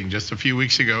investigating. Just a few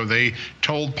weeks ago, they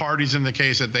told parties in the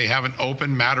case that they have an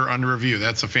open matter under review.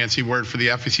 That's a fancy word for the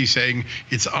FEC saying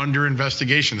it's under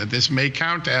investigation, that this may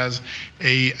count as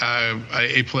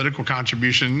a political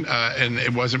contribution and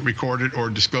it wasn't recorded or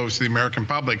disclosed to the American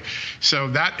public. So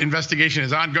that investigation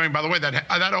is ongoing. By the way,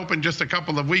 that opened just a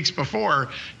couple of weeks before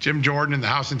Jim Jordan and the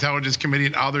House Intelligence Committee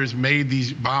and others made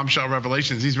these bombshell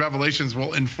revelations. These revelations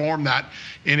will inform that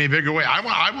in a bigger way.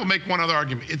 I will make one other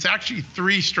argument. It's actually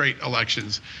 3 straight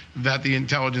elections that the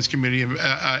Intelligence Committee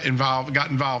got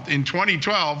involved. In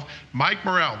 2012, Mike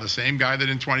Morrell, the same guy that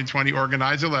in 2020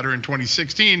 organized a letter, in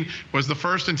 2016 was the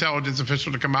first intelligence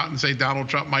official to come out and say Donald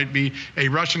Trump might be a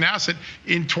Russian asset.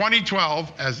 In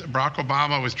 2012, as Barack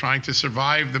Obama was trying to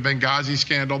survive the Benghazi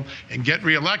scandal and get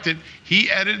reelected,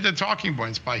 he edited the talking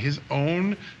points by his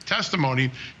own testimony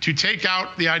to take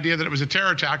out the idea that it was a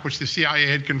terror attack, which the CIA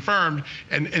had confirmed,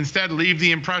 and instead leave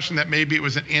the impression that maybe it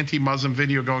was an anti-Muslim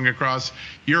video going across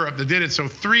Europe that did it. So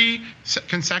 3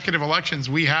 consecutive elections,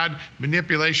 we had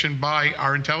manipulation by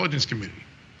our intelligence community.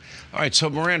 All right, so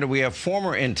Miranda, we have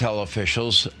former intel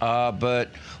officials,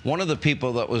 but one of the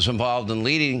people that was involved in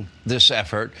leading this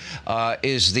effort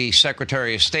is the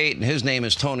Secretary of State, and his name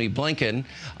is Tony Blinken.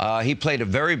 He played a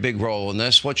very big role in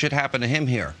this. What should happen to him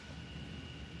here?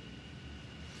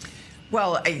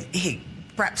 Well, he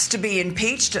perhaps to be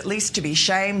impeached, at least to be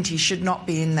shamed. He should not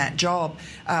be in that job.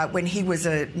 When he was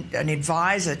an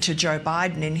advisor to Joe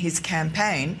Biden in his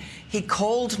campaign, he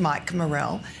called Mike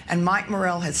Morrell, and Mike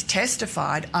Morrell has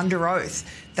testified under oath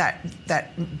that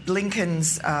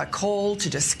Blinken's call to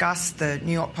discuss the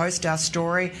New York Post, our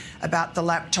story about the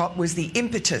laptop, was the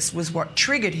impetus, was what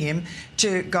triggered him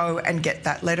to go and get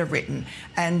that letter written.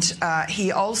 And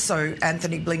he also,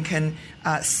 Anthony Blinken,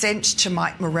 sent to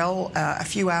Mike Morrell a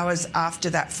few hours after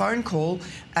that phone call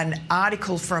an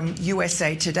article from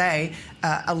USA Today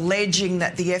alleging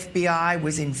that the FBI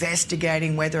was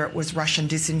investigating whether it was Russian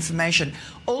disinformation.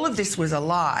 All of this was a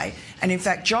lie. And in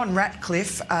fact, John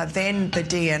Ratcliffe, then the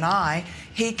DNI,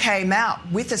 he came out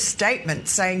with a statement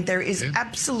saying there is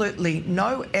absolutely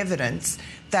no evidence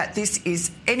that this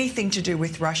is anything to do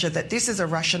with Russia, that this is a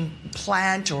Russian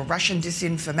plant or Russian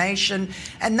disinformation.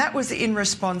 And that was in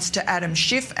response to Adam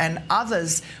Schiff and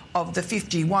others of the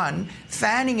 51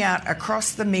 fanning out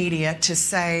across the media to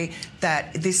say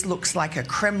that this looks like a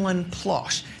Kremlin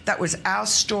plot. That was our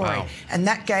story. Wow. And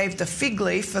that gave the fig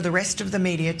leaf for the rest of the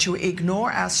media to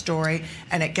ignore our story,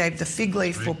 and it gave the fig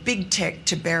leaf for big tech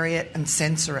to bury it and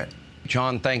censor it.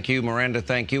 John, thank you. Miranda,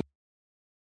 thank you.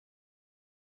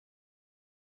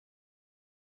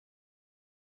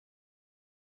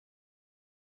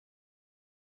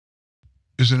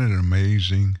 Isn't it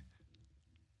amazing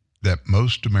that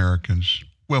most Americans,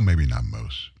 well, maybe not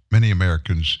most, many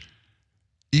Americans,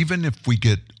 even if we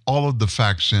get all of the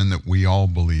facts in that we all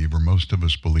believe, or most of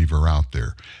us believe are out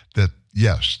there, that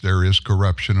yes, there is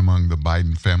corruption among the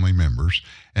Biden family members,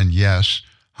 and yes,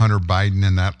 Hunter Biden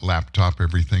and that laptop,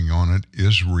 everything on it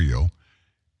is real.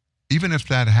 Even if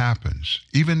that happens,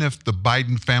 even if the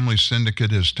Biden Family Syndicate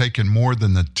has taken more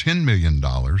than the $10 million,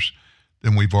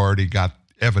 then we've already got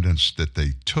evidence that they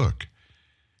took.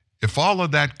 If all of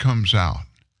that comes out,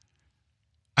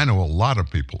 I know a lot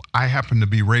of people. I happen to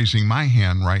be raising my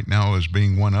hand right now as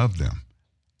being one of them.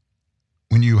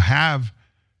 When you have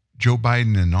Joe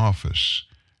Biden in office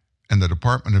and the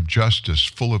Department of Justice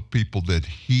full of people that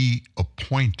he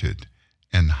appointed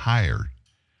and hired,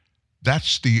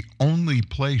 that's the only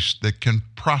place that can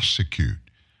prosecute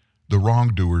the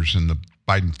wrongdoers in the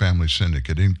Biden Family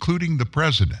Syndicate, including the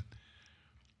president.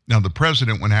 Now, the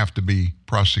president would have to be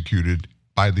prosecuted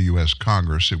by the U.S.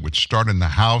 Congress. It would start in the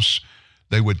House.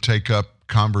 They would take up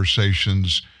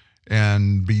conversations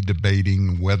and be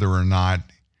debating whether or not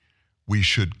we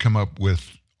should come up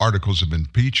with articles of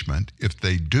impeachment. If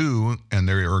they do, and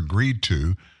they are agreed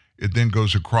to, it then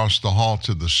goes across the hall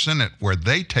to the Senate, where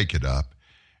they take it up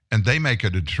and they make a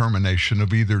determination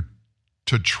of either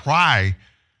to try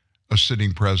a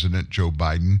sitting president, Joe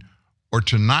Biden, or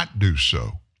to not do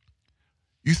so.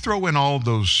 You throw in all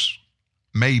those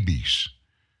maybes,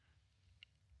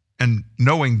 and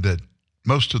knowing that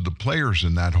most of the players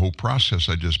in that whole process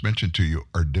I just mentioned to you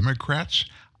are Democrats,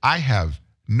 I have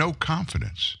no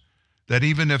confidence that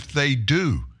even if they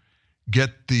do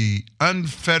get the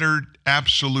unfettered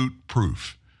absolute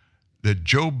proof that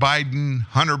Joe Biden,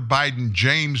 Hunter Biden,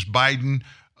 James Biden,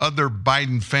 other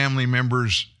Biden family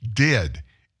members did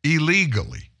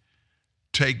illegally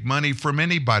take money from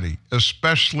anybody,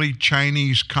 especially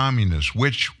Chinese communists,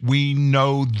 which we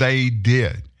know they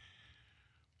did.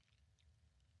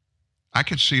 I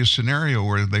could see a scenario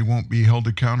where they won't be held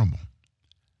accountable.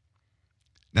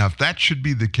 Now, if that should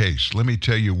be the case, let me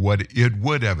tell you what it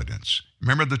would evidence.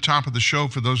 Remember at the top of the show,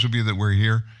 for those of you that were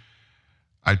here,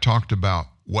 I talked about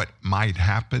what might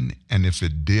happen, and if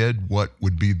it did, what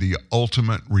would be the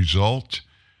ultimate result.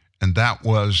 And that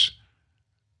was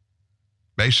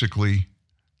basically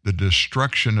the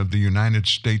destruction of the United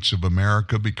States of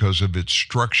America because of its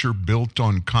structure built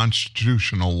on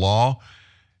constitutional law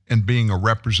and being a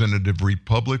representative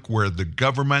republic where the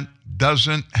government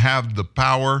doesn't have the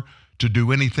power to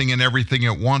do anything and everything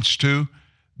it wants to.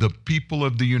 The people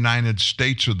of the United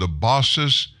States are the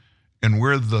bosses, and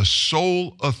we're the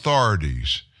sole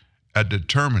authorities at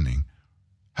determining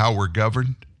how we're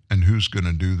governed and who's going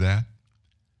to do that.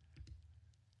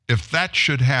 If that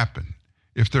should happen,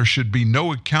 if there should be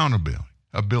no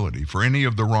accountability for any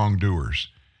of the wrongdoers,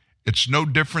 it's no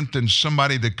different than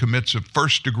somebody that commits a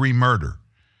first-degree murder,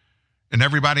 and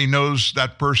everybody knows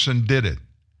that person did it,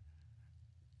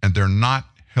 and they're not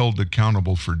held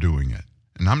accountable for doing it.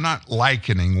 And I'm not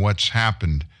likening what's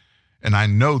happened, and I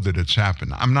know that it's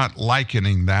happened. I'm not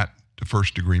likening that to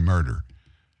first-degree murder.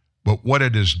 But what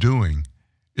it is doing,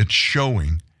 it's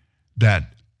showing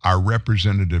that our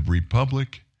representative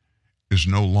republic is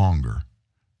no longer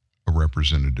a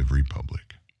representative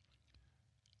republic.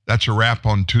 That's a wrap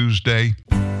on Tuesday.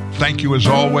 Thank you as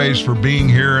always for being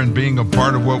here and being a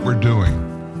part of what we're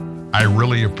doing. I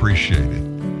really appreciate it.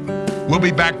 We'll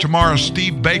be back tomorrow.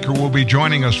 Steve Baker will be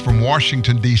joining us from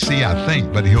Washington, D.C., I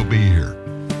think, but he'll be here.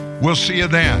 We'll see you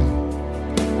then.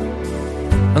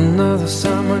 Another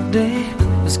summer day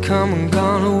has come and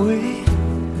gone away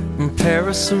from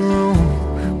Paris or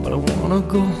Rome, but I want to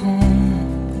go home.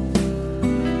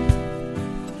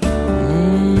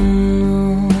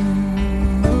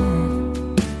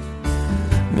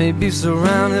 Maybe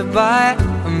surrounded by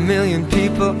a million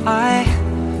people, I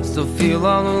still feel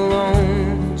all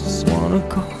alone. Just wanna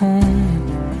go home.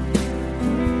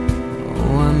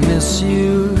 Oh, I miss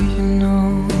you, you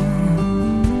know.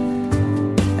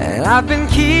 And I've been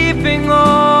keeping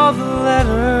all the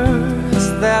letters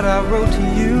that I wrote to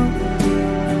you,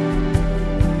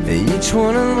 each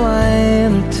one a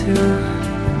line or two.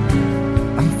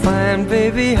 I'm fine,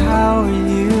 baby, how are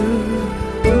you?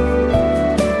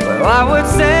 Well, I would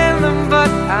send them,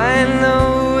 but I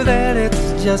know that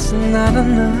it's just not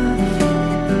enough.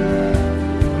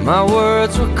 My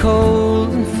words were cold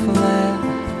and flat,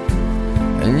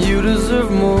 and you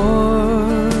deserve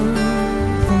more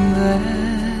than that.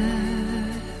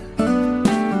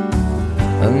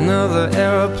 Another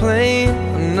airplane,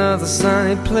 another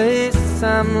sunny place.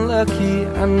 I'm lucky,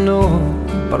 I know,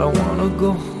 but I wanna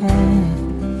go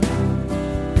home.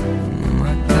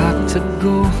 I got to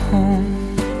go home.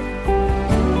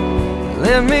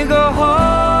 Let me go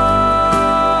home.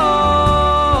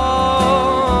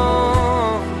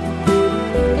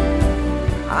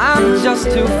 I'm just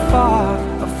too far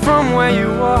from where you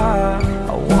are.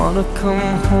 I wanna come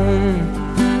home.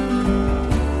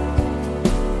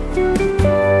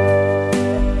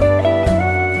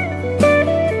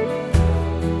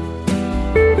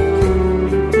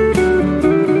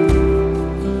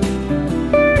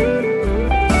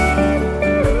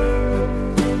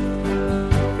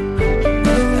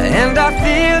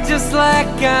 Just like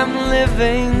I'm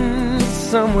living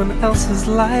someone else's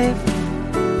life.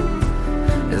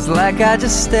 It's like I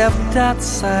just stepped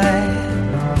outside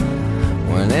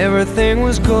when everything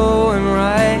was going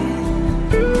right.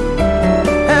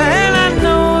 And I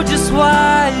know just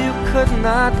why you could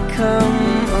not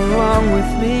come along with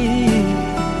me.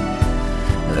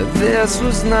 This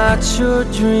was not your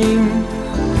dream,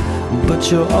 but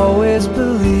you always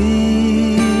believed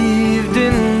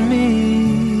in me.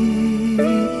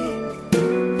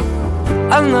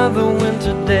 Another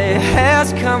winter day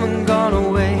has come and gone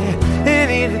away in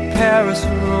either Paris or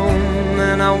Rome,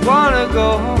 and I wanna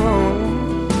go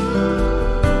home.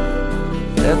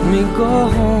 Let me go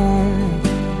home.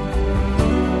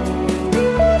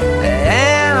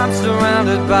 And I'm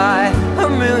surrounded by a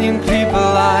million people.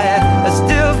 I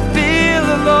still feel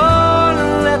alone,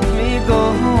 and let me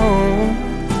go home.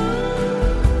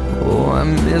 Oh, I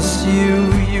miss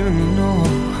you, you know.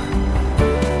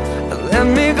 Let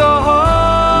me go home.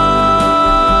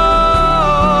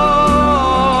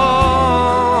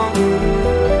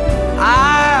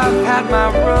 My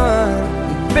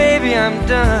run, baby, I'm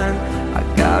done. I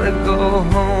gotta go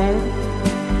home.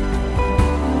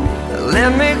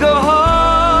 Let me go home.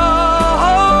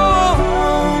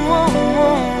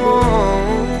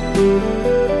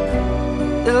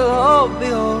 It'll all be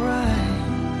alright.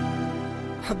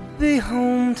 I'll be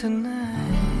home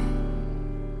tonight.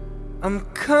 I'm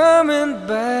coming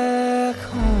back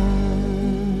home.